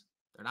bonds?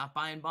 They're not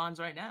buying bonds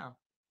right now.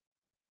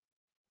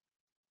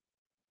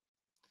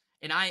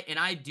 And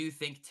I do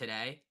think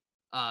today,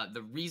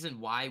 the reason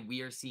why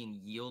we are seeing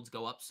yields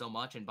go up so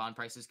much and bond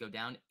prices go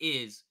down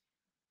is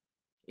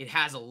it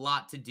has a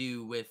lot to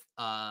do with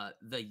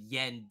the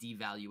yen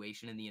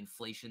devaluation and the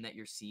inflation that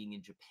you're seeing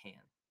in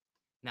Japan.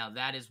 Now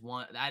that is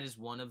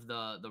one of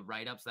the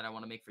write ups that I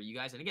want to make for you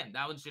guys. And again,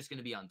 that one's just going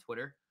to be on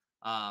Twitter,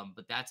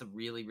 but that's a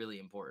really really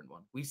important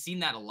one. We've seen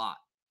that a lot.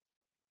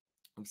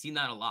 We've seen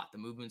that a lot. The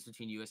movements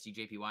between USD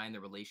JPY and the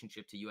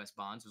relationship to US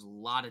bonds. There's a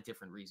lot of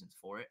different reasons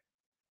for it.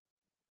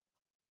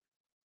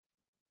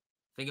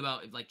 Think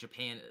about if like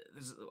Japan.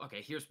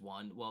 Okay, here's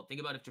one. Well, think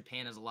about if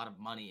Japan has a lot of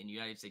money in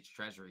United States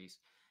treasuries,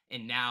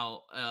 and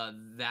now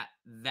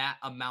that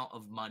amount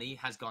of money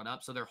has gone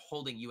up, so they're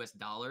holding U.S.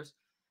 dollars,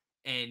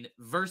 and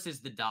versus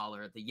the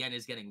dollar, the yen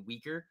is getting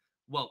weaker.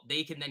 Well,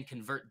 they can then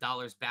convert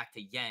dollars back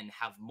to yen,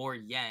 have more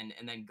yen,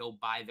 and then go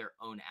buy their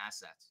own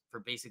assets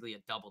for basically a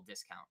double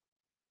discount.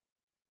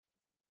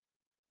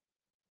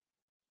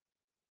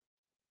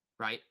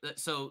 Right?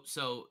 So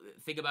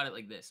think about it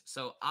like this.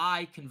 So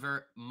I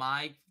convert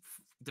my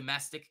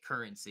domestic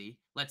currency.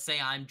 Let's say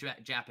I'm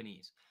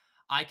Japanese.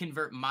 I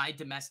convert my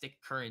domestic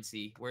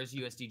currency. Where's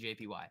USD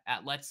JPY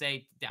at? Let's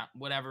say down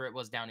whatever it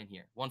was down in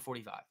here,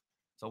 145.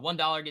 So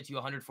 $1 gets you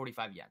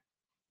 145 yen.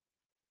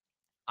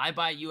 I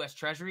buy US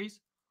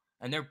Treasuries,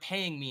 and they're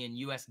paying me in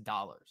US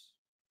dollars.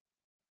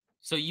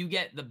 So you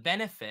get the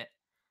benefit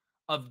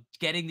of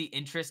getting the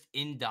interest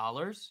in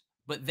dollars,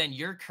 but then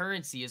your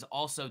currency is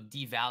also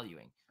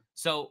devaluing.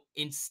 So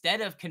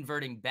instead of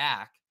converting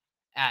back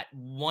at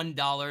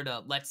 $1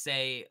 to, let's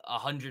say,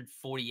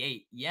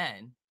 148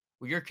 yen,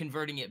 well, you're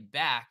converting it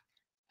back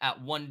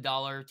at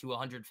 $1 to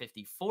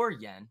 154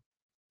 yen,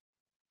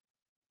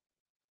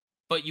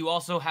 but you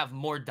also have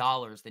more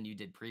dollars than you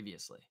did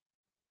previously.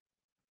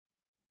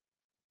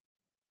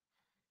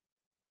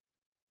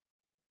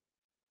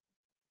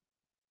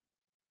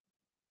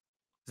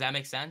 Does that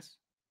make sense?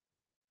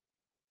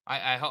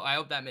 I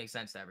hope that makes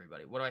sense to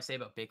everybody. What do I say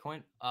about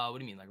Bitcoin? What do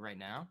you mean, like right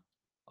now?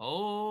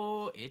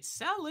 Oh, it's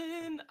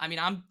selling. I mean,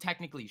 I'm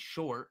technically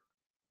short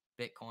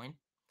Bitcoin.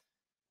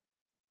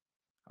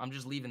 I'm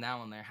just leaving that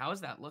one there. How is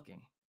that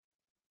looking?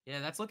 Yeah,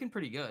 that's looking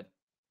pretty good.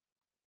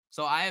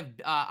 So I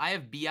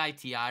have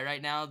BITI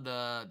right now,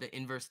 the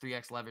inverse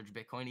 3x leverage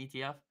Bitcoin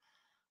ETF.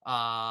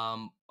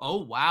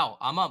 Oh wow,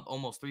 I'm up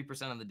almost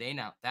 3% on the day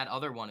now. That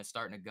other one is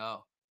starting to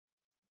go.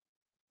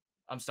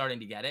 I'm starting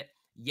to get it.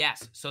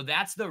 Yes. So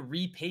that's the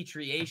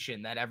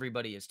repatriation that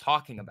everybody is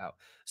talking about.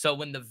 So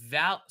when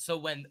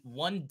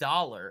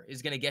 $1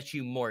 is going to get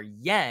you more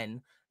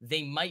yen,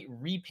 they might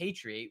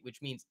repatriate,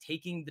 which means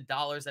taking the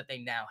dollars that they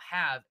now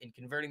have and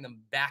converting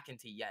them back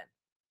into yen.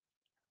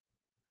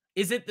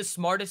 Is it the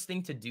smartest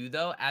thing to do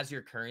though, as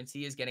your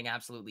currency is getting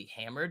absolutely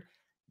hammered?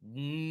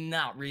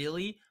 Not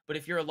really. But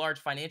if you're a large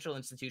financial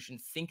institution,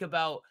 think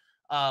about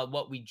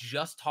what we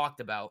just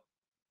talked about.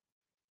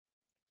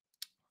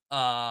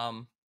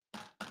 Um,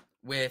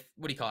 with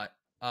what do you call it?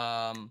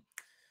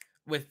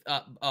 With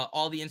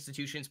all the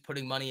institutions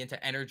putting money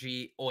into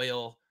energy,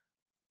 oil,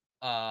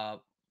 uh,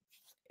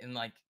 and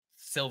like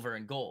silver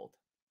and gold.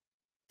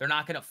 They're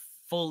not going to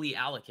fully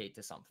allocate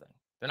to something.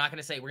 They're not going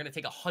to say we're going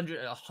to take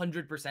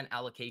 100%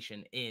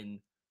 allocation in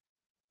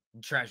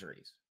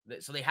treasuries.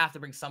 So they have to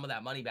bring some of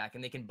that money back,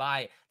 and they can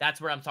buy. That's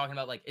where I'm talking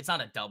about. Like, it's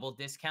not a double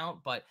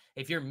discount, but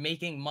if you're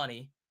making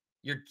money,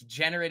 you're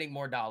generating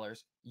more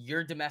dollars.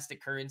 Your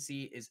domestic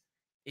currency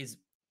is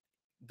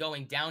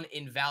going down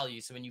in value.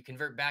 So when you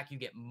convert back, you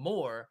get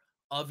more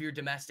of your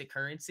domestic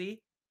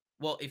currency.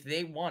 Well, if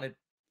they wanted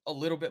a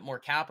little bit more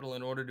capital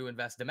in order to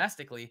invest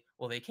domestically,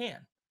 well, they can.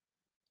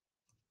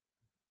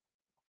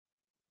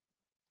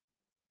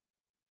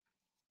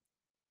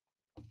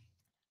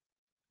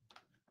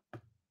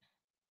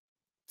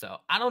 So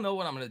I don't know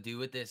what I'm gonna do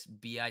with this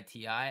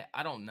BITI.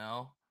 I don't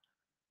know.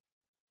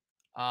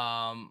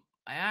 I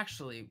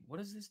actually,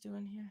 what is this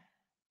doing here?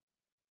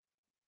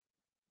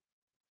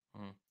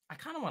 I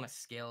kind of want to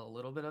scale a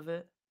little bit of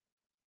it.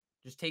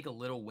 Just take a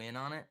little win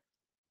on it.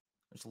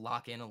 Just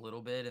lock in a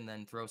little bit and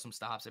then throw some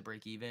stops at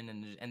break even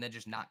and then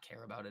just not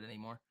care about it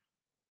anymore.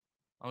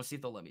 I want to see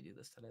if they'll let me do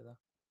this today though.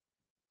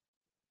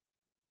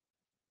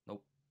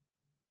 Nope.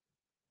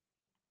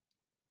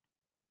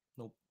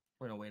 Nope.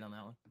 We're gonna wait on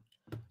that one.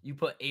 You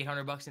put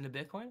 800 bucks into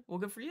Bitcoin? Well,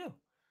 good for you.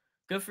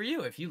 Good for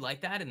you. If you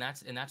like that and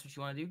that's what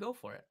you want to do, go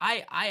for it.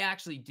 I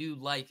actually do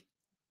like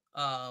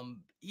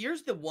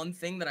here's the one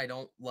thing that I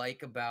don't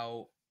like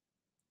about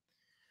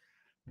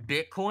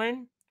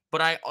Bitcoin,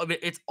 but mean,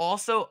 it's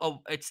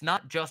also it's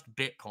not just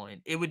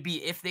Bitcoin. It would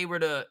be if they were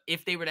to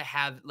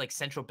have like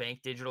central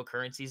bank digital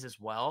currencies as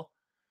well.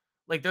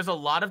 Like there's a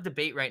lot of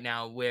debate right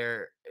now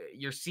where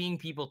you're seeing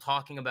people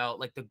talking about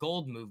like the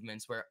gold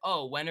movements where,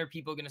 oh, when are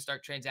people going to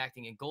start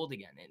transacting in gold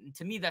again? And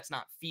to me that's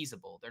not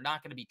feasible. They're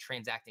not going to be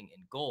transacting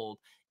in gold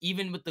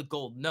even with the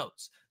gold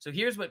notes. So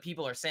here's what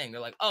people are saying.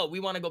 They're like, "Oh, we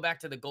want to go back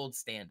to the gold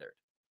standard."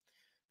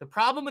 The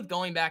problem with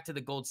going back to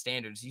the gold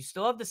standards, you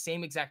still have the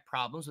same exact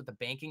problems with the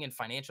banking and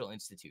financial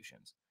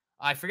institutions.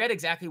 I forget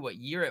exactly what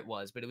year it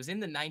was, but it was in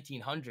the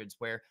 1900s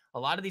where a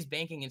lot of these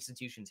banking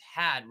institutions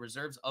had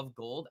reserves of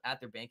gold at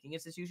their banking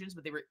institutions,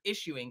 but they were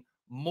issuing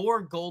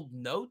more gold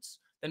notes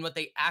than what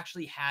they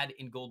actually had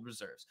in gold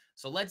reserves.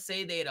 So let's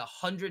say they had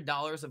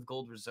 $100 of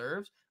gold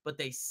reserves, but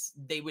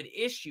they would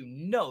issue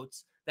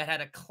notes that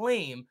had a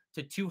claim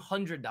to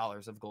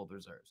 $200 of gold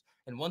reserves.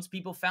 And once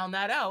people found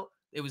that out,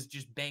 it was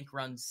just bank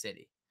run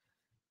city.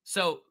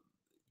 So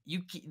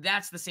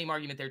that's the same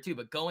argument there too.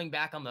 But going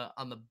back on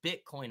the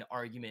Bitcoin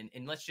argument,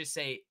 and let's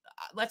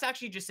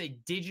actually just say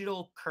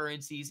digital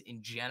currencies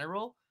in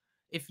general.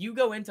 If you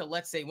go into,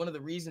 let's say, one of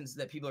the reasons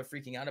that people are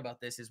freaking out about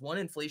this is one,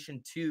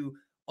 inflation, two,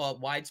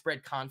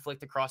 widespread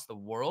conflict across the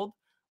world.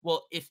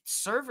 Well, if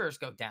servers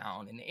go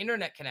down and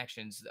internet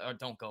connections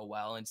don't go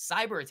well and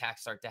cyber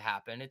attacks start to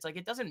happen, it's like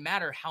it doesn't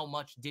matter how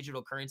much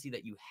digital currency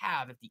that you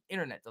have if the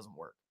internet doesn't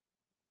work.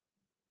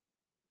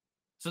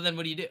 So then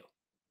what do you do?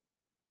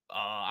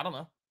 I don't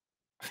know.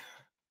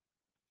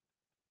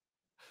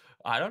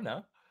 I don't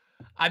know.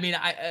 I mean,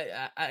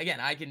 again,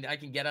 I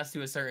can get us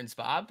to a certain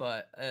spot,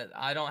 but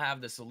I don't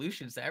have the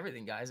solutions to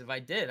everything, guys. If I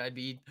did, I'd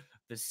be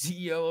the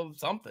CEO of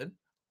something.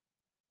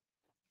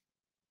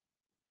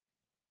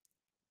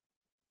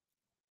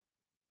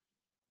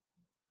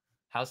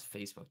 How's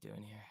Facebook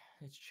doing here?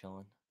 It's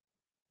chilling.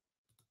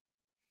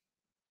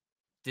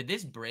 Did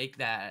this break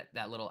that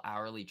little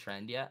hourly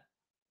trend yet?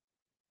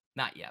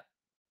 Not yet.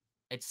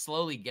 It's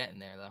slowly getting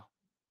there though.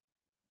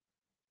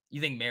 You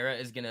think Mara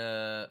is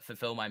gonna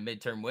fulfill my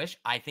midterm wish?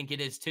 I think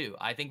it is too.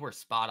 I think we're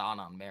spot on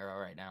Mara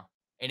right now.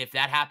 And if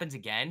that happens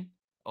again,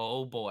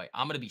 oh boy,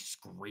 I'm gonna be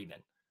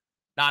screaming.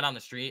 Not on the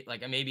street,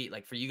 like, maybe,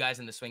 like, for you guys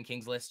in the Swing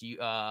Kings list,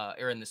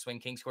 or in the Swing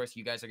Kings course,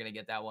 you guys are gonna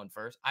get that one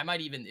first. I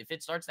might even, if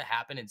it starts to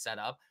happen and set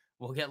up,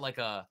 we'll get, like,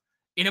 an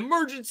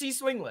emergency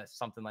swing list,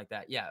 something like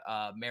that. Yeah,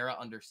 Mara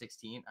under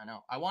 16, I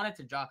know. I want it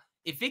to drop.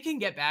 If it can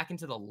get back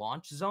into the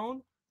launch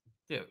zone,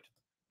 dude,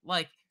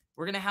 like,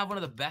 we're gonna have one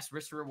of the best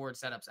risk reward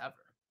setups ever.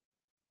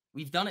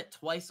 We've done it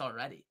twice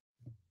already.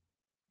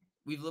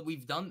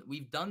 We've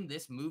done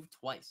this move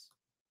twice.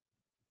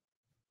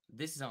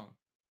 This zone.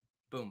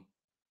 Boom.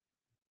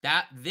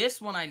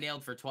 This one I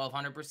nailed for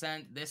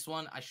 1200%. This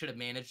one I should have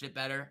managed it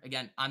better.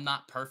 Again, I'm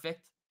not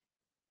perfect.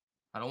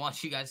 I don't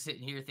want you guys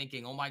sitting here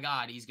thinking, "Oh my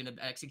god, he's going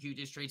to execute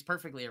his trades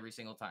perfectly every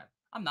single time."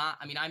 I'm not.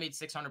 I mean, I made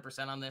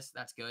 600% on this.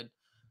 That's good.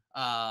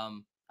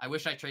 I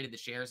wish I traded the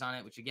shares on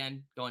it, which,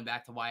 again, going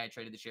back to why I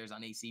traded the shares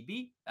on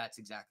ACB, that's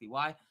exactly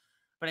why.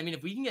 But I mean,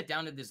 if we can get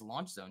down to this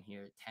launch zone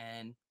here,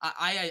 10,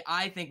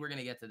 I think we're going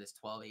to get to this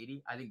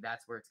 1280. I think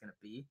that's where it's going to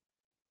be.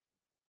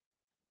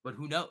 But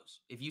who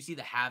knows? If you see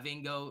the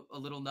halving go a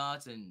little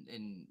nuts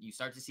and you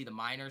start to see the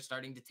miners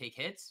starting to take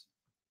hits,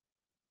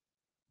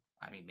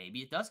 I mean, maybe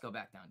it does go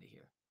back down to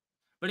here.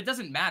 But it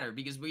doesn't matter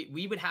because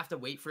we would have to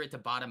wait for it to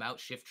bottom out,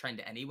 shift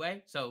trend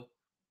anyway. So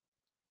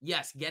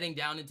yes, getting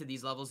down into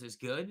these levels is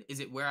good.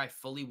 Is it where I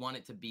fully want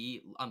it to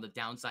be on the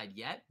downside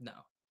yet? No,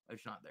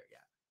 it's not there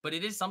yet. But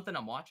it is something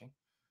I'm watching.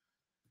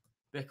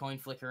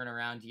 Bitcoin flickering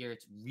around here.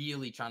 It's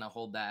really trying to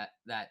hold that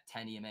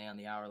 10 EMA on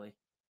the hourly.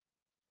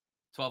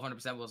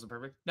 1200% wasn't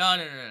perfect. No.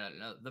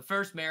 The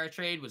first Mara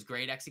trade was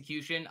great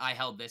execution. I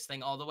held this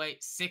thing all the way.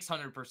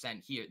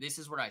 600% here. This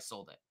is where I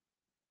sold it.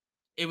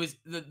 It was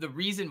the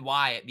reason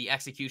why the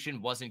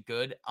execution wasn't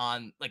good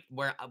on, like,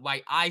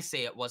 why I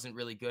say it wasn't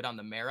really good on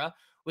the Mara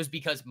was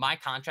because my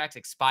contracts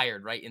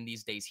expired right in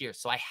these days here.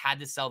 So I had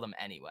to sell them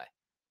anyway.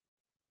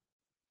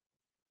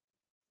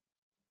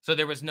 So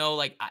there was no,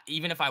 like,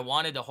 even if I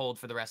wanted to hold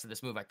for the rest of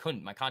this move, I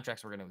couldn't. My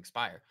contracts were going to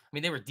expire. I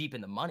mean, they were deep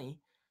in the money,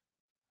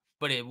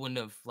 but it wouldn't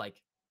have,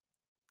 like,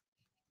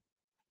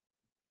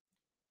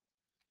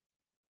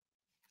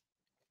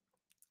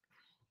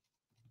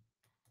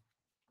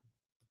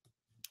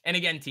 And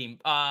again, team,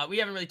 we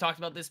haven't really talked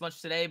about this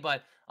much today,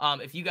 but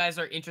if you guys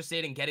are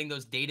interested in getting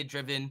those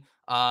data-driven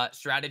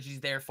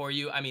strategies there for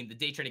you, I mean, the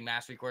Day Trading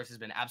Mastery course has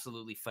been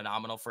absolutely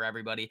phenomenal for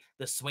everybody.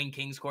 The Swing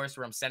Kings course,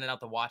 where I'm sending out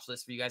the watch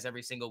list for you guys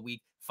every single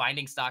week,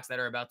 finding stocks that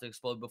are about to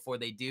explode before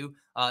they do.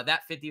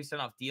 That 50%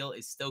 off deal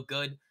is still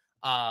good.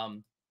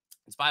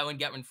 It's buy one,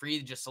 get one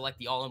free. Just select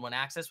the all-in-one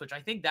access, which I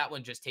think that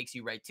one just takes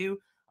you right to.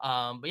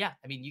 But yeah,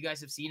 I mean, you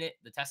guys have seen it,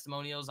 the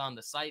testimonials on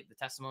the site, the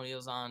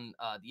testimonials on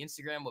the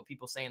Instagram, what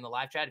people say in the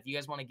live chat. If you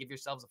guys want to give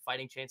yourselves a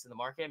fighting chance in the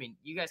market, I mean,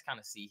 you guys kind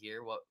of see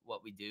here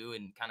what we do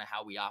and kind of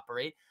how we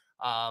operate.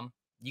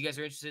 You guys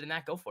are interested in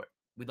that, go for it.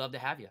 We'd love to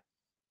have you.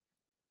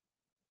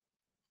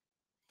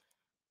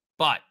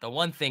 But the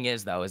one thing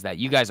is, though, is that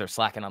you guys are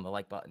slacking on the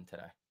like button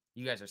today.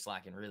 You guys are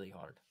slacking really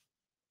hard.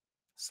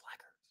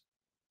 Slackers.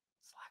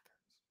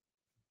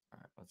 All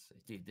right, let's see.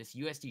 Dude, this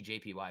USD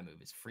JPY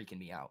move is freaking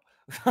me out.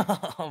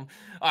 All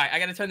right, I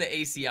got to turn the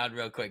AC on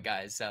real quick,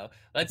 guys. So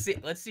let's see.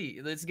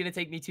 It's going to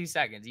take me 2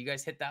 seconds. You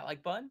guys hit that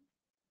like button.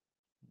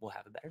 We'll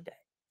have a better day.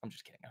 I'm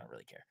just kidding. I don't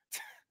really care.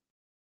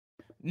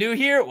 New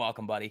here.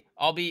 Welcome, buddy.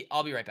 I'll be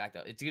right back,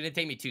 though. It's going to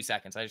take me 2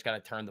 seconds. I just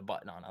got to turn the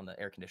button on the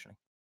air conditioning.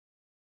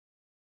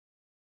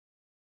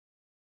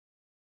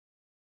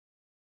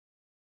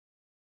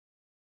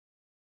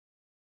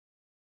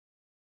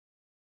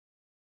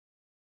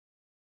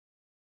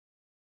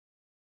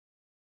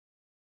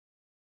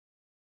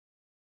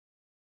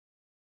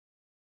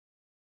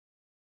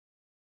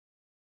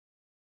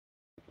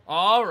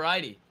 All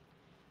righty.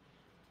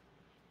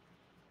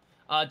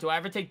 Do I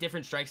ever take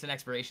different strikes and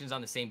expirations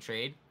on the same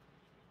trade?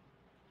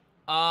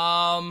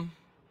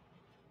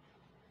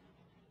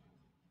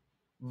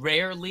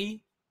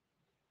 Rarely,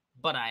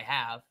 but I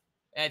have.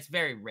 It's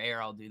very rare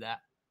I'll do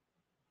that.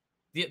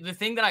 The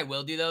thing that I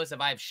will do, though, is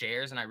if I have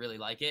shares and I really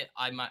like it,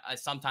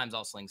 sometimes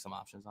I'll sling some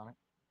options on it.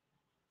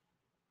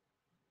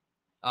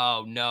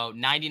 Oh, no.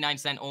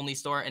 99-cent only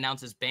store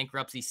announces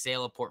bankruptcy,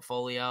 sale of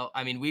portfolio.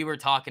 I mean, we were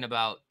talking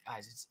about,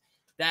 guys, it's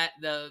that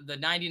the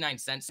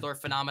 99-cent store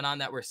phenomenon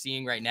that we're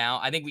seeing right now.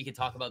 I think we could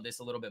talk about this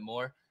a little bit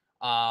more.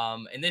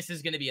 And this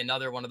is going to be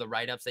another one of the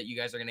write-ups that you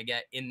guys are going to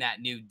get in that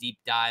new deep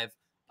dive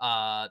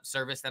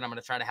service that I'm going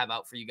to try to have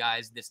out for you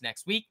guys this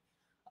next week.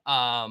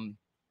 When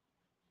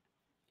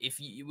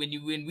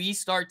we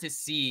start to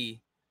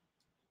see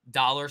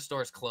dollar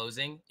stores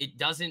closing, it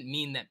doesn't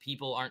mean that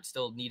people aren't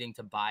still needing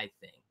to buy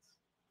things.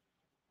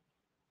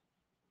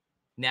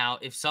 Now,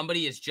 if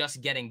somebody is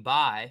just getting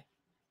by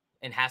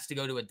and has to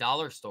go to a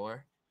dollar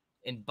store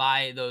and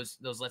buy those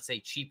let's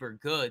say cheaper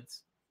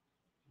goods,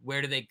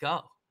 where do they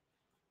go?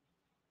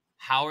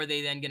 How are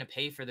they then going to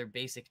pay for their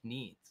basic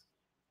needs?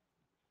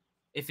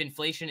 If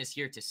inflation is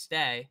here to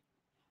stay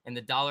and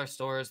the dollar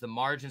stores, the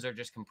margins are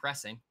just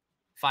compressing,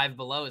 Five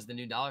Below is the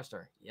new dollar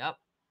store. Yep.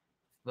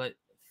 But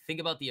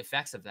think about the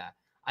effects of that.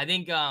 I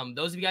think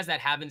those of you guys that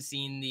haven't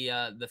seen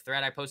the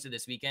thread I posted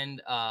this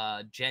weekend,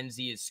 Gen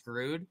Z is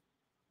screwed.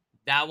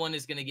 That one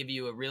is going to give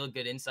you a real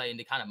good insight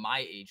into kind of my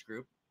age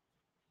group.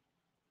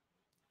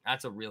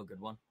 That's a real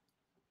good one.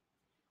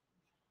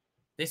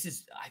 This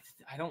is,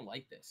 I don't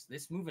like this.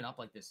 This moving up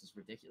like this is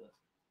ridiculous.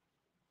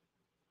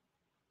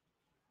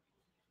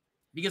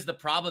 Because the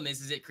problem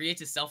is it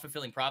creates a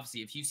self-fulfilling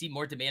prophecy. If you see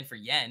more demand for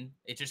yen,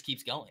 it just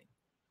keeps going.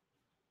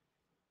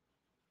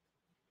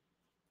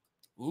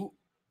 Ooh,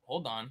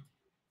 hold on.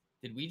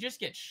 Did we just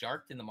get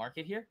sharked in the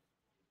market here?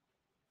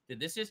 Did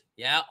this just?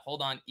 Yeah,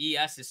 hold on.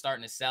 ES is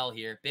starting to sell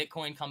here.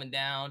 Bitcoin coming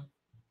down.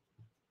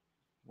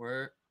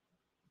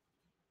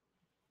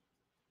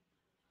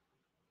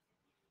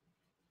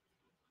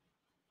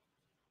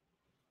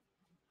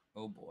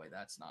 Oh boy,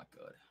 that's not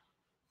good.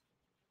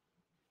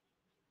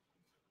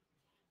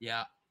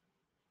 Yeah.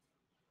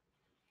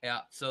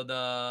 Yeah, so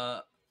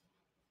the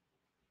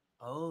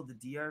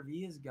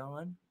DRV is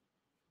gone.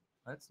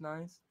 That's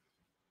nice.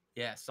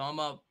 Yeah, so I'm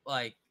up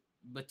like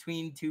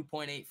between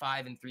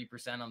 2.85 and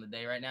 3% on the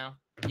day right now.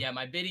 Yeah,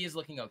 my biddy is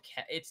looking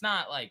okay. It's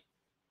not like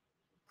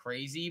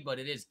crazy, but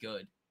it is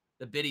good.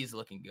 The biddy is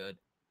looking good.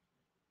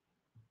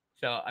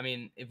 So, I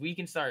mean, if we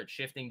can start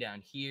shifting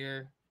down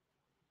here,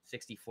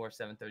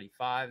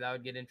 64,735, that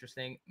would get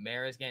interesting.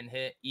 Mara's getting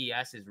hit.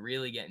 ES is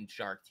really getting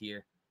sharked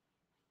here.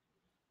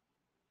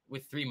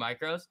 With 3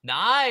 micros.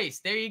 Nice.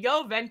 There you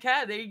go,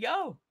 Venkat. There you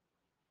go.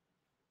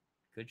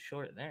 Good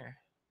short there.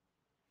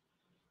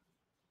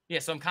 Yeah,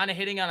 so I'm kind of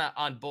hitting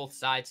on both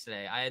sides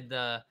today. I had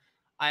the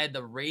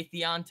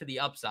Raytheon to the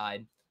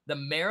upside. The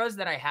Maras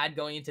that I had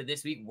going into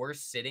this week were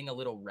sitting a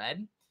little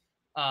red.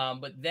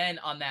 But then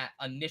on that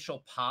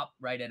initial pop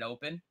right at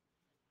open,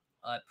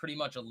 pretty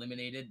much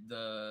eliminated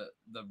the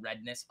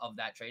redness of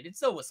that trade. It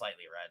still was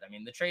slightly red. I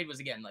mean, the trade was,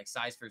 again, like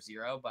size for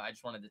 0, but I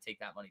just wanted to take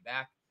that money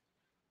back.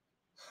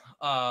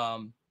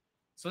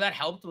 So that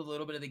helped with a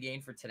little bit of the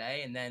gain for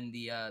today. And then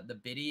the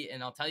biddy,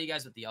 and I'll tell you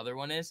guys what the other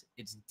one is.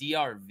 It's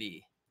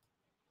DRV.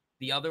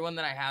 The other one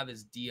that I have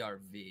is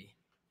DRV.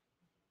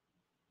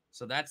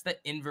 So that's the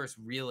inverse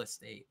real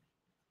estate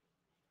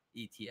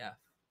ETF.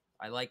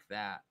 I like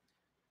that.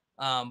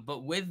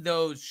 But with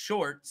those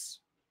shorts,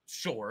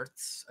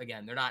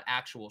 again, they're not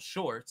actual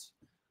shorts.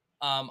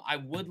 I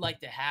would like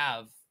to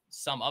have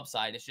some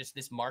upside. It's just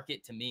this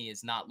market to me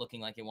is not looking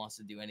like it wants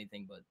to do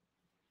anything but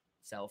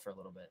sell for a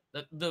little bit.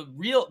 The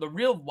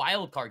real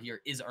wild card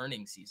here is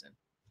earnings season.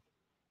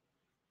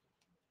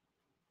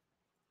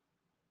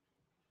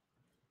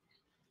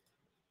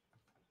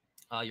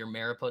 Your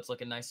Maripot's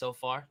looking nice so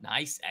far.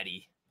 Nice,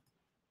 Eddie.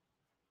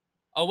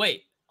 Oh,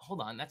 wait. Hold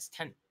on. That's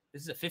 10.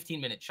 This is a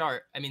 15-minute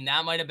chart. I mean,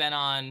 that might have been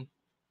on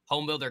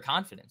home builder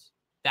confidence.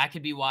 That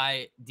could be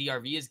why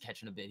DRV is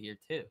catching a bit here,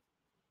 too.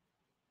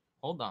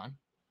 Hold on.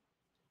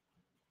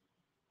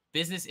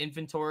 Business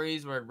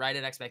inventories were right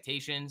at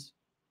expectations.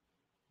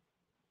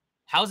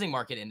 Housing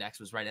market index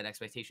was right at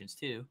expectations,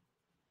 too.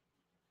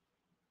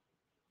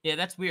 Yeah,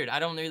 that's weird. I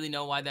don't really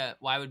know why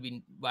we would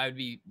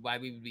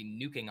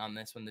be nuking on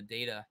this when the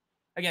data.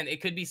 Again,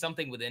 it could be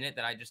something within it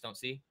that I just don't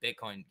see.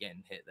 Bitcoin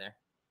getting hit there.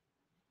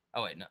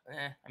 Oh wait, no.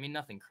 I mean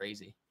nothing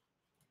crazy.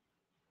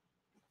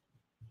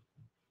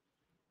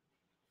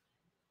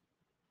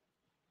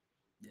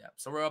 Yeah,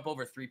 so we're up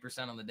over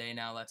 3% on the day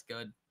now. That's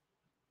good.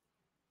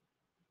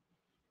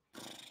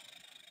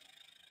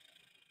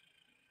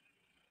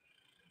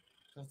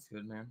 That's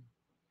good, man.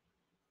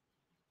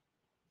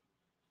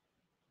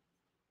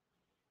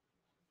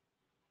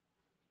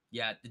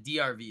 Yeah, the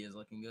DRV is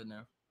looking good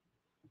now.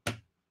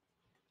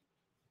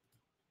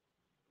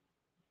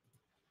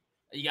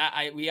 We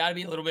got to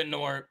be a little bit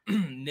more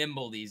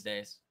nimble these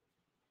days.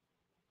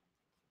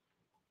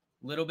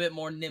 A little bit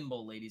more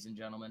nimble, ladies and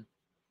gentlemen.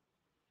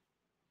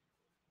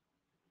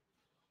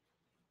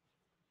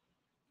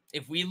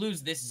 If we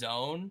lose this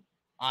zone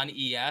on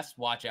ES,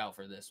 watch out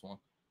for this one.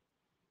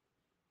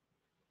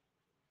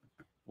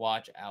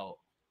 Watch out.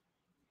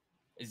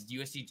 Is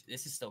USD?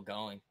 This is still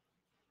going.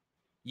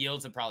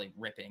 Yields are probably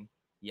ripping.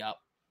 Yep.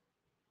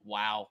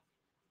 Wow.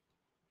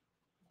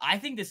 I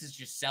think this is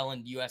just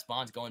selling U.S.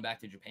 bonds going back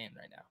to Japan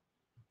right now.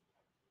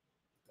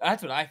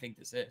 That's what I think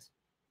this is.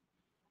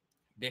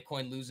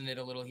 Bitcoin losing it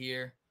a little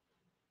here.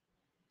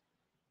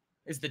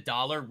 Is the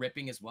dollar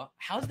ripping as well?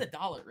 How's the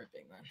dollar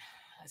ripping, then?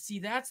 See,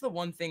 that's the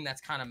one thing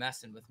that's kind of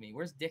messing with me.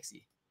 Where's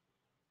Dixie?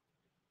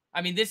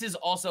 I mean, this is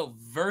also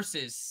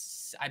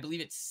versus, I believe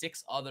it's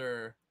six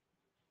other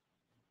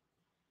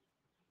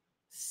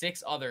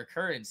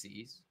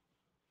currencies.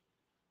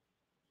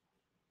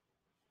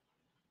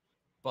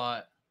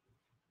 But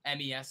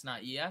MES,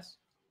 not ES.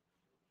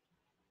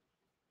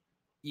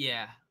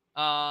 Yeah.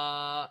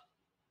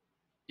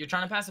 You're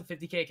trying to pass a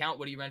 50K account.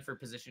 What do you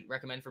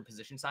recommend for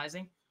position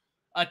sizing?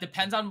 It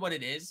depends on what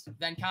it is,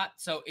 Venkat.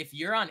 So if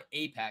you're on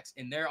Apex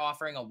and they're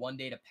offering a 1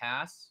 day to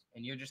pass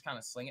and you're just kind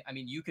of slinging, I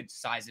mean, you could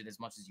size it as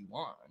much as you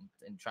want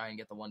and try and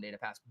get the 1 day to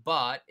pass.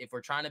 But if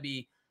we're trying to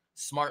be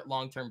smart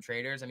long-term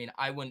traders, I mean,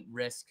 I wouldn't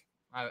risk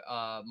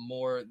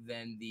more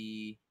than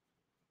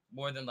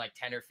like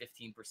 10 or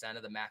 15%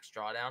 of the max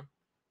drawdown.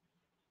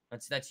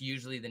 That's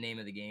usually the name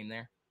of the game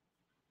there.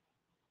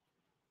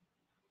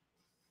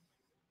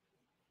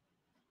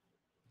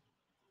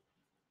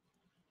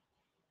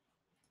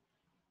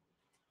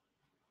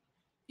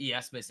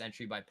 ES missed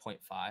entry by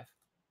 0.5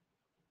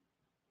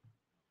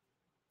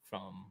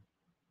 from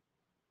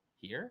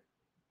here.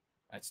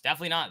 It's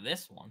definitely not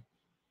this one.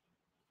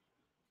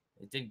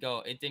 It didn't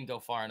go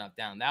far enough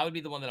down. That would be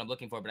the one that I'm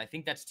looking for, but I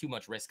think that's too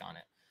much risk on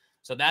it.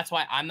 So that's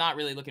why I'm not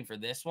really looking for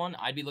this one.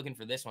 I'd be looking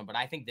for this one, but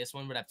I think this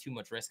one would have too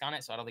much risk on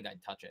it, so I don't think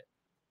I'd touch it.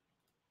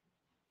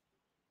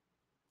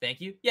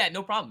 Thank you. Yeah,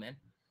 no problem, man.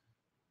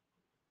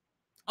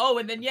 Oh,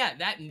 and then, yeah,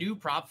 that new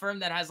prop firm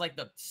that has, like,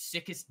 the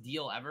sickest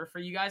deal ever for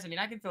you guys. I mean,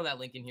 I can throw that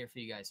link in here for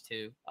you guys,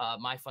 too.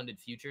 My Funded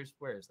Futures.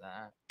 Where is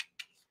that?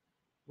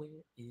 Where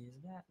is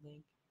that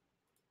link?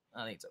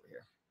 I think it's over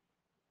here.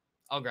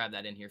 I'll grab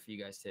that in here for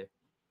you guys, too.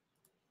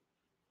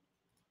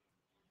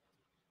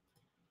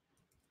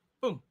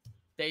 Boom.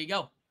 There you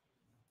go.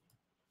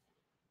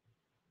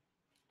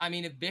 I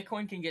mean, if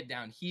Bitcoin can get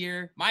down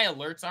here, my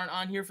alerts aren't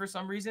on here for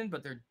some reason,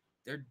 but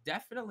they're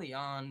definitely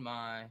on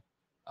my...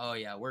 Oh,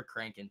 yeah, we're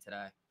cranking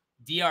today.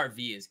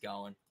 DRV is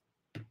going.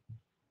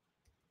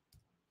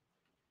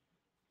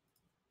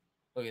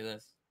 Look at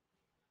this.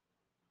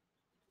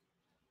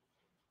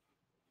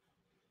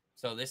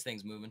 So this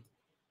thing's moving.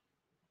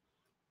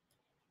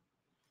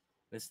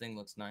 This thing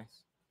looks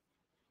nice.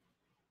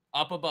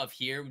 Up above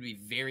here would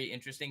be very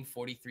interesting,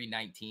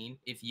 43.19.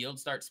 If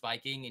yields start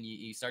spiking and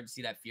you start to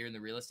see that fear in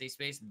the real estate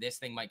space, this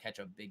thing might catch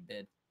a big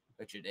bid,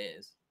 which it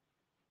is.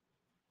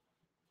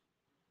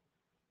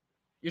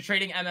 You're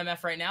trading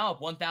MMF right now, up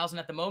 1,000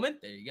 at the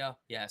moment. There you go.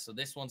 Yeah, so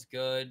this one's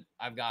good.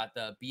 I've got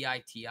the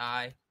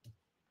BITI.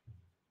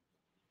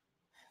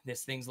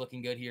 This thing's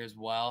looking good here as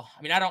well.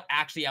 I mean, I don't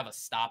actually have a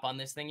stop on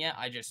this thing yet.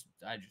 It's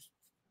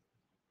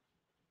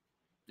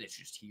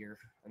just here.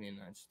 I mean,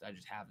 I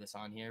just have this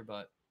on here,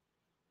 but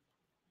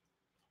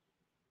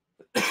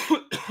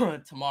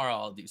tomorrow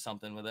I'll do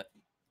something with it.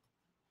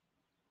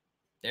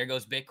 There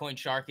goes Bitcoin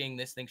sharking.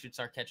 This thing should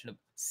start catching up.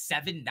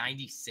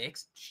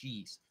 796.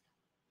 Jeez.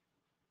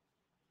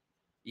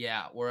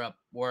 Yeah, we're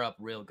up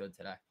real good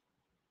today.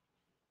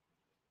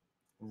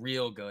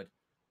 Real good.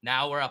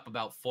 Now we're up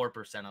about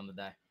 4% on the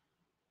day.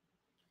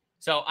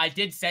 So I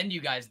did send you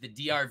guys the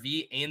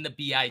DRV and the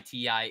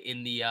BITI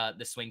in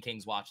the Swing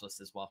Kings watch list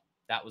as well.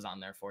 That was on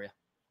there for you.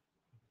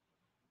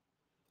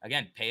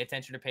 Again, pay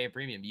attention to pay a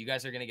premium. You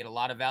guys are going to get a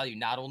lot of value,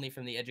 not only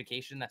from the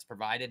education that's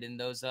provided in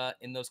those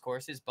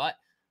courses, but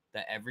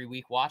the every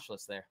week watch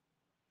list there.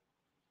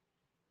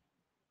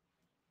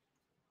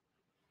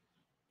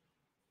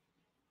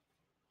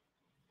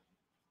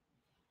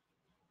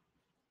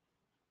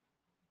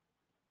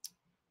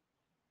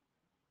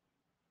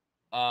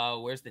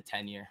 Where's the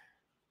 10-year?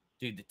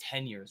 Dude, the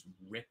 10-year is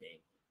ripping.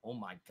 Oh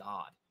my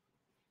God.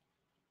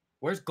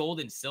 Where's gold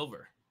and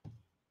silver?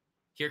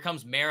 Here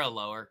comes Mara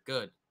lower.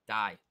 Good.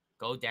 Die.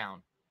 Go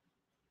down.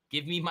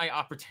 Give me my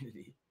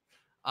opportunity.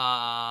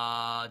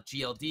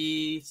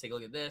 GLD. Let's take a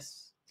look at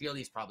this.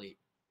 GLD is probably...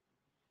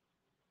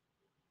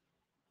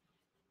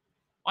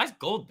 Why is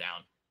gold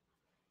down?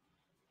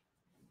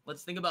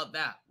 Let's think about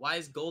that. Why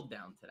is gold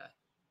down today?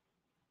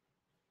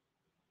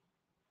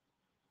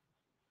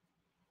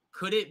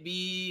 Could it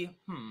be...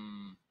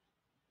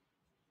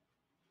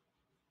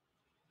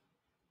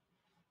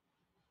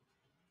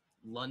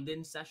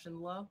 London session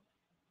low?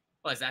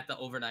 Oh, is that the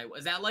overnight?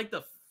 Is that like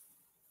the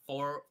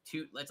 2?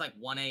 It's like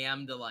 1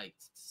 a.m. to like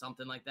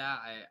something like that.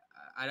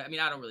 I mean,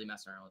 I don't really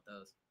mess around with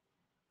those.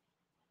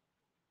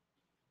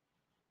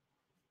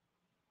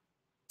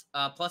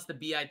 Plus the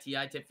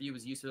BITI tip for you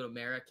was useful to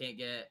Mara. Can't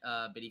get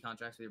biddy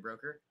contracts with your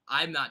broker.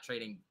 I'm not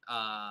trading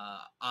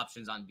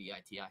options on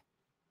BITI.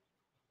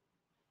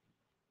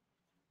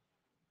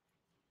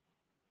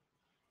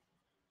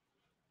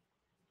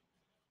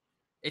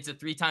 It's a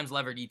 3 times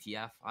levered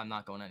ETF. I'm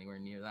not going anywhere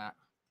near that.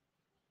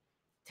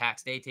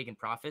 Tax day, taking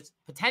profits?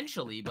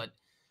 Potentially, but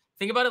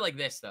think about it like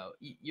this, though.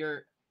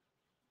 You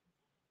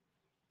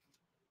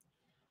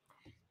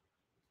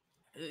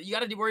got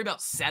to worry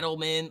about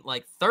settlement.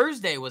 Like,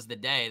 Thursday was the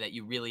day that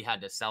you really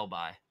had to sell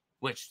by,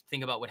 which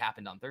think about what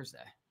happened on Thursday.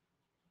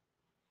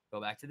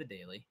 Go back to the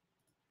daily.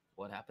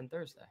 What happened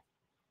Thursday?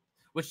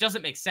 Which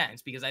doesn't make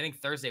sense because I think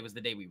Thursday was the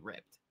day we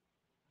ripped.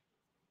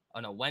 Oh,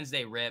 no.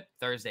 Wednesday rip,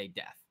 Thursday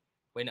death.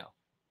 Wait, no.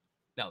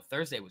 No,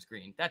 Thursday was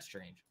green. That's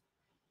strange.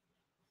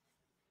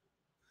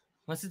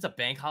 Unless it's a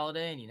bank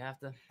holiday and you'd have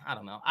to, I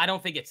don't know. I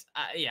don't think it's,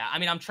 yeah. I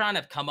mean, I'm trying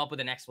to come up with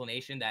an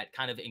explanation that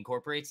kind of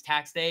incorporates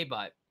tax day,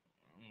 but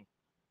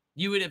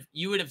you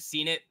would have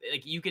seen it.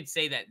 Like, you could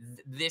say that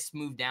this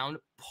move down,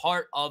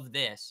 part of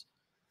this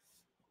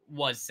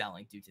was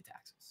selling due to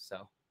taxes.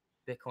 So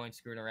Bitcoin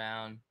screwing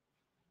around,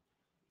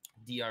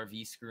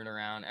 DRV screwing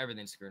around,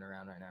 everything's screwing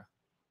around right now.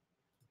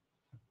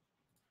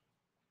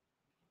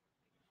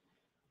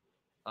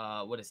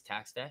 What is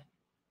tax day?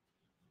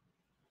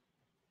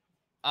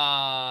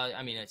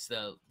 I mean, it's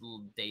the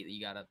date that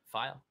you gotta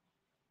file.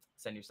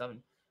 Send your stuff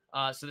in.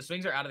 So the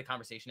swings are out of the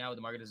conversation now.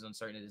 The market is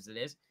uncertain as it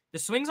is. The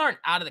swings aren't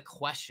out of the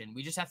question.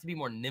 We just have to be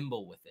more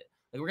nimble with it.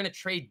 Like, we're gonna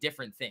trade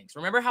different things.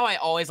 Remember how I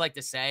always like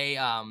to say,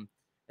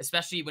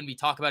 especially when we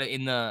talk about it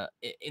in the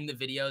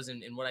videos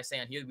and what I say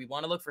on here, we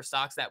want to look for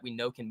stocks that we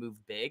know can move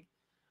big.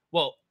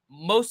 Well,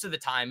 most of the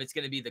time, it's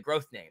going to be the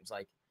growth names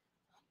like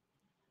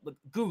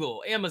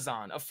Google,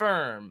 Amazon,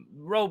 Affirm,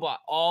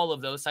 Robot, all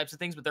of those types of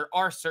things. But there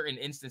are certain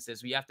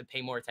instances where you have to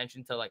pay more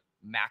attention to like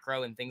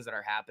macro and things that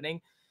are happening,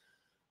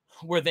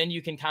 where then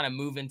you can kind of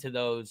move into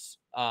those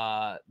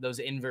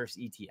inverse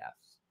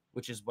ETFs,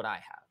 which is what I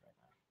have right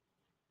now.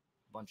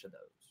 A bunch of those.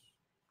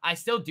 I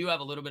still do have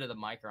a little bit of the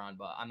Micron,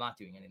 but I'm not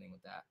doing anything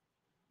with that.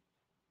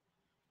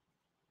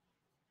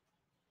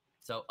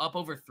 So up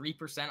over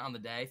 3% on the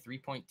day,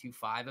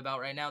 3.25 about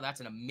right now.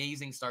 That's an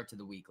amazing start to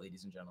the week,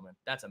 ladies and gentlemen.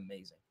 That's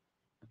amazing.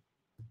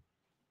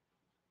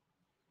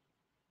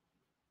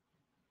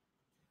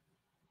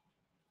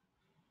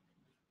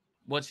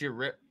 What's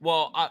your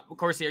well, of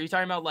course, are you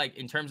talking about like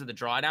in terms of the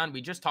drawdown?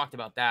 We just talked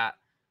about that.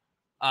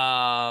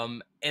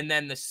 And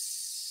then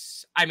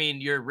I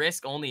mean, your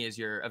risk only is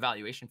your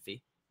evaluation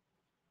fee.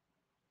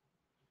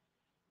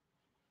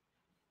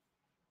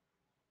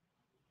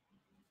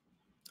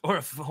 Or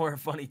a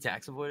funny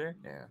tax avoider.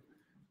 Yeah.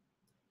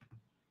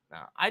 No,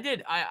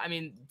 I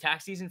mean,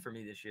 tax season for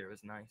me this year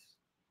was nice.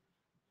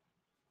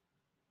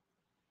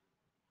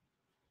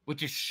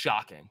 Which is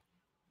shocking.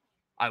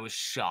 I was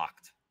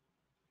shocked.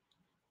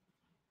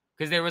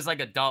 Because there was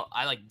like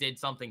I like did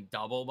something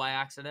double by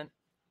accident.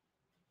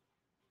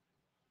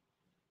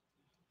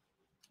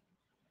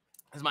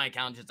 Because my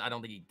account just, I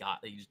don't think he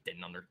just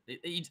didn't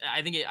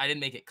I think I didn't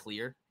make it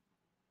clear.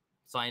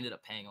 So I ended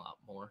up paying a lot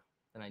more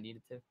than I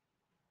needed to.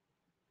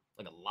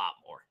 Like a lot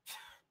more.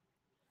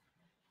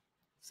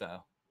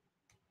 So,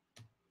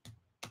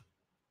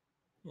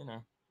 you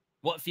know,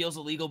 what feels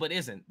illegal but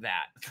isn't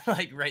that?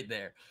 Like right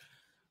there.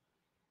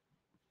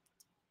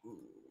 Ooh,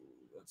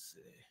 let's see.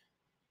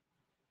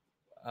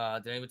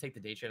 Did anyone take the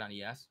day trade on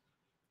ES?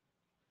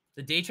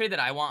 The day trade that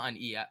I want on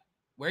ES.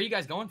 Where are you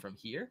guys going from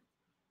here?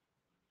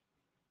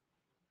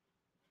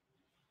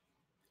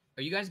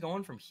 Are you guys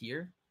going from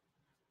here?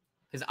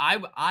 Because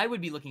I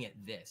would be looking at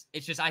this.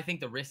 It's just I think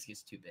the risk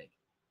is too big.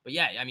 But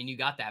yeah, I mean, you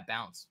got that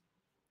bounce.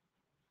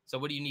 So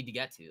what do you need to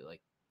get to?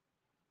 Like,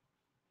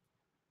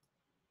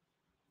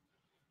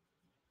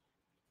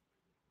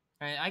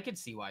 I could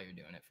see why you're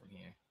doing it from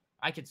here.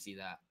 I could see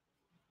that.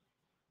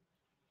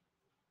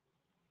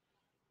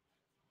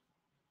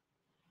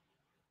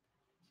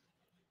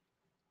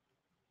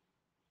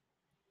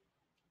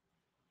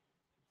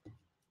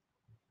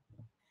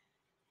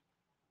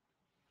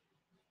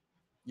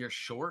 You're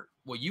short?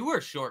 Well, you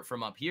were short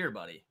from up here,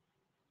 buddy.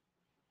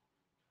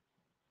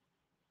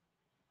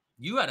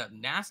 You had a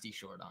nasty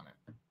short on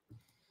it.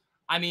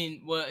 I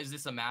mean, what is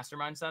this, a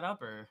mastermind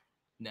setup or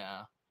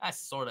no? That's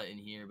sort of in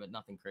here, but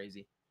nothing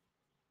crazy.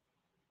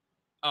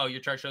 Oh, your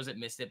chart shows it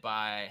missed it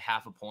by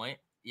half a point.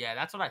 Yeah,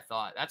 that's what I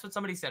thought. That's what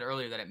somebody said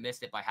earlier, that it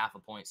missed it by half a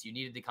point. So you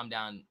needed to come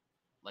down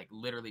like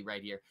literally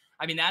right here.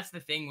 I mean, that's the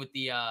thing with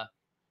the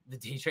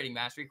day trading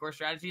mastery course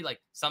strategy.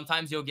 Like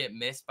sometimes you'll get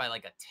missed by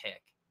like a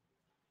tick.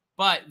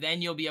 But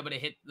then you'll be able to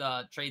hit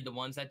the trade the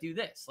ones that do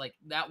this. Like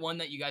that one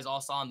that you guys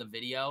all saw in the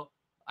video.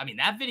 I mean,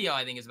 that video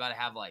I think is about to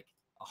have like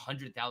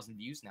 100,000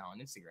 views now on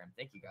Instagram.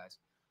 Thank you guys.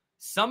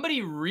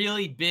 Somebody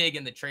really big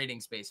in the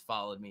trading space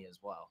followed me as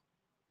well.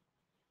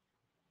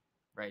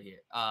 Right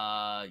here.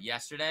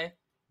 Yesterday.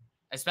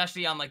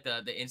 Especially on like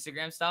the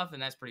Instagram stuff,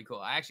 and that's pretty cool.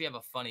 I actually have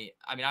a funny,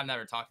 I mean, I've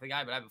never talked to the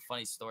guy, but I have a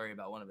funny story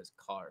about one of his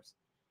cars.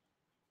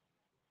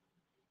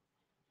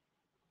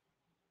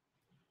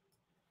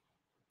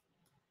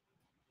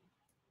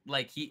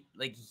 Like he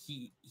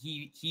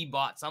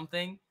bought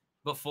something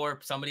before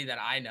somebody that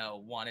I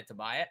know wanted to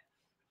buy it.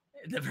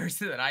 The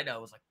person that I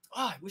know was like,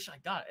 "Oh, I wish I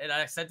got it." And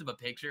I sent him a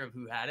picture of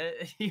who had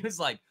it. He was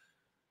like,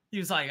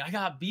 "I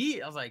got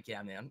beat." I was like,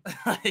 "Yeah, man.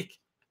 Like,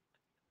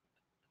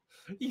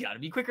 you got to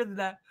be quicker than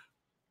that."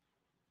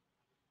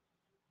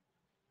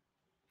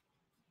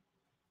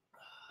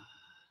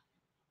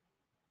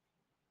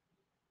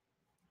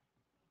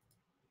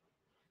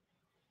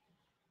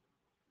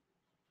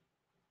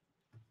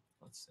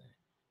 Let's see.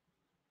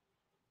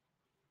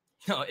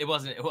 No, it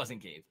wasn't. It wasn't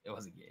Gabe. It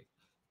wasn't Gabe.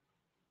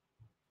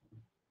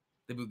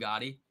 The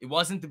Bugatti. It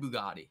wasn't the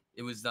Bugatti.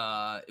 It was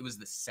the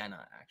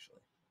Senna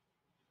actually.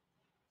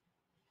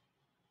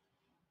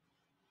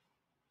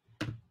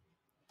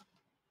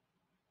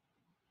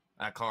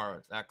 That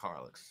car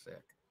looks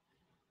sick.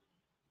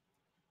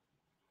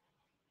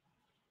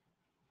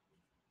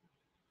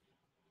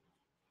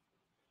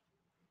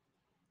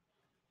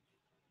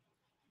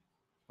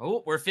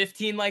 Oh, we're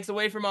 15 likes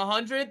away from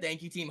 100.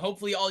 Thank you, team.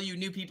 Hopefully all you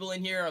new people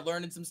in here are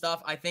learning some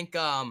stuff. I think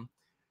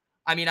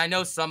I mean, I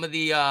know some of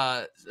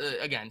the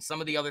again,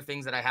 some of the other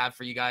things that I have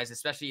for you guys,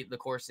 especially the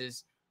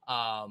courses,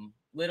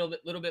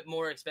 little bit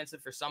more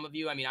expensive for some of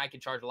you. I mean, I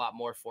could charge a lot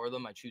more for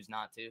them. I choose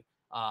not to.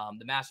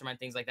 The mastermind,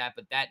 things like that,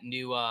 but that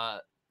new,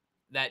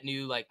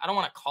 like, I don't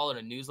want to call it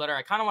a newsletter.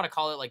 I kind of want to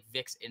call it like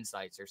VIX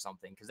Insights or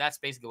something, because that's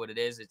basically what it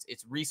is.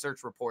 It's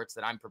research reports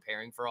that I'm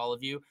preparing for all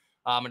of you.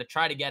 I'm going to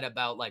try to get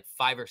about like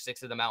 5 or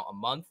 6 of them out a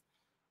month,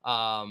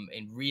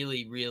 and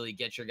really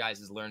get your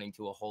guys' learning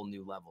to a whole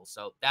new level.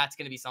 So that's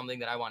going to be something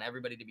that I want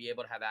everybody to be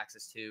able to have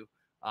access to.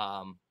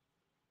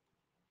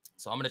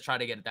 So I'm going to try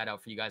to get that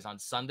out for you guys on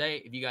Sunday.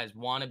 If you guys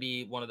want to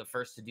be one of the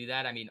first to do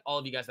that, I mean, all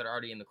of you guys that are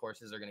already in the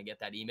courses are going to get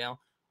that email.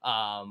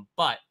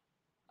 But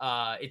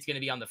it's going to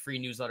be on the free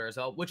newsletter as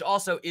well, which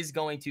also is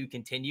going to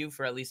continue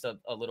for at least a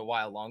little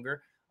while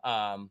longer.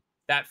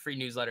 That free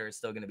newsletter is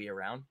still going to be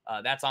around.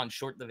 That's on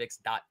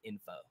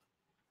shortthevix.info.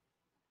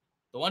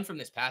 The one from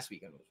this past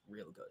weekend was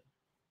real good.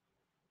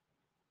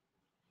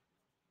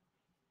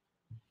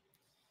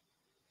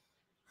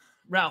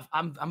 Ralph,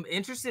 I'm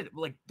interested,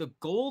 like the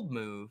gold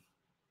move.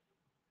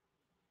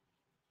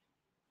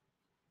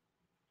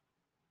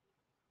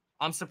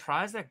 I'm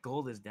surprised that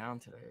gold is down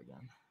today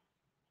again.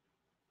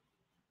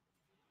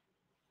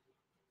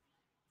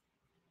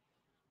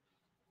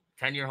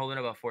 10-year holding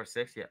about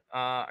 4.6. Yeah.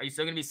 Are you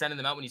still gonna be sending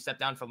them out when you step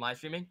down from live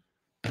streaming?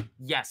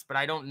 Yes, but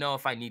I don't know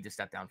if I need to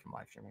step down from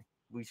live streaming.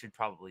 We should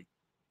call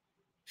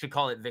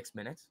it VIX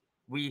minutes.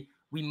 We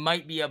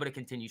might be able to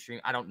continue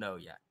streaming. I don't know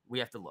yet. We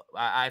have to look.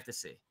 I have to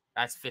see.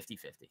 That's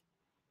 50-50.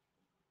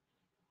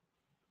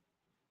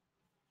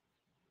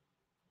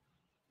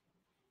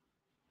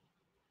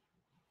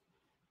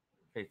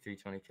 Pay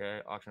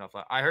 320K auction off.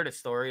 I heard a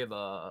story of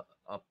a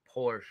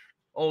Porsche,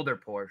 older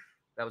Porsche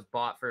that was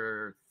bought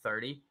for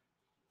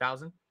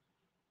 30,000,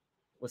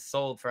 was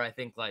sold for I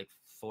think like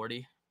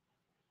 40,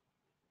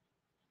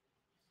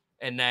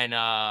 and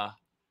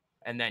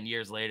then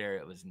years later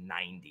it was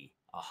 90,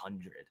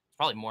 100. It's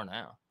probably more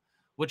now.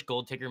 Which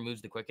gold ticker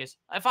moves the quickest?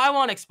 If I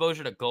want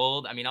exposure to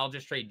gold, I mean, I'll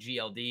just trade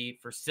GLD.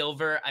 For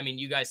silver, I mean,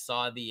 you guys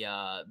saw the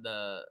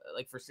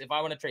like, for if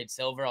I want to trade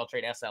silver, I'll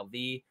trade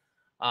SLV.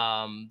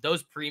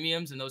 Those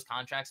premiums and those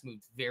contracts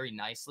moved very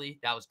nicely.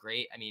 That was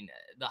great. I mean,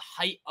 the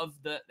height of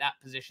that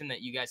position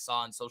that you guys saw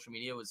on social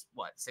media was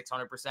what,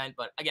 600%.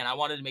 But again, I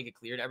wanted to make it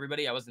clear to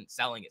everybody I wasn't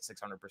selling at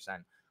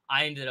 600%.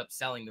 I ended up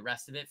selling the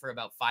rest of it for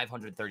about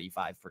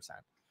 535%,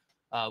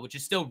 which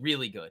is still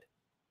really good.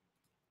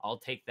 I'll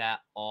take that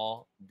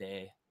all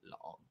day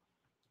long.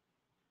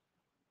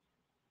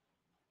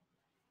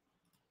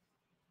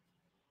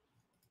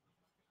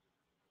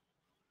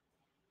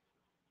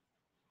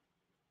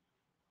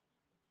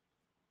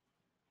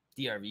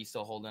 DRV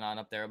still holding on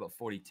up there, about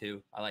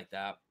 42. I like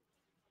that.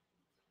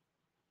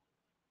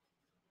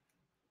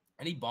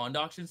 Any bond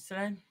auctions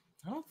today?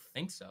 I don't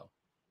think so.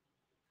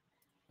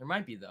 There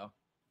might be, though.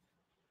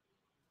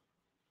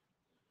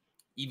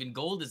 Even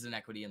gold is an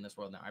equity in this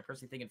world now. I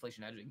personally think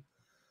inflation hedging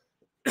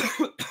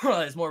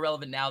is more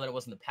relevant now than it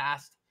was in the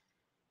past.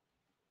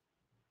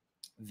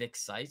 Vic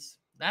Sites.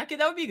 That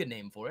would be a good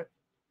name for it.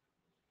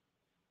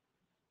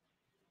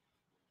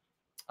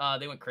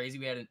 They went crazy.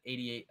 We had an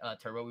 88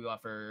 turbo we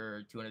bought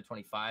for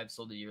 225.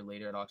 Sold a year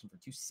later at auction for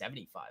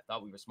 275.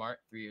 Thought we were smart.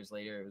 3 years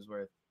later, it was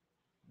worth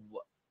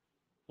what?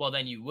 Well,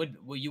 then you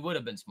would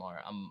have been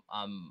smart.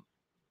 Are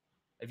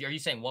you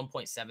saying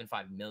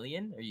 1.75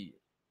 million? Are you?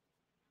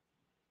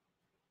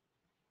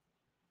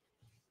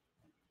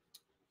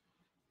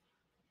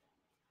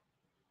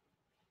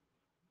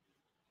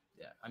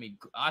 Yeah, I mean,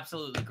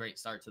 absolutely great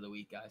start to the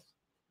week, guys.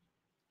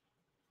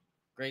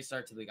 Great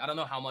start to the week. I don't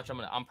know how much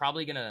I'm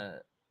probably gonna,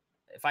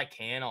 if I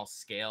can, I'll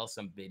scale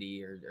some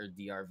biddy or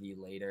DRV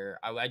later.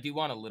 I do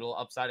want a little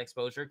upside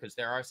exposure because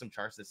there are some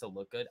charts that still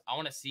look good. I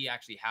want to see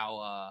actually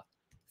how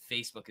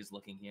Facebook is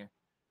looking here.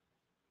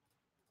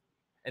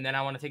 And then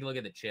I want to take a look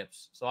at the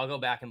chips. So I'll go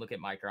back and look at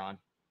Micron.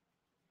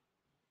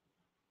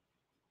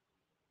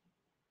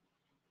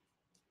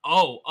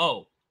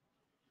 Oh,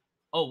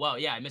 wow.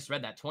 Yeah, I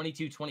misread that.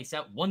 22,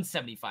 27,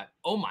 175.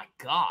 Oh, my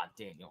God,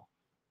 Daniel.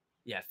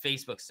 Yeah,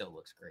 Facebook still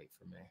looks great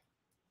for me.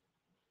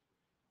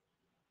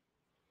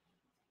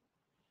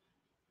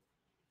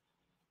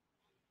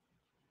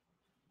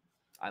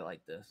 I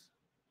like this.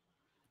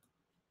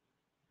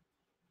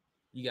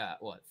 You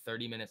got, what,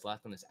 30 minutes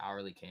left on this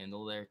hourly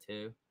candle there,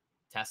 too.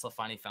 Tesla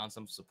finally found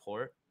some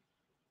support.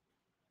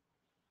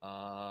 What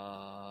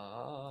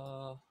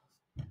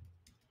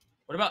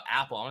about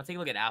Apple? I want to take a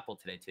look at Apple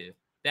today, too.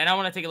 Then I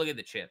want to take a look at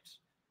the chips.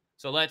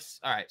 So all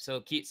right.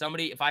 So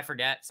somebody, if I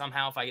forget,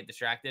 somehow, if I get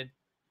distracted,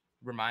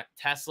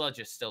 Tesla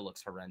just still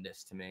looks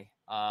horrendous to me.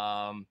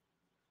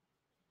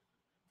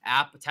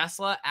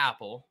 Tesla,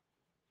 Apple.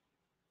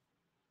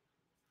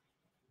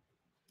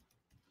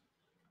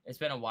 It's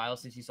been a while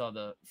since you saw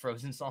the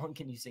Frozen song.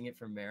 Can you sing it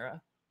for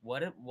Mara?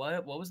 What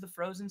was the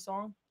Frozen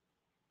song?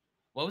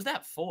 What was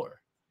that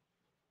for?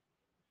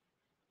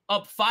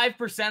 Up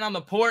 5% on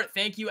the port.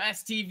 Thank you,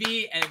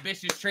 STV and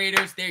Ambitious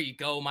Traders. There you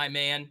go, my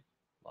man.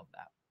 Love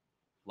that.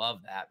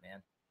 Love that,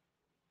 man.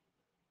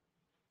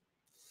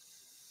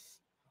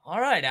 All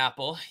right,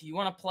 Apple. You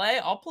want to play?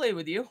 I'll play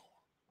with you.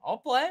 I'll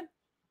play.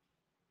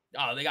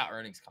 Oh, they got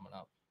earnings coming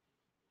up.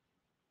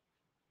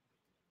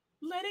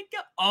 Let it go.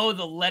 Oh,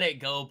 the let it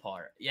go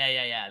part.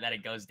 Yeah. That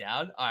it goes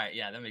down. All right.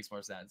 Yeah, that makes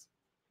more sense.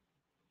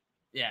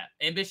 Yeah.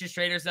 Ambitious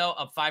Traders, though,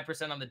 up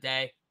 5% on the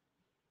day.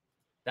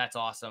 That's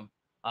awesome.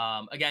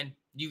 Again,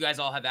 you guys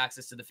all have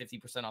access to the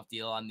 50% off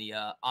deal on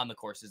the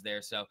courses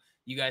there. So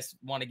you guys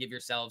want to give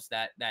yourselves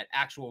that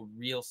actual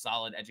real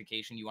solid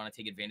education. You want to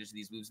take advantage of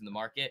these moves in the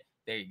market.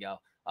 There you go.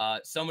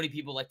 So many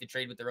people like to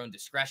trade with their own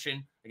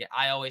discretion. Again,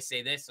 I always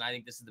say this, and I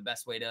think this is the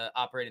best way to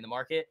operate in the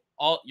market.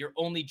 Your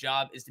only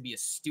job is to be a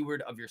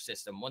steward of your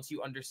system. Once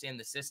you understand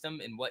the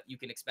system and what you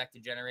can expect to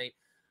generate,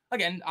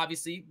 again,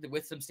 obviously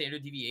with some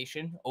standard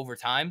deviation over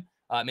time,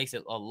 it makes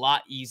it a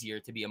lot easier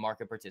to be a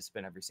market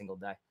participant every single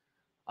day.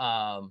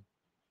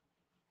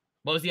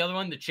 What was the other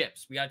one? The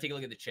chips. We got to take a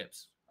look at the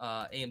chips.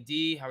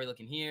 AMD, how are we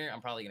looking here?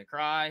 I'm probably going to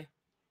cry.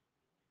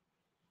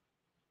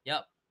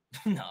 Yep.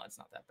 No, it's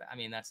not that bad. I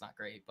mean, that's not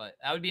great, but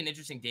that would be an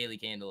interesting daily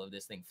candle if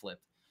this thing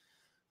flipped.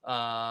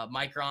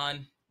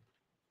 Micron.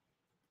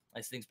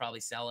 This thing's probably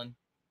selling.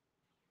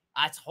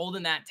 It's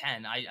holding that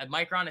 10.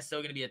 Micron is still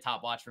going to be a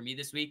top watch for me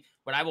this week.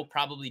 What I will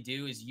probably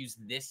do is use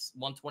this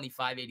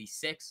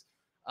 125.86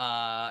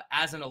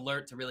 as an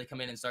alert to really come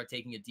in and start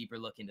taking a deeper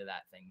look into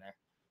that thing there.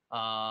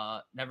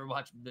 Never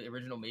watched the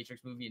original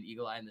Matrix movie and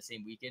Eagle Eye in the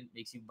same weekend.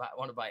 Makes you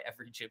want to buy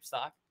every chip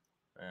stock.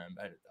 I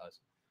bet it does.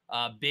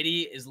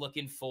 Biddy is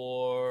looking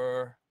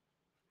for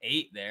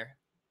 8 there.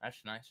 That's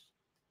nice.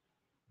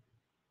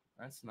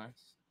 That's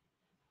nice.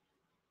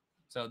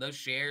 So those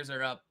shares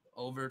are up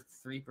over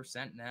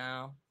 3%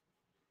 now.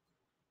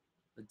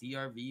 The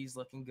DRV is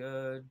looking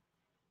good.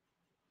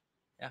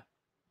 Yeah,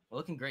 we're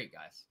looking great,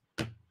 guys.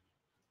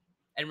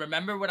 And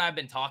remember what I've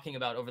been talking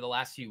about over the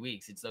last few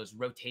weeks. It's those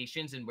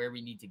rotations and where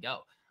we need to go.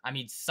 I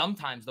mean,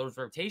 sometimes those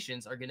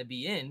rotations are going to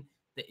be in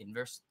the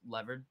inverse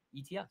levered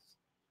ETFs.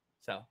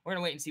 So we're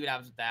going to wait and see what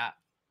happens with that.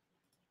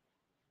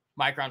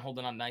 Micron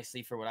holding on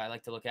nicely for what I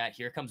like to look at.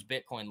 Here comes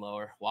Bitcoin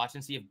lower. Watch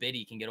and see if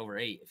Biddy can get over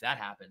 8. If that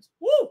happens,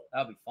 woo,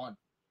 that'll be fun.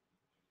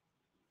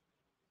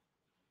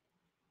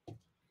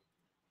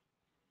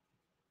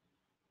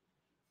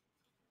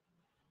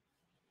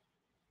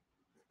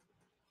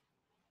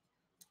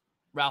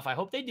 Ralph, I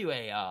hope they do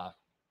a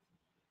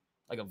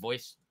like a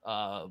voice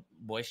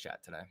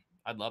chat today.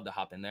 I'd love to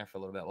hop in there for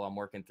a little bit while I'm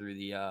working through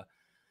the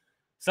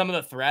some of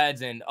the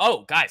threads. And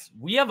oh, guys,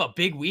 we have a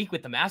big week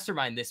with the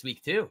mastermind this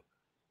week too.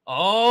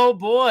 Oh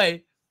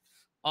boy.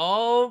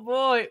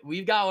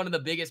 We've got one of the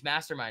biggest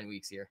mastermind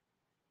weeks here.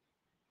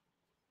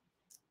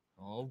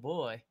 Oh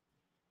boy.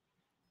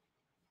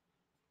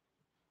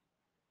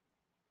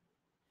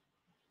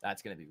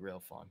 That's going to be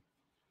real fun.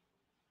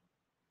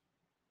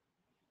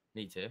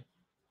 Me too.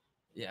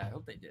 Yeah, I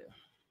hope they do.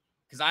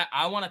 Because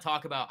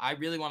I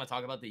really want to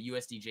talk about the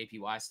USD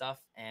JPY stuff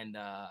and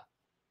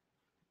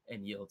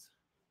yields.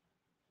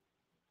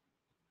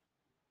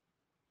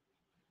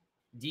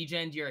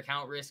 Degen your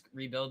account risk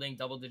rebuilding,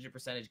 double-digit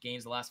percentage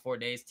gains the last 4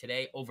 days.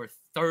 Today, over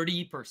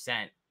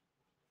 30%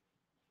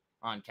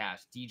 on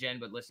cash. Degen,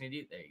 but listening to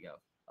you, there you go.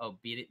 Oh,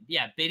 beat it.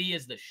 Yeah, Biddy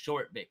is the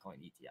short Bitcoin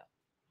ETF.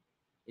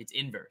 It's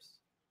inverse.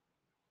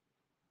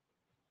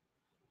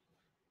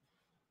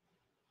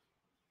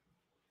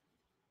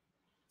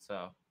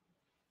 So,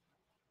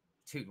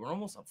 dude, we're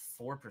almost up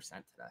 4%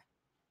 today.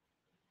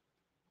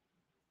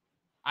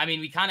 I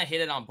mean, we kind of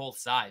hit it on both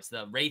sides.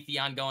 The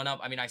Raytheon going up.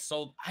 I mean,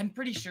 I'm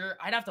pretty sure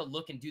I'd have to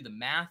look and do the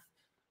math,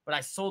 but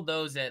I sold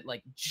those at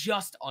like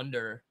just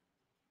under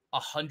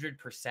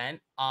 100%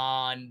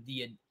 on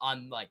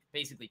like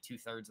basically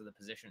 2/3 of the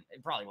position.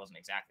 It probably wasn't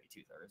exactly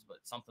 2/3, but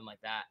something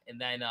like that.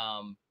 And then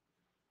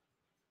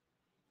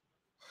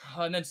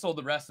sold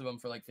the rest of them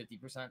for like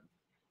 50%.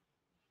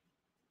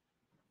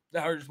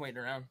 Now we're just waiting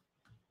around.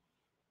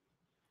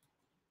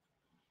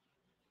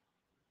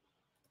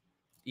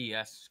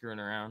 ES screwing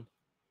around.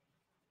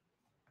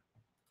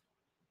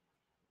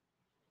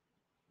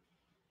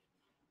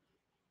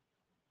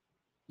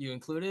 You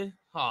included?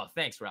 Oh,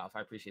 thanks, Ralph. I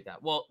appreciate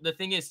that. Well, the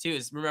thing is, too,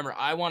 is remember,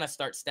 I want to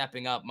start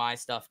stepping up my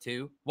stuff,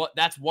 too.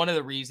 That's one of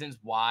the reasons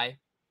why.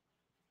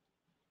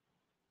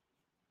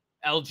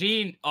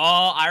 LG.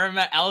 Oh, I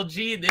remember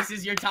LG. This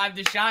is your time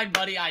to shine,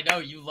 buddy. I know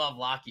you love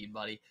Lockheed,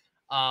 buddy.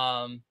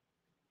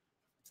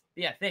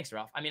 Yeah, thanks,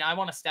 Ralph. I mean, I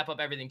want to step up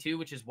everything too,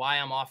 which is why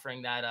I'm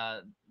offering that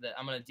that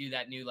I'm gonna do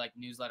that new like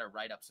newsletter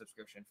write-up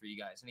subscription for you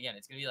guys. And again,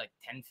 it's gonna be like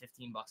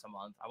 10-15 bucks a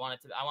month. I want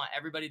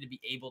everybody to be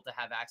able to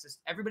have access.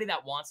 Everybody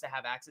that wants to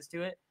have access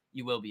to it,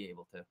 you will be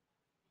able to.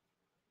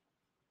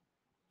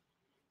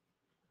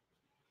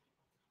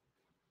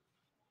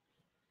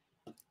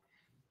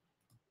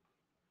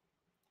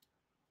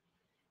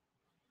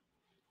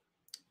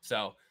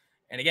 So,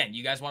 and again,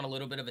 you guys want a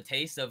little bit of a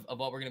taste of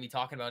what we're going to be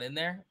talking about in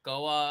there,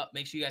 go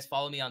make sure you guys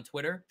follow me on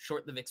Twitter,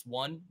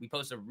 shortthevix1. We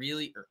post a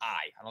really, or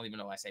I don't even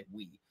know why I say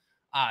we.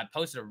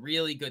 Posted a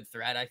really good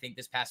thread, I think,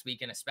 this past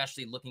weekend,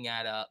 especially looking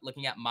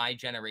at my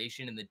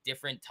generation and the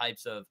different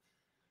types of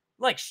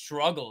like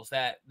struggles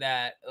that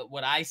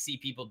what I see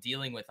people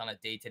dealing with on a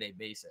day-to-day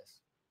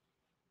basis.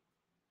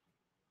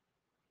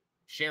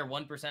 Share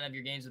 1% of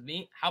your gains with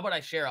me. How about I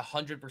share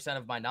 100%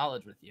 of my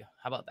knowledge with you?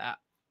 How about that?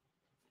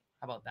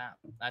 How about that?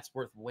 That's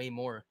worth way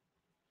more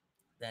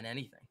than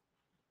anything.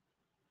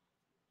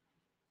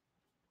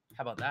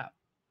 How about that?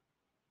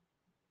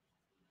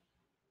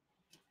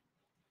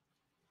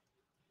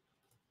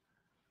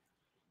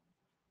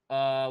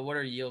 What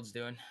are yields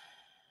doing?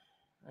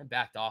 I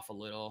backed off a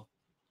little.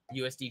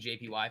 USD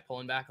JPY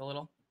pulling back a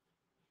little.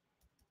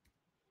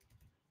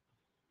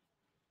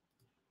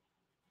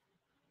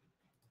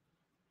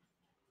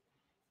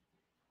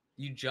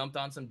 You jumped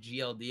on some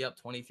GLD up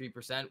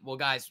 23%. Well,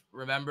 guys,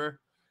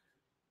 remember,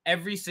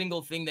 every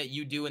single thing that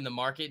you do in the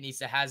market needs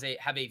to have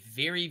a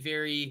very,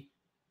 very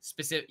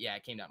specific. Yeah,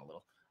 it came down a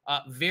little.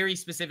 Very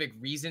specific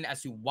reason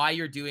as to why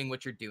you're doing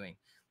what you're doing.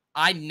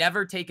 I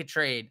never take a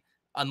trade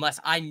unless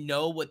I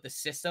know what the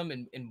system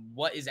and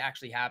what is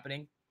actually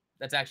happening.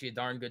 That's actually a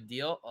darn good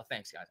deal. Oh,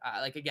 thanks, guys.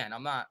 Again,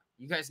 I'm not.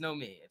 You guys know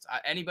me. It's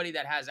anybody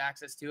that has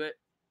access to it,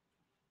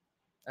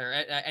 or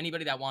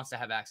anybody that wants to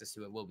have access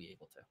to it will be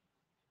able to.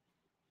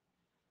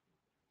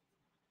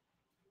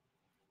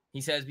 He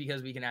says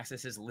because we can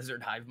access his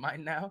lizard hive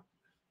mind now.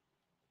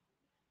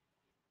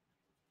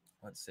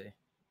 Let's see.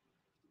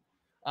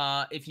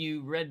 If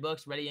you read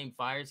books, Ready Aim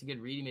Fire, it's a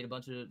good read. He made a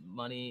bunch of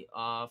money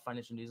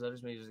financial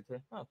newsletters.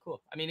 Oh,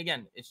 cool. I mean,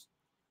 again,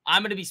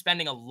 I'm going to be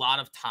spending a lot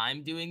of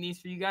time doing these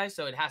for you guys,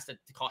 so it has to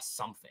cost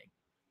something.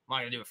 I'm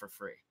not going to do it for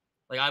free.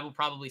 Like, I will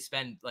probably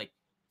spend like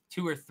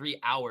 2 or 3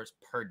 hours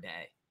per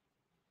day.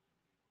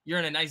 You're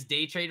in a nice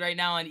day trade right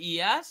now on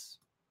ES?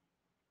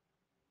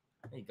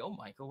 There you go,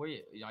 Michael. Where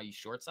are you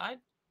short side?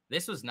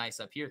 This was nice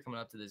up here coming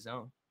up to the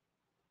zone.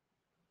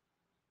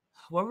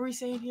 What were we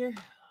saying here?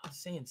 I was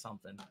saying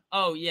something.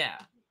 Oh, yeah.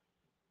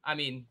 I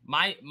mean,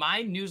 my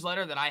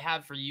newsletter that I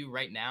have for you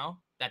right now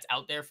that's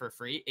out there for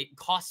free, it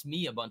costs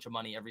me a bunch of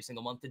money every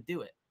single month to do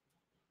it.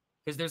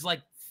 Because there's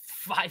like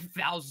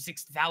 5,000,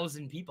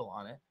 6,000 people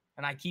on it.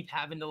 And I keep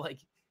having to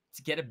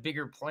get a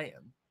bigger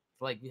plan.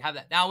 Like, we have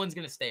that. That one's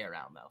going to stay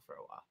around, though, for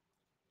a while.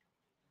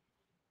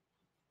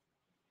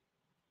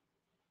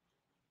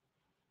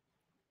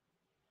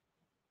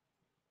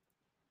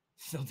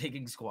 Still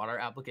taking squatter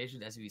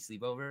applications as we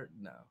sleep over?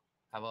 No.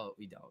 How about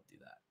we don't do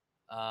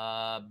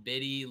that?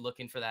 Biddy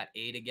looking for that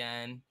 8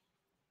 again.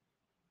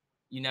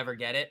 You never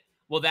get it.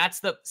 Well,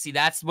 that's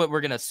what we're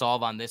gonna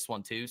solve on this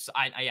one too. So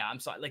I'm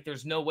sorry. Like,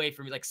 there's no way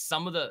for me. Like,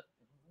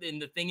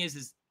 and the thing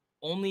is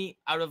only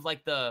out of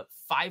like the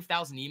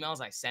 5,000 emails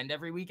I send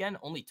every weekend,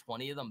 only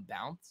 20 of them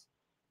bounce.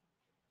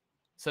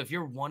 So if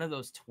you're one of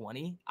those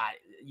 20,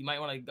 you might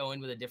want to go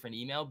in with a different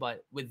email.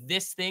 But with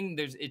this thing,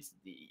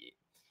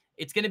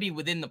 it's going to be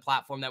within the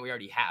platform that we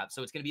already have.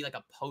 So it's going to be like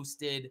a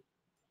posted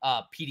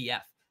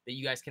PDF that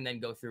you guys can then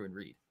go through and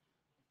read.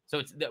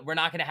 So we're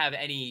not going to have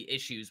any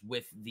issues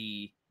with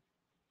the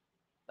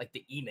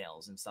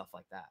emails and stuff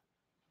like that.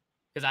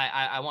 Because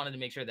I wanted to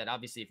make sure that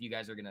obviously if you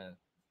guys are going to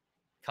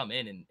come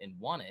in and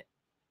want it,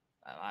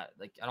 I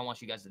don't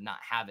want you guys to not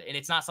have it. And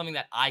it's not something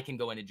that I can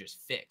go in and just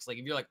fix. Like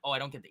if you're like, oh, I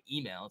don't get the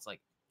email. It's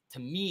like, to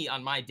me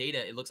on my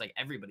data, it looks like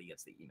everybody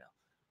gets the email.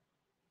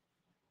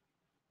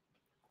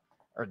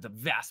 Or the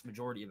vast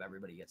majority of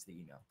everybody gets the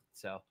email.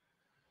 So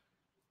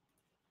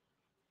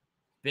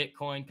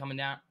Bitcoin coming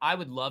down. I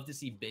would love to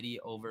see Biddy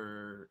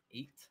over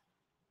 8.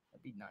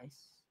 That'd be nice.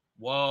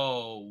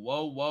 Whoa,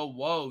 whoa, whoa,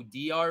 whoa.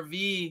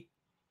 DRV.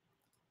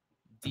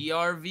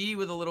 DRV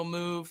with a little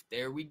move.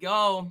 There we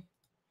go.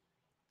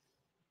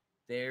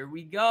 There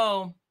we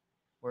go.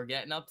 We're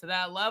getting up to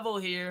that level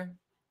here.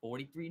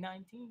 43.19.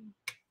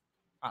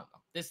 I don't know.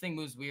 This thing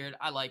moves weird.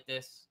 I like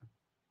this.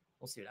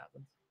 We'll see what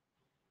happens.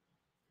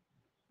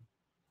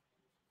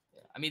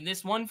 Yeah. I mean,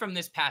 this one from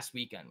this past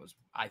weekend was,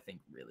 I think,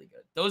 really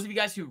good. Those of you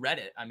guys who read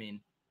it, I mean,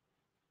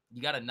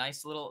 you got a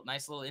nice little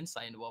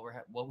insight into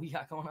what we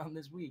got going on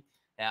this week.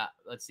 Yeah,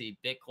 let's see.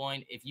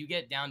 Bitcoin, if you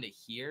get down to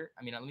here,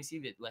 I mean, let me see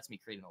if it lets me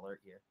create an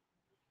alert here.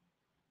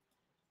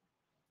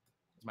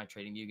 Is my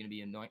trading view going to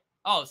be annoying?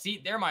 Oh,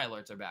 see, there my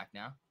alerts are back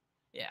now.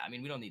 Yeah, I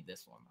mean, we don't need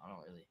this one. I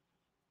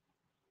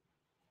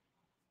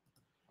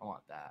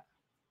want that.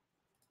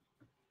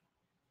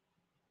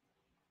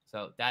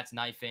 So that's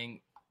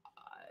knifing.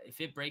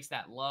 If it breaks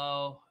that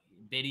low,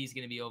 Biddy's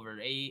going to be over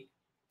 8.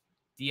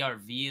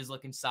 DRV is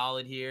looking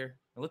solid here.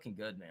 They're looking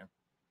good, man.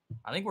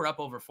 I think we're up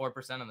over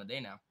 4% on the day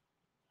now.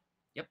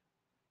 Yep.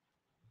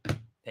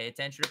 Pay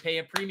attention to pay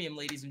a premium,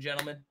 ladies and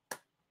gentlemen.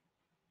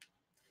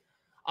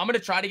 I'm going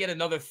to try to get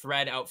another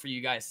thread out for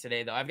you guys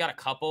today, though. I've got a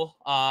couple.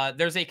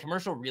 There's a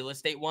commercial real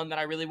estate one that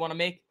I really want to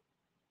make.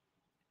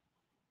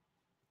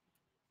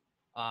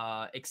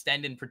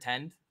 Extend and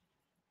pretend.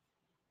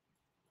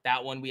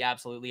 That one we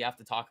absolutely have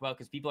to talk about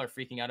because people are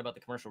freaking out about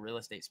the commercial real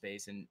estate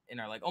space and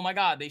are like, oh my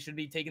God, they should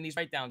be taking these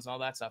write-downs and all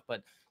that stuff.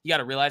 But you got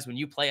to realize when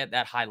you play at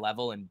that high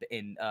level in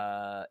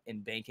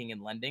banking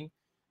and lending,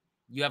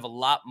 you have a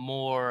lot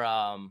more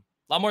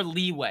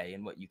leeway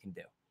in what you can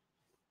do.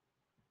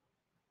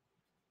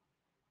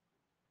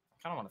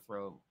 I kind of want to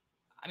throw,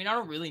 I mean, I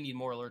don't really need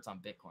more alerts on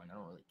Bitcoin. I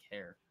don't really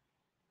care.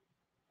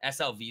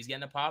 SLV's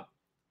getting a pop.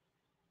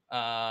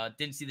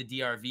 Didn't see the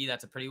DRV.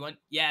 That's a pretty one.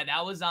 Yeah,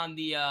 that was on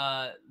the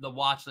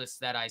watch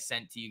list that I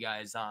sent to you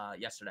guys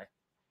yesterday.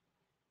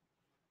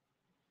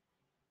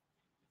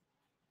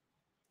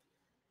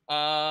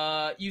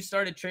 You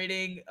started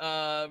trading,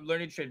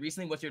 learning to trade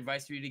recently. What's your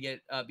advice for you to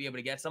get be able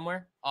to get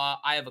somewhere?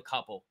 I have a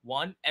couple.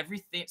 One,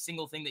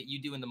 single thing that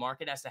you do in the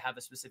market has to have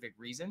a specific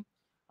reason.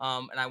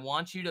 And I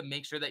want you to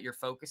make sure that you're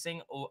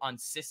focusing on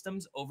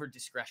systems over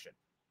discretion.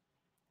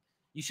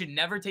 You should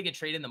never take a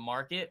trade in the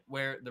market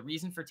where the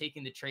reason for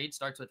taking the trade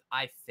starts with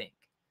I think.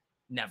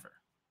 Never.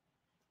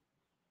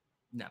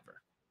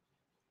 Never.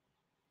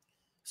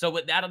 So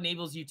what that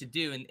enables you to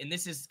do, and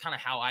this is kind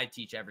of how I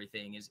teach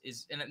everything,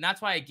 and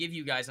that's why I give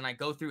you guys, and I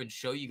go through and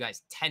show you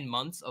guys 10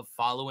 months of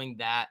following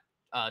that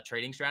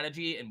trading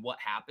strategy and what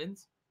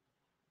happens.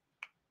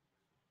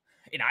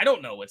 And I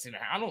don't know what's in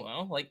it. I don't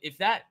know. Like if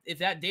that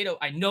data,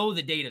 I know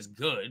the data is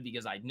good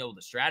because I know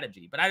the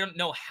strategy, but I don't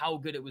know how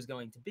good it was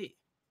going to be.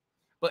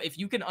 But if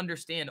you can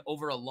understand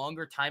over a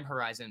longer time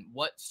horizon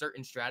what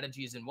certain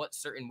strategies and what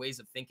certain ways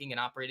of thinking and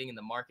operating in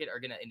the market are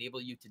going to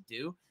enable you to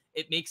do,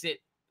 it makes it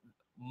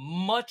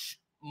much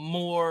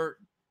more,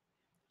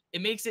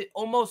 it makes it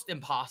almost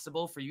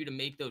impossible for you to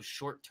make those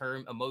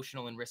short-term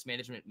emotional and risk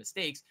management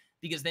mistakes,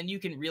 because then you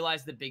can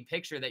realize the big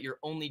picture that your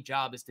only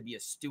job is to be a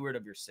steward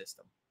of your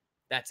system.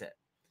 That's it.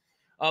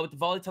 With the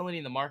volatility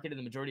in the market and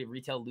the majority of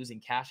retail losing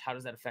cash, how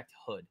does that affect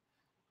Hood?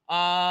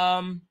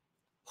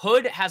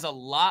 Hood has a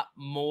lot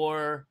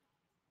more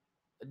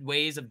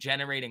ways of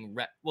generating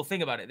well,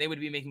 think about it. They would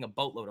be making a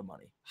boatload of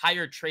money.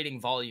 Higher trading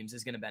volumes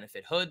is going to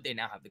benefit Hood. They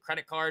now have the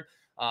credit card.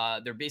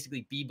 They're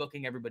basically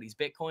booking everybody's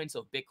Bitcoin.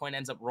 So if Bitcoin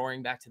ends up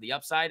roaring back to the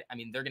upside, I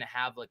mean, they're going to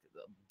have like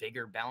a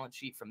bigger balance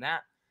sheet from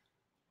that.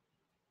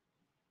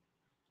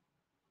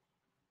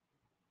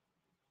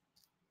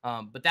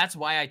 But that's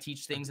why I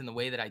teach things in the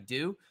way that I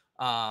do.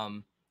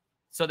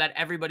 So that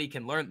everybody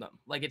can learn them.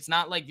 Like, it's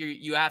not like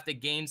you have to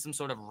gain some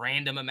sort of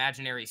random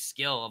imaginary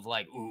skill of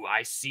like, ooh,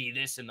 I see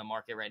this in the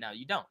market right now.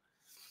 You don't.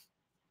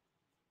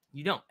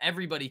 You don't.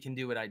 Everybody can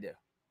do what I do.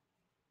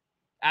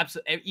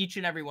 Absolutely. Each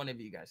and every one of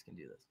you guys can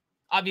do this.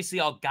 Obviously,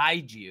 I'll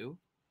guide you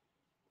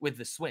with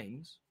the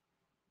swings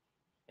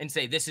and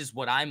say, this is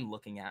what I'm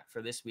looking at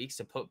for this week.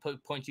 So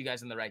point you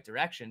guys in the right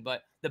direction.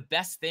 But the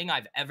best thing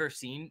I've ever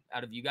seen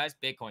out of you guys,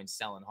 Bitcoin's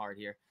selling hard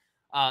here.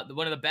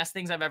 One of the best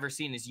things I've ever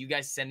seen is you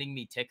guys sending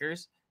me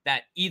tickers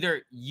that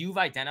either you've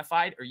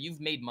identified or you've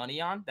made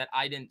money on that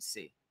I didn't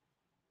see.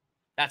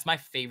 That's my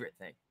favorite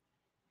thing.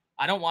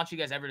 I don't want you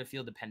guys ever to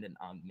feel dependent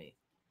on me.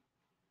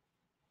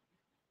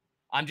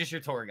 I'm just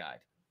your tour guide.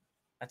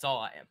 That's all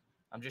I am.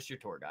 I'm just your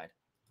tour guide.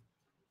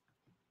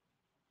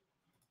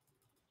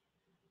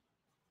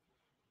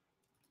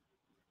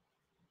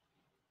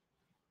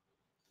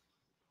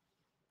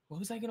 What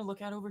was I going to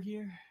look at over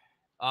here?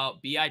 Oh,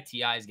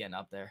 BITI is getting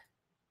up there.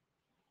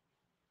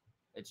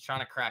 It's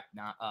trying to crack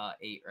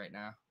 8 right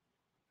now.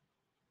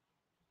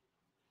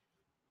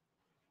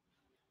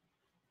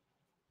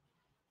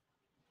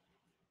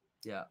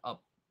 Yeah,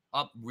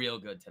 up real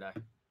good today.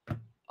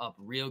 Up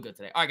real good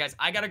today. All right, guys,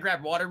 I got to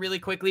grab water really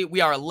quickly.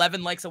 We are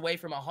 11 likes away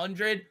from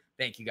 100.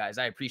 Thank you, guys.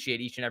 I appreciate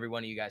each and every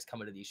one of you guys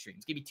coming to these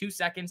streams. Give me 2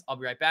 seconds. I'll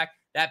be right back.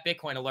 That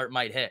Bitcoin alert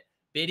might hit.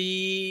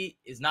 Biddy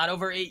is not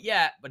over 8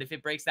 yet, but if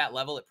it breaks that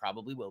level, it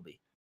probably will be.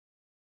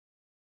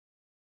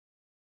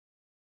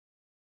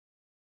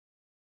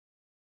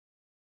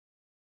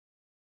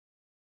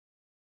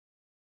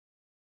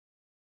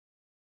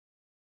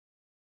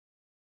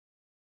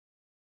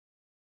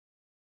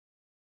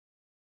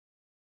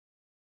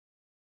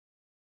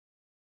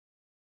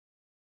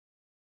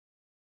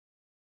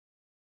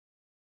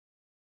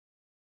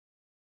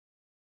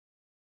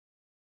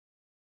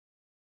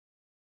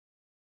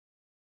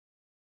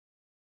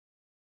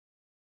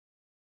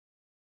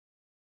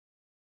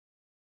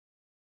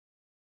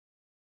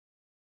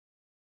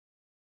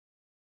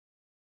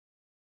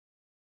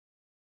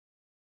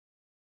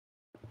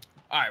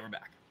 All right, we're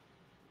back.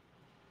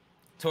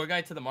 Tour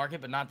guide to the market,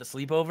 but not the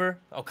sleepover?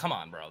 Oh, come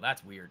on, bro.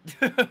 That's weird.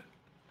 Come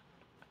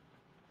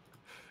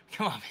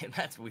on, man.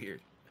 That's weird.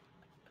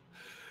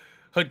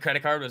 Hood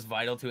credit card was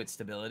vital to its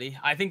stability.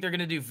 I think they're going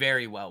to do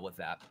very well with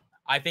that.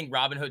 I think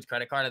Robinhood's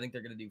credit card, I think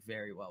they're going to do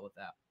very well with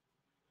that.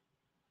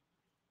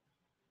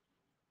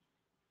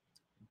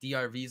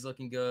 DRV's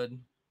looking good.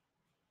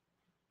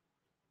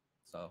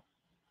 So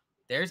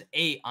there's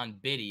 8 on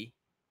Biddy,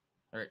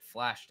 or it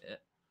flashed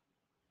it.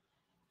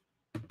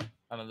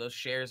 I don't know, those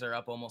shares are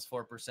up almost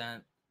 4%.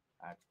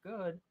 That's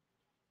good.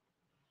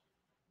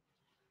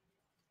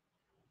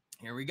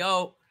 Here we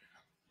go.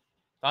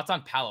 Thoughts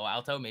on Palo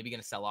Alto? Maybe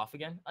going to sell off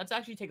again? Let's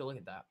actually take a look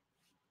at that.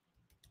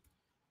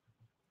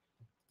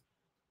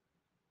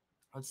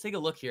 Let's take a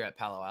look here at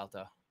Palo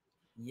Alto.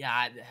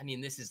 Yeah, I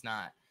mean, this is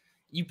not...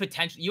 You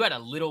had a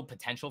little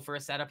potential for a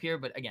setup here,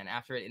 but again,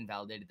 after it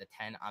invalidated the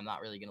 10, I'm not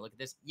really going to look at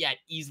this. Yeah, it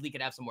easily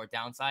could have some more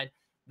downside.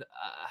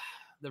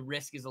 The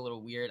risk is a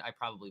little weird. I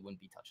probably wouldn't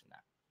be touching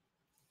that.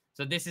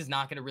 So this is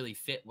not going to really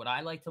fit what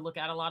I like to look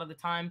at a lot of the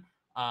time.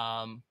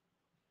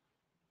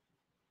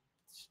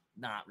 It's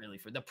not really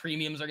for... The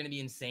premiums are going to be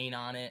insane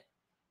on it.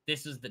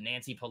 This is the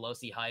Nancy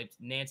Pelosi hyped.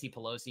 Nancy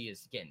Pelosi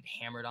is getting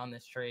hammered on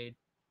this trade.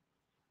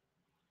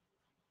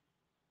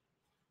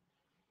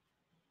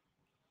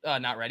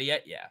 Not ready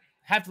yet? Yeah.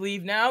 Have to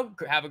leave now.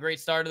 Have a great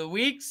start of the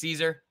week.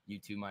 Caesar, you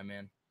too, my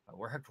man.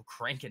 We're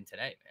cranking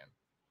today, man.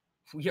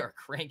 We are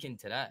cranking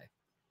today.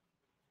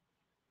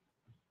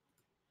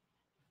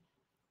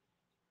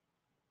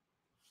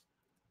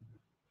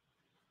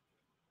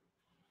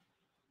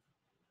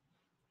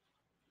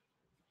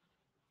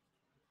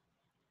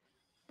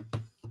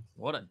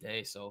 What a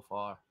day so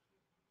far.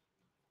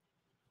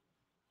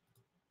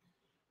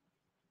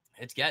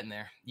 It's getting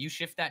there. You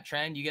shift that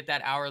trend, you get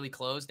that hourly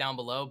close down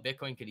below,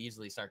 Bitcoin could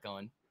easily start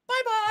going,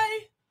 bye-bye.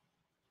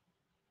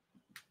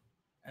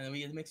 And then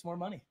we get to make some more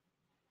money.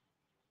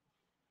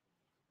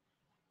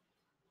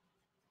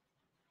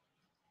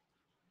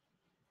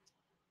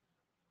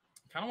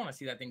 Kind of want to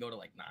see that thing go to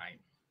like 9.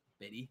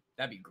 Biddy,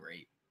 that'd be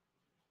great.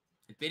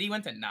 If Biddy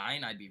went to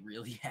 9, I'd be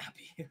really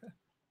happy.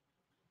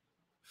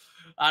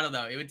 I don't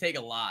know. It would take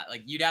a lot.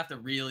 Like, you'd have to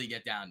really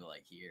get down to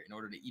like here in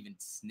order to even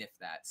sniff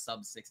that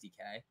sub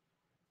 60K.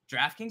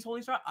 DraftKings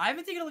holding strong. I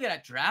haven't taken a look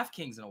at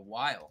DraftKings in a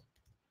while.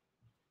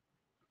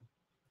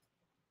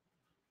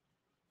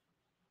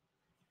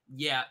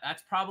 Yeah,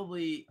 that's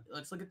probably...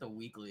 Let's look at the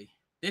weekly.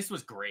 This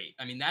was great.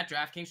 I mean, that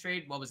DraftKings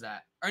trade, what was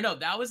that? Or no,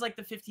 that was like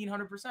the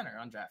 1,500%er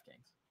on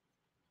DraftKings.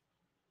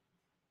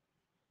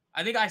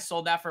 I think I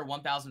sold that for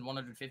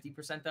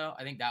 1,150% though.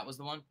 I think that was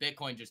the one.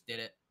 Bitcoin just did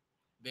it.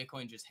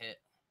 Bitcoin just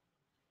hit.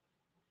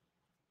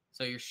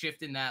 So you're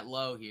shifting that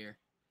low here.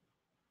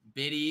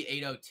 Biddy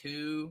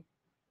 802.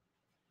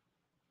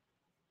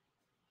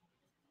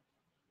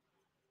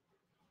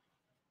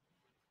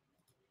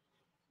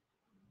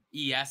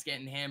 ES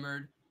getting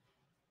hammered.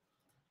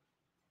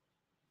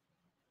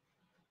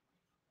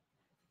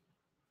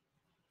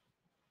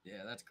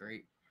 Yeah, that's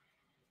great.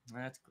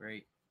 That's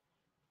great.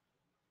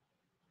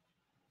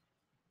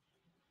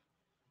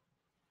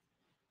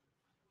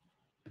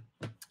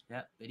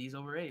 Yeah, Biddy's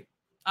over 8.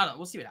 I don't know.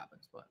 We'll see what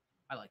happens, but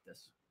I like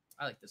this.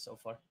 I like this so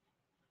far.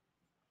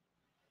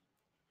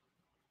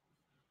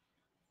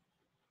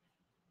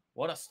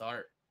 What a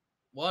start.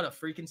 What a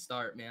freaking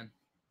start, man.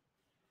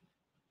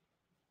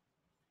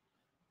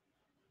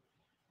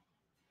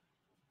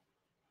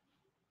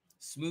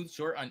 Smooth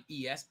short on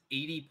ES,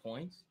 80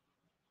 points.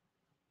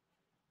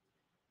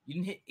 You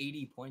didn't hit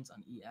 80 points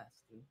on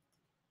ES, dude.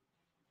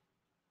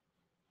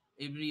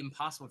 It would be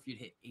impossible if you'd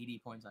hit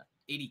 80 points on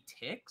 80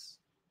 ticks.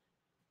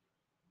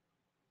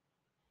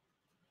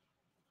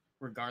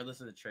 Regardless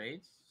of the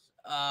trades.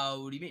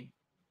 What do you mean?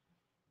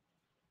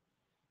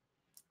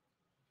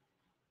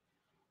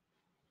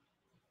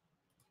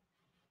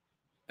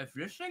 If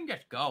this thing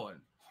gets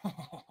going.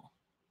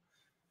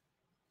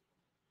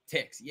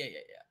 Ticks. Yeah.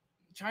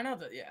 try not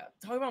to, yeah.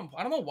 Talk about.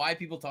 I don't know why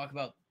people talk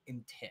about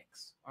in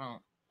ticks.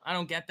 I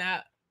don't get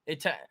that.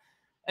 It's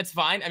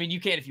fine. I mean, you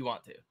can if you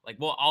want to. Like,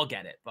 well, I'll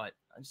get it, but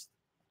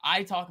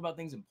I talk about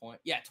things in point.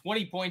 Yeah,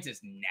 20 points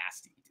is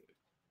nasty, dude.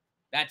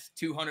 That's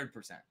 200%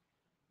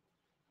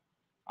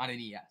 on an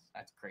ES.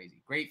 That's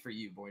crazy. Great for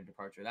you, Boyd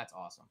Departure. That's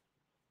awesome.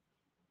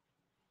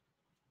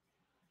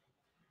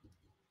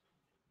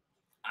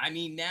 I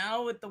mean,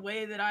 now with the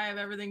way that I have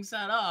everything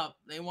set up,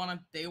 they want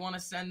to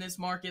send this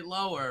market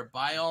lower.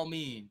 By all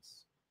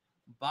means,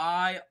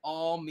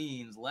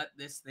 let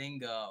this thing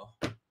go.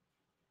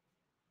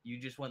 You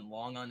just went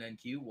long on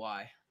NQ.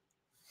 Why?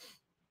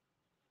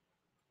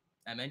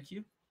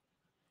 MNQ?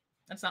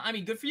 That's not. I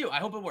mean, good for you. I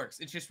hope it works.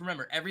 It's just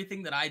remember,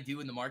 everything that I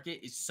do in the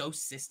market is so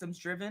systems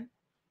driven.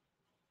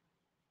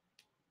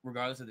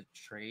 Regardless of the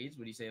trades,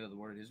 what do you say about the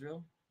war in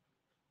Israel?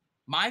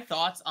 My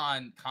thoughts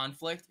on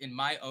conflict, in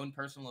my own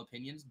personal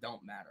opinions,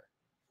 don't matter.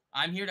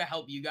 I'm here to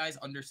help you guys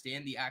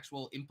understand the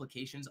actual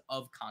implications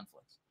of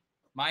conflict.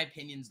 My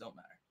opinions don't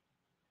matter.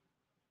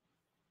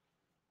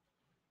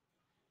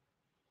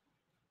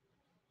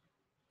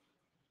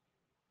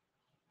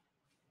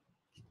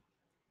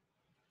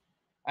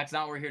 That's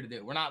not what we're here to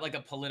do. We're not like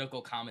a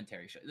political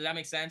commentary show. Does that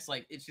make sense?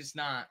 Like, it's just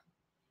not.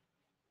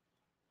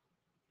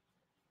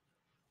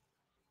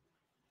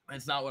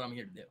 It's not what I'm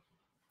here to do.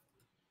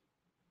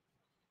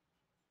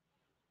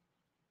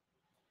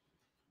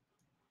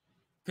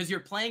 Because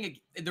you're playing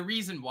the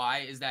reason why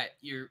is that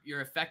you're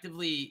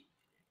effectively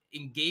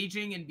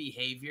engaging in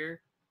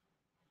behavior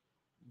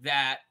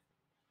that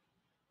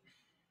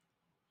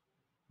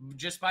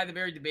just by the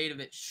very debate of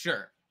it,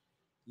 sure,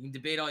 you can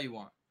debate all you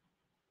want,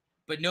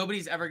 but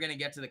nobody's ever going to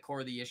get to the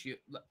core of the issue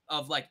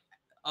of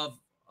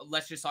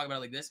let's just talk about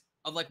it like this,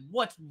 of like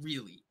what's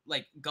really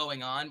like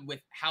going on with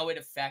how it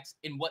affects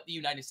and what the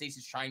United States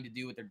is trying to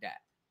do with their debt.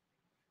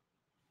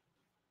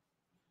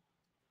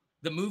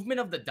 The movement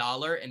of the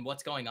dollar and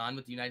what's going on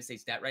with the United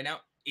States debt right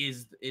now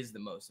is the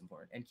most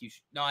important. NQ.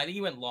 No, I think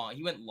he went long.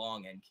 He went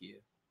long NQ.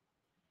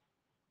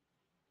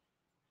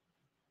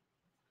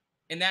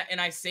 And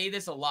I say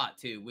this a lot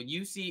too. When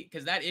you see,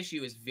 because that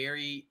issue is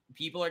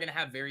people are going to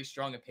have very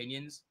strong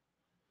opinions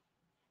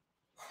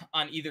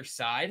on either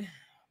side.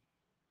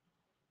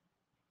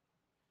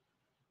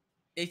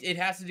 It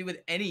has to do with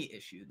any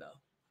issue though.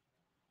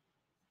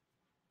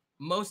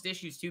 Most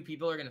issues too,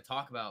 people are going to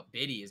talk about.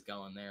 Biddy is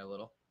going there a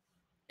little.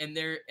 And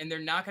they're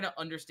not going to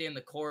understand the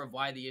core of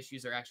why the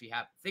issues are actually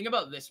happening. Think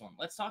about this one.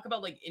 Let's talk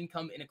about like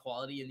income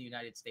inequality in the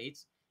United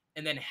States,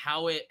 and then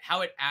how it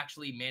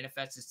actually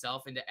manifests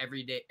itself into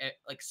everyday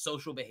like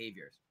social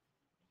behaviors.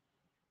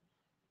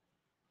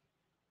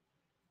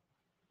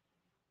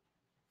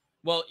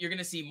 Well, you're going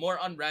to see more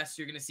unrest.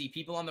 You're going to see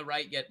people on the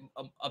right get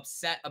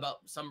upset about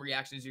some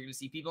reactions. You're going to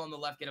see people on the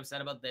left get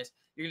upset about this.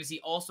 You're going to see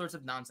all sorts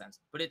of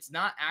nonsense. But it's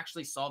not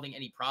actually solving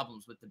any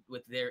problems with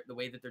the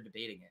way that they're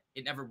debating it.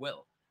 It never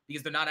will.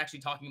 Because they're not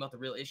actually talking about the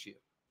real issue.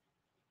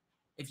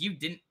 If you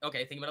didn't,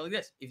 okay, think about it like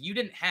this. If you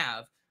didn't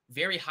have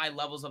very high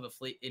levels of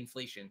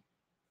inflation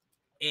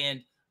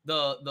and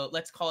the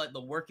let's call it the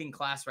working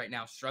class right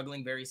now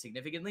struggling very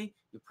significantly,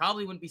 you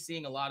probably wouldn't be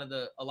seeing a lot of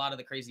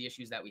the crazy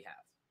issues that we have.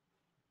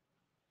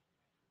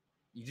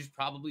 You just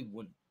probably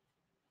wouldn't.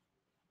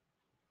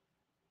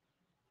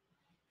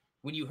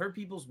 When you hurt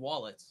people's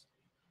wallets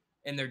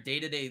and their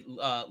day-to-day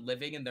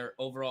living and their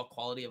overall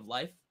quality of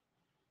life,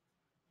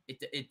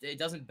 it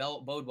doesn't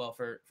bode well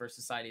for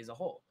society as a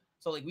whole.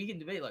 So like we can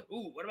debate like,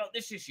 ooh, what about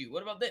this issue?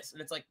 What about this?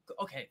 And it's like,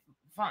 okay,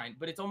 fine,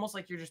 but it's almost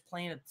like you're just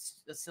playing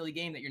a silly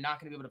game that you're not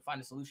going to be able to find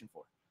a solution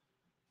for.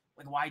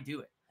 Like, why do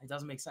it? It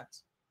doesn't make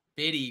sense.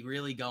 Biddy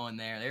really going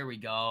there. There we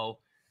go.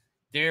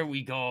 There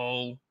we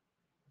go.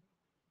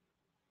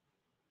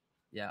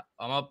 Yeah,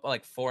 I'm up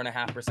like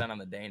 4.5% on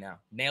the day now.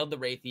 Nailed the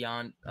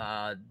Raytheon,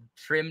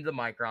 trimmed the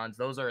microns.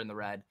 Those are in the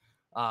red.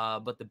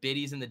 But the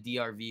biddies and the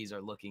DRVs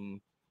are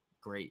looking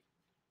great.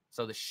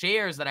 So the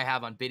shares that I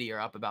have on Biddy are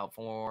up about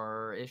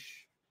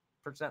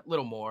 4-ish%,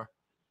 little more.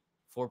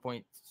 4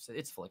 point.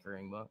 It's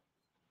flickering, but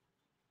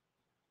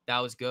that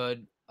was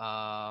good.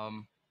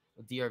 The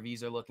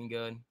DRVs are looking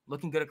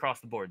good across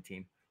the board,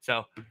 team.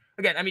 So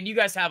again, I mean, you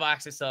guys have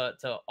access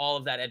to all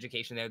of that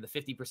education there. The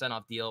 50%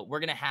 off deal. We're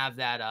gonna have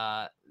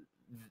that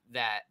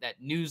that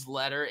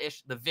newsletter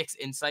ish, the VIX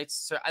Insights.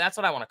 So that's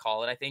what I want to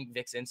call it. I think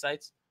VIX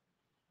Insights.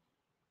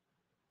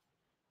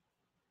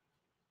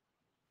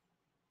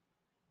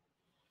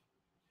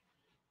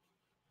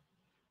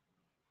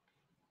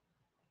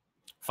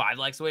 5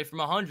 likes away from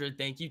 100.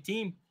 Thank you,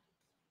 team.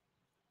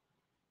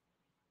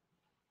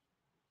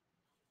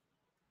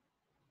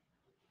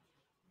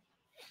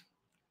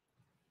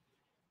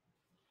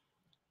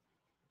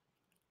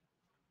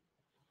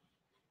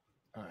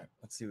 All right,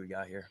 let's see what we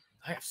got here.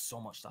 I have so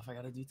much stuff I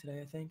got to do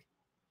today, I think.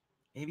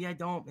 Maybe I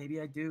don't.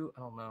 Maybe I do. I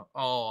don't know.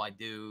 Oh, I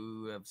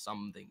do have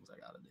some things I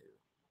got to do.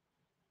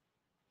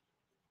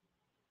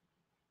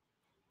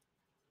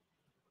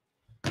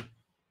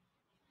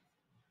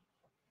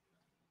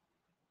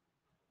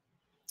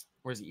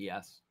 Where's the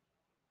ES?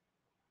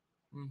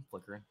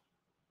 Flickering.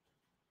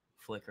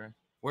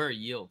 Where are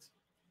yields?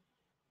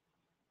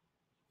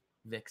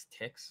 VIX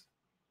ticks.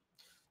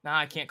 Nah,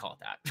 I can't call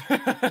it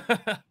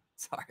that.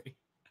 Sorry.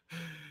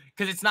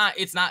 Because it's not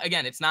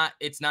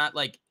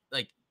like,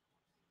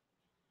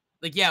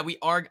 yeah,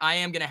 I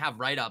am going to have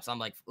write-ups on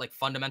like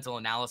fundamental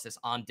analysis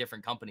on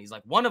different companies.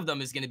 Like one of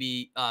them is going to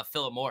be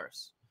Philip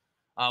Morris.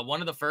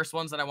 One of the first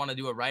ones that I want to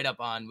do a write-up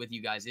on with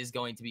you guys is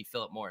going to be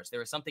Philip Morris.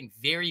 There is something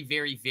very,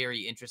 very,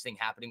 very interesting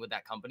happening with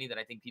that company that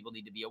I think people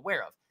need to be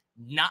aware of.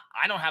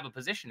 I don't have a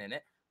position in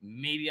it.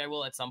 Maybe I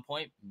will at some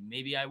point.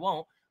 Maybe I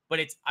won't. But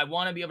I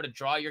want to be able to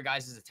draw your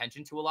guys'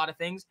 attention to a lot of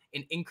things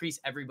and increase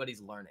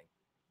everybody's learning.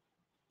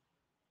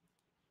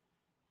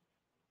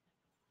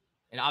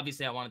 And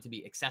obviously, I want it to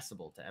be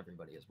accessible to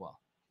everybody as well.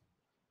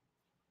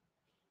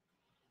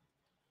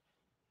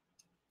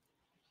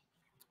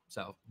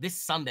 So this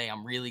Sunday,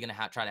 I'm really going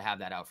to try to have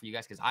that out for you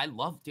guys because I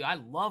love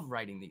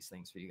writing these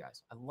things for you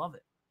guys. I love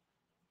it.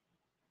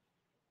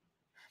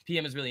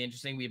 PM is really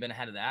interesting. We've been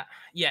ahead of that.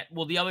 Yeah.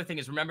 Well, the other thing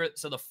is, remember,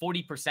 so the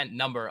 40%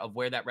 number of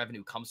where that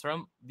revenue comes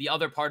from, the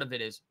other part of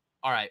it is,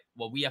 all right,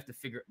 well,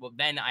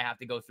 then I have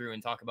to go through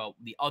and talk about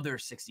the other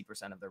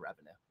 60% of the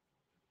revenue.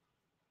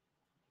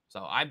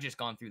 So I've just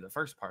gone through the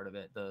first part of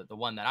it, the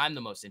one that I'm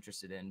the most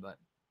interested in, but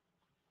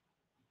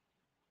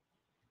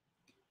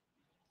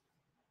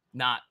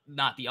not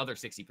the other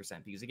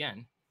 60%, because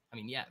again, I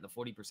mean, yeah, the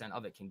 40%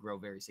 of it can grow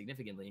very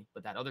significantly,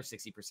 but that other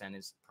 60%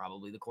 is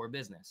probably the core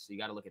business. So you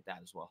got to look at that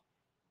as well.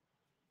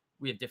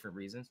 We have different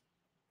reasons.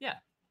 Yeah.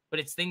 But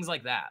it's things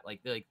like that.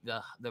 Like the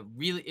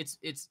really,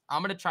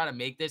 I'm going to try to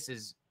make this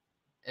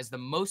as the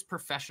most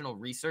professional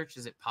research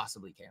as it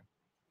possibly can.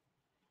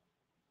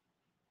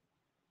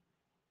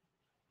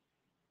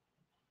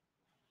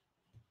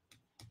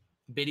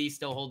 Biddy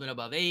still holding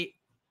above 8.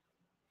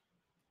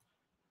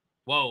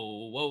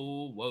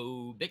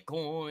 Whoa.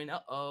 Bitcoin.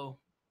 Uh-oh.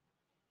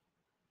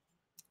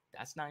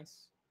 That's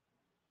nice.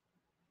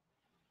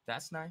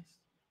 That's nice.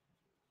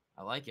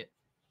 I like it.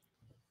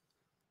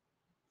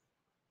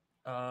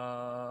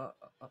 Yeah,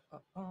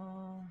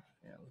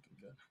 looking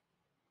good.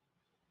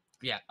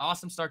 Yeah,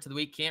 awesome start to the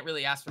week. Can't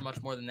really ask for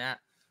much more than that.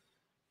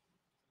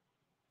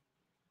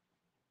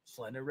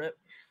 Letting it rip.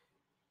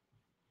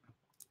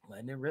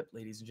 Letting it rip,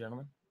 ladies and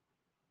gentlemen.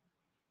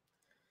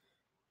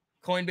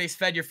 Coinbase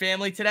fed your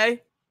family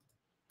today?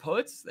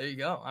 Puts? There you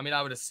go. I mean,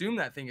 I would assume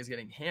that thing is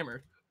getting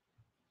hammered.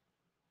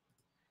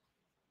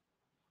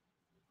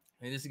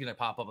 I mean, this is going to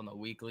pop up on the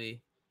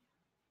weekly.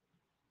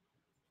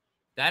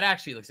 That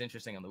actually looks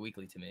interesting on the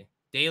weekly to me.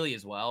 Daily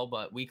as well,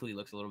 but weekly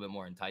looks a little bit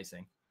more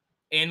enticing.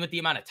 And with the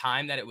amount of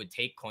time that it would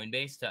take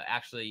Coinbase to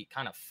actually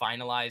kind of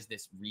finalize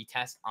this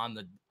retest on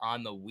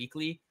the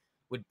weekly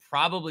would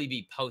probably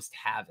be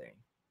post-halving,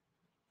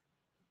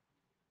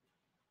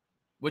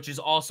 which is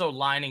also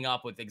lining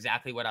up with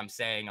exactly what I'm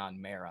saying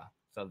on Mara.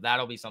 So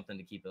that'll be something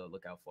to keep a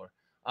lookout for.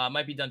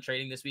 Might be done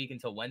trading this week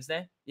until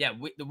Wednesday. Yeah,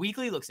 the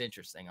weekly looks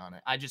interesting on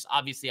it.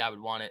 Obviously I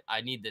would want it. I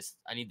need the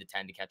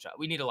 10 to catch up.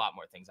 We need a lot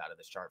more things out of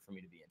this chart for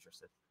me to be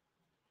interested.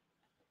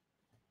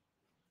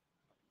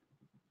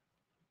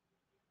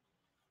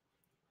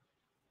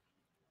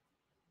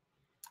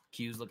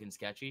 Q's looking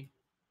sketchy.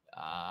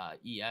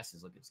 ES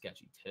is looking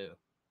sketchy too.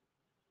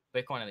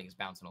 Bitcoin, I think, is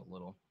bouncing a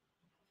little.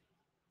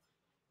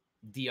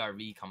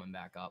 DRV coming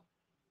back up.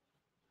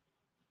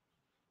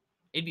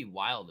 It'd be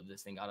wild if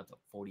this thing got up to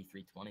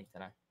 43.20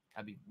 today.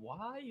 That'd be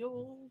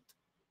wild.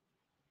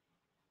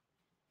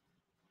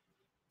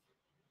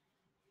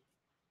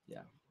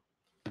 Yeah.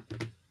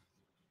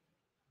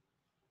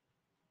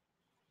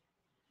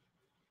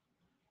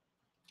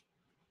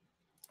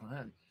 All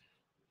right.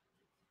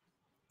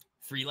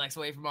 3 likes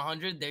away from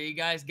 100. There you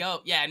guys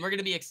go. Yeah, and we're going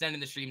to be extending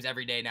the streams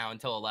every day now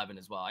until 11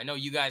 as well. I know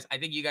you guys, I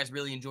think you guys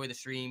really enjoy the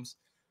streams.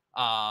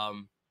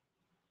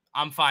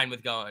 I'm fine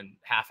with going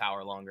half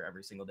hour longer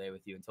every single day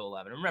with you until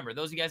 11. And remember,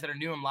 those of you guys that are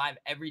new, I'm live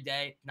every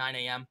day, 9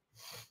 a.m.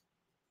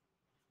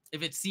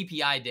 If it's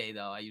CPI day,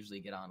 though, I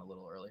usually get on a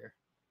little earlier.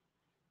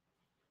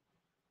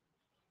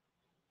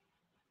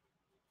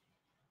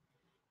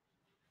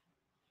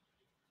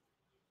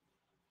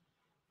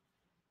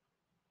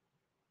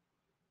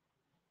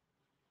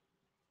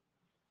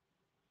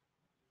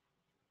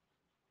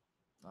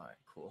 All right,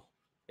 cool.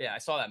 Yeah, I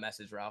saw that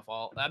message, Ralph.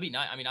 That'd be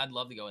nice. I mean, I'd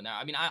love to go in there.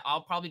 I mean,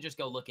 I'll probably just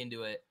go look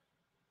into it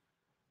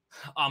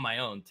on my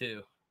own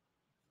too,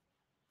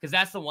 because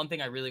that's the one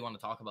thing I really want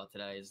to talk about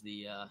today is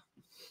the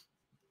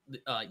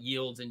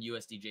yields in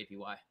USD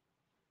JPY.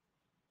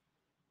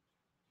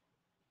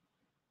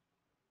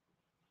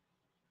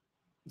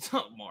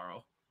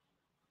 Tomorrow.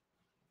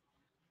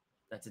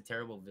 That's a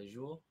terrible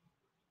visual.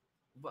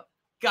 But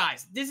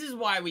guys, this is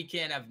why we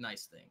can't have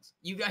nice things.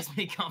 You guys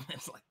make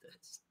comments like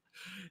this.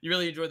 You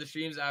really enjoy the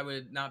streams. I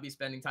would not be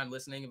spending time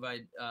listening if I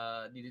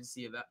needed to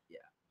see about. Yeah.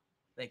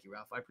 Thank you,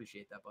 Ralph. I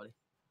appreciate that, buddy.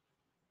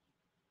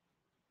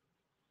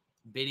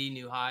 Biddy,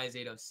 new highs,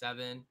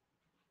 807.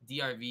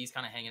 DRV is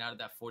kind of hanging out at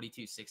that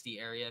 4260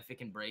 area. If it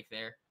can break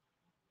there,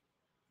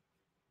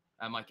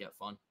 I might get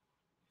fun.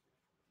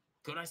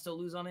 Could I still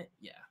lose on it?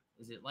 Yeah.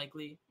 Is it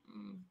likely?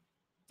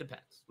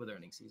 Depends with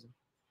earnings season.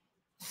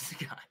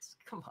 Guys,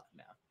 come on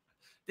now.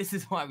 This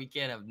is why we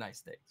can't have nice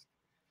things.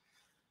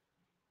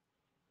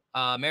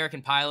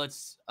 American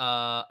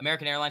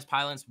Airlines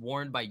pilots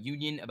warned by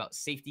union about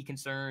safety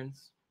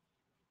concerns.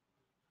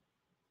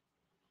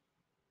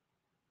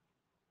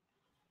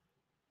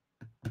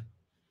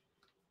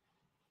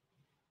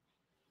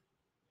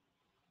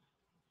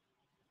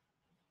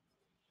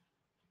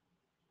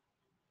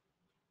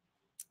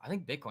 I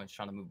think Bitcoin's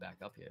trying to move back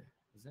up here.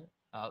 Is it?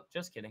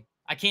 Just kidding.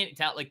 I can't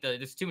tell. Like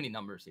there's too many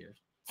numbers here.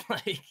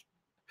 Like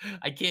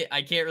I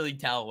can't really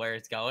tell where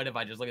it's going if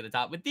I just look at the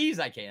top. With these,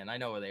 I can. I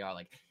know where they are.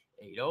 Like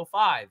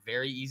 805,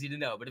 very easy to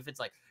know. But if it's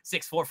like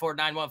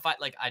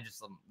 644915, like I'm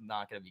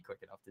not gonna be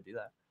quick enough to do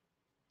that.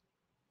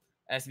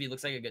 SB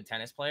looks like a good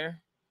tennis player.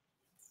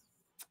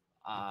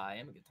 I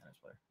am a good tennis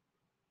player.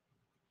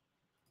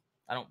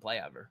 I don't play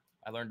ever.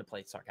 I learned to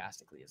play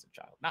sarcastically as a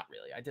child. Not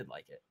really. I did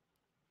like it.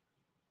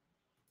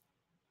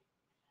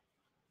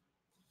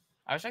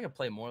 I wish I could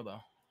play more though.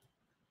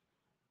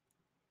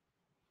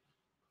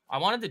 I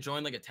wanted to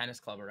join like a tennis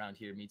club around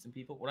here, meet some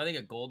people. What do I think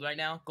of gold right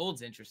now?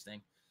 Gold's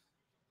interesting.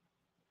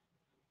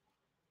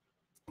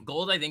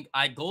 Gold, I think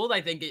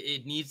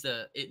it needs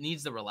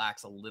to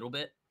relax a little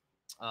bit.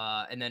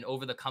 And then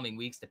over the coming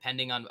weeks,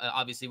 depending on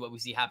obviously what we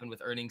see happen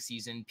with earnings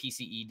season,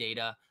 PCE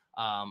data,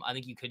 I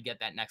think you could get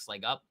that next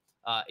leg up.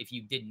 If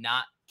you did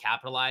not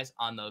capitalize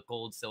on the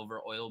gold,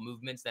 silver, oil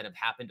movements that have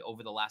happened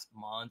over the last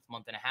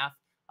month and a half,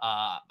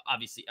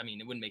 obviously, I mean,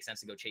 it wouldn't make sense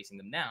to go chasing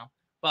them now,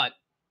 but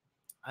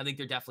I think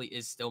there definitely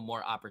is still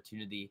more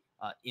opportunity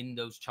in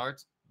those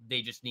charts.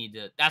 They just need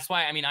to. That's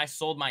why, I mean, I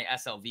sold my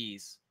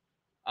SLVs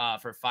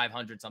for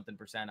 500 something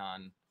percent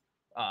on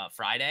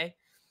Friday.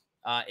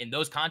 And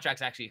those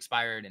contracts actually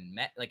expire in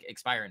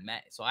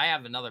May. So I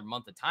have another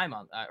month of time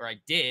on, or I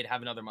did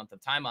have another month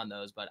of time on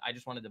those, but I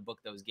just wanted to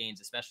book those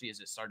gains, especially as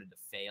it started to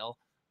fail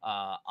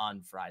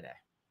on Friday.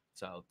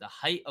 So the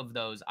height of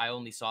those, I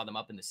only saw them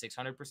up in the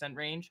 600%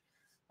 range.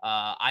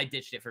 I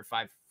ditched it for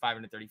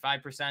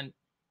 535%.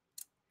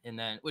 And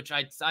then, which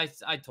I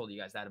told you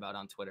guys that about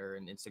on Twitter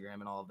and Instagram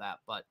and all of that.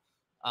 But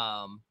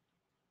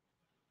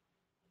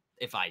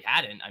if I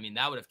hadn't, I mean,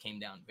 that would have came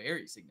down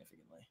very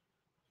significantly.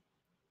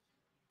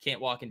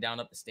 Can't walking down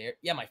up the stairs.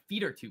 Yeah, my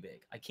feet are too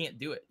big. I can't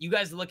do it. You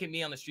guys look at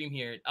me on the stream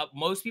here.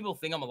 Most people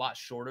think I'm a lot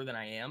shorter than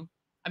I am.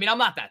 I mean, I'm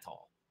not that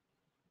tall.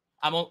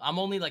 I'm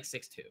only like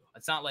 6'2".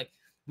 It's not like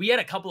we had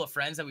a couple of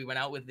friends that we went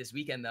out with this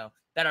weekend though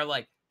that are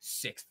like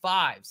 6'5",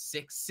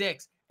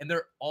 6'6", and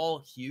they're all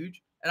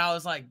huge. And I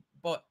was like,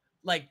 but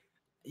like,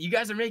 you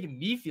guys are making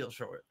me feel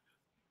short.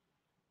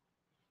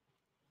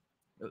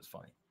 It was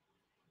funny.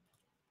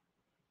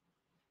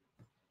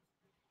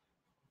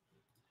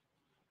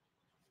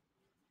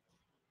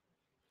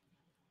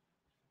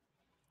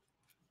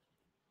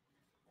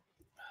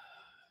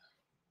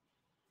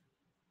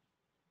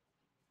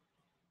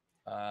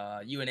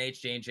 UNH,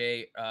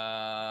 J&J,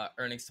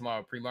 earnings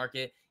tomorrow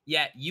pre-market.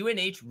 Yeah,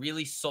 UNH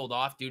really sold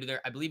off due to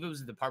their, I believe it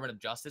was the Department of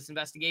Justice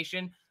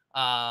investigation.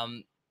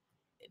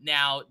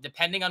 Now,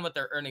 depending on what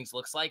their earnings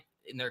looks like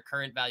in their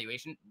current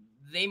valuation,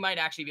 they might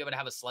actually be able to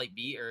have a slight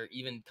beat or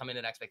even come in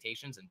at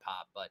expectations and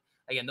pop. But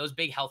again, those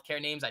big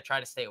healthcare names, I try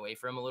to stay away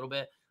from a little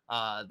bit.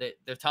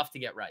 They're tough to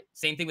get right.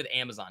 Same thing with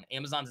Amazon.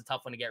 Amazon's a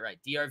tough one to get right.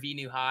 DRV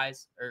new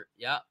highs,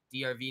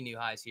 DRV new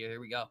highs here. Here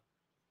we go.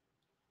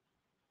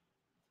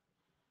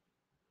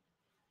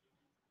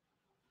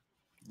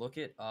 Look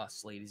at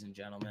us, ladies and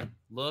gentlemen.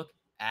 Look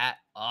at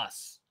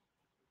us.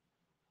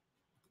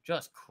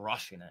 Just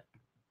crushing it.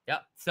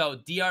 Yep. So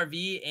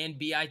DRV and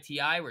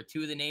BITI were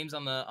two of the names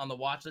on the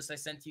watch list I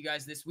sent to you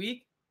guys this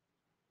week.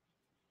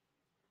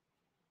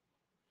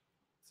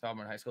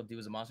 Sophomore in high school, dude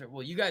was a monster.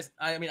 Well, you guys,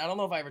 I mean, I don't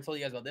know if I ever told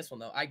you guys about this one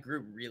though. I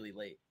grew really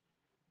late.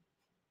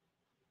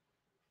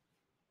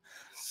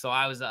 So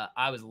I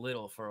was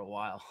little for a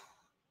while.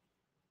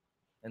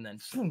 And then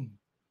boom.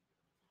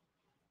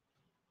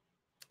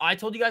 I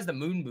told you guys the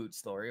moon boot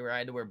story where I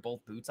had to wear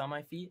both boots on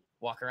my feet,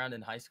 walk around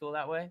in high school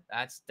that way.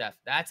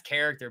 That's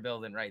character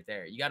building right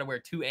there. You got to wear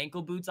 2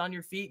 ankle boots on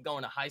your feet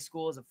going to high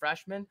school as a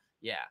freshman.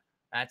 Yeah,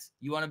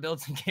 you want to build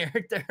some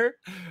character.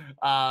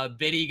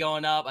 Biddy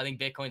going up. I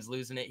think Bitcoin's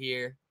losing it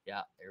here.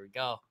 Yeah, there we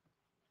go.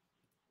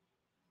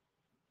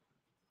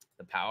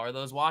 The power of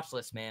those watch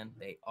lists, man.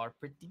 They are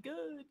pretty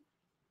good.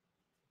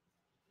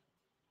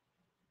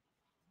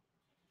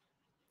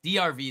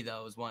 DRV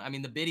though is one. I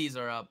mean, the biddies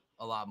are up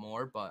a lot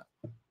more, but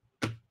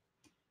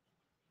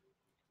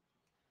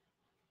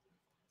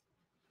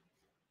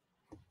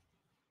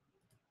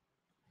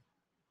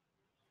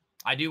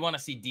I do want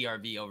to see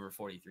DRV over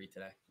 43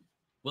 today.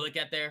 Will it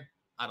get there?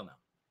 I don't know.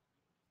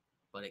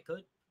 But it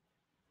could.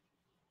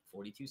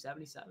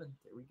 42.77. There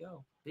we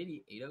go.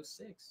 Biddy,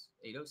 806,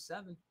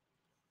 807.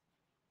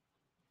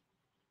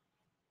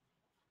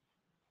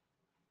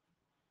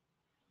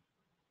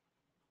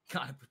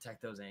 Gotta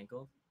protect those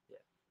ankles. Yeah.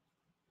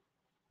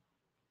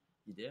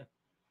 You do.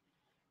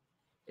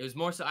 It was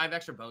more so I have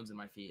extra bones in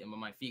my feet, and when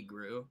my feet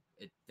grew,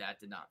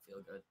 that did not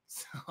feel good.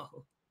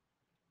 So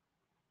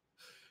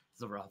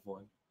it's a rough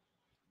one.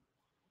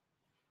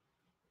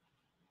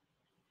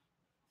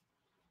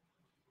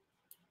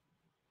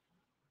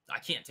 I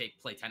can't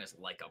play tennis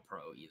like a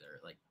pro either.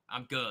 Like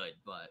I'm good,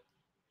 but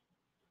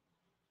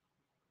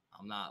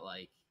I'm not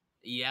like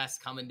ES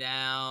coming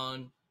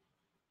down.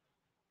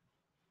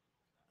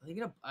 Are they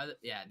gonna?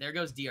 Yeah, there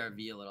goes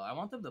DRV a little. I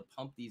want them to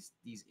pump these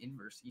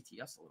inverse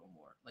ETFs a little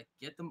more. Like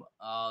get them.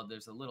 Oh,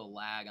 there's a little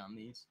lag on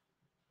these.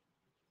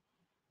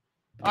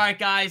 All right,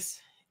 guys.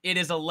 It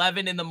is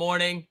 11 in the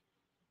morning.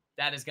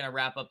 That is gonna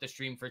wrap up the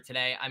stream for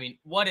today. I mean,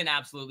 what an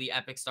absolutely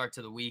epic start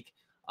to the week.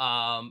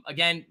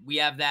 Again, we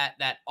have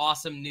that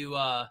awesome new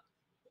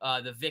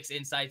the VIX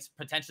Insights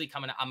potentially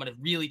coming out. I'm gonna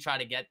really try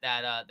to get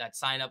that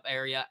sign up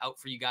area out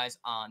for you guys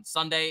on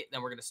Sunday.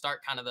 Then we're gonna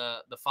start kind of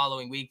the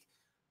following week.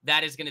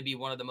 That is gonna be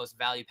one of the most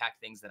value packed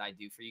things that I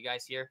do for you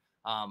guys here.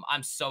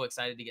 I'm so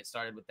excited to get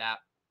started with that.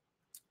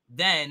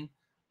 Then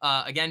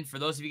again, for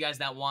those of you guys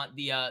that want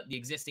the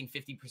existing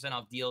 50%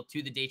 off deal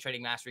to the Day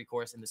Trading Mastery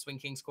course and the Swing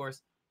Kings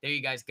course, there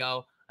you guys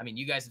go. I mean,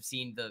 you guys have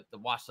seen the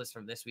watch list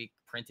from this week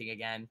printing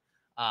again.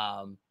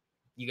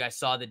 You guys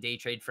saw the day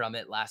trade from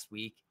it last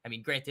week. I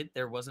mean, granted,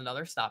 there was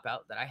another stop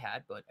out that I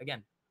had, but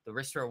again, the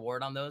risk to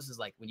reward on those is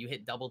like when you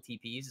hit double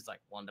TPs, it's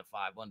like 1 to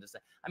 5, 1 to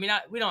 7. I mean,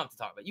 we don't have to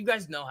talk about it. You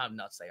guys know how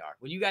nuts they are.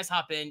 When you guys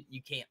hop in,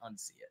 you can't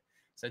unsee it.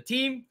 So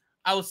team,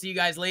 I will see you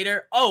guys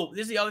later. Oh,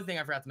 this is the other thing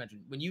I forgot to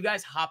mention. When you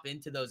guys hop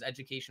into those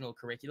educational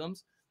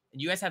curriculums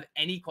and you guys have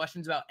any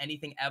questions about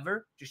anything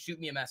ever, just shoot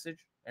me a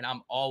message and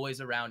I'm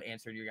always around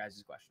answering your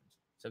guys' questions.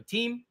 So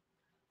team,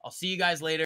 I'll see you guys later.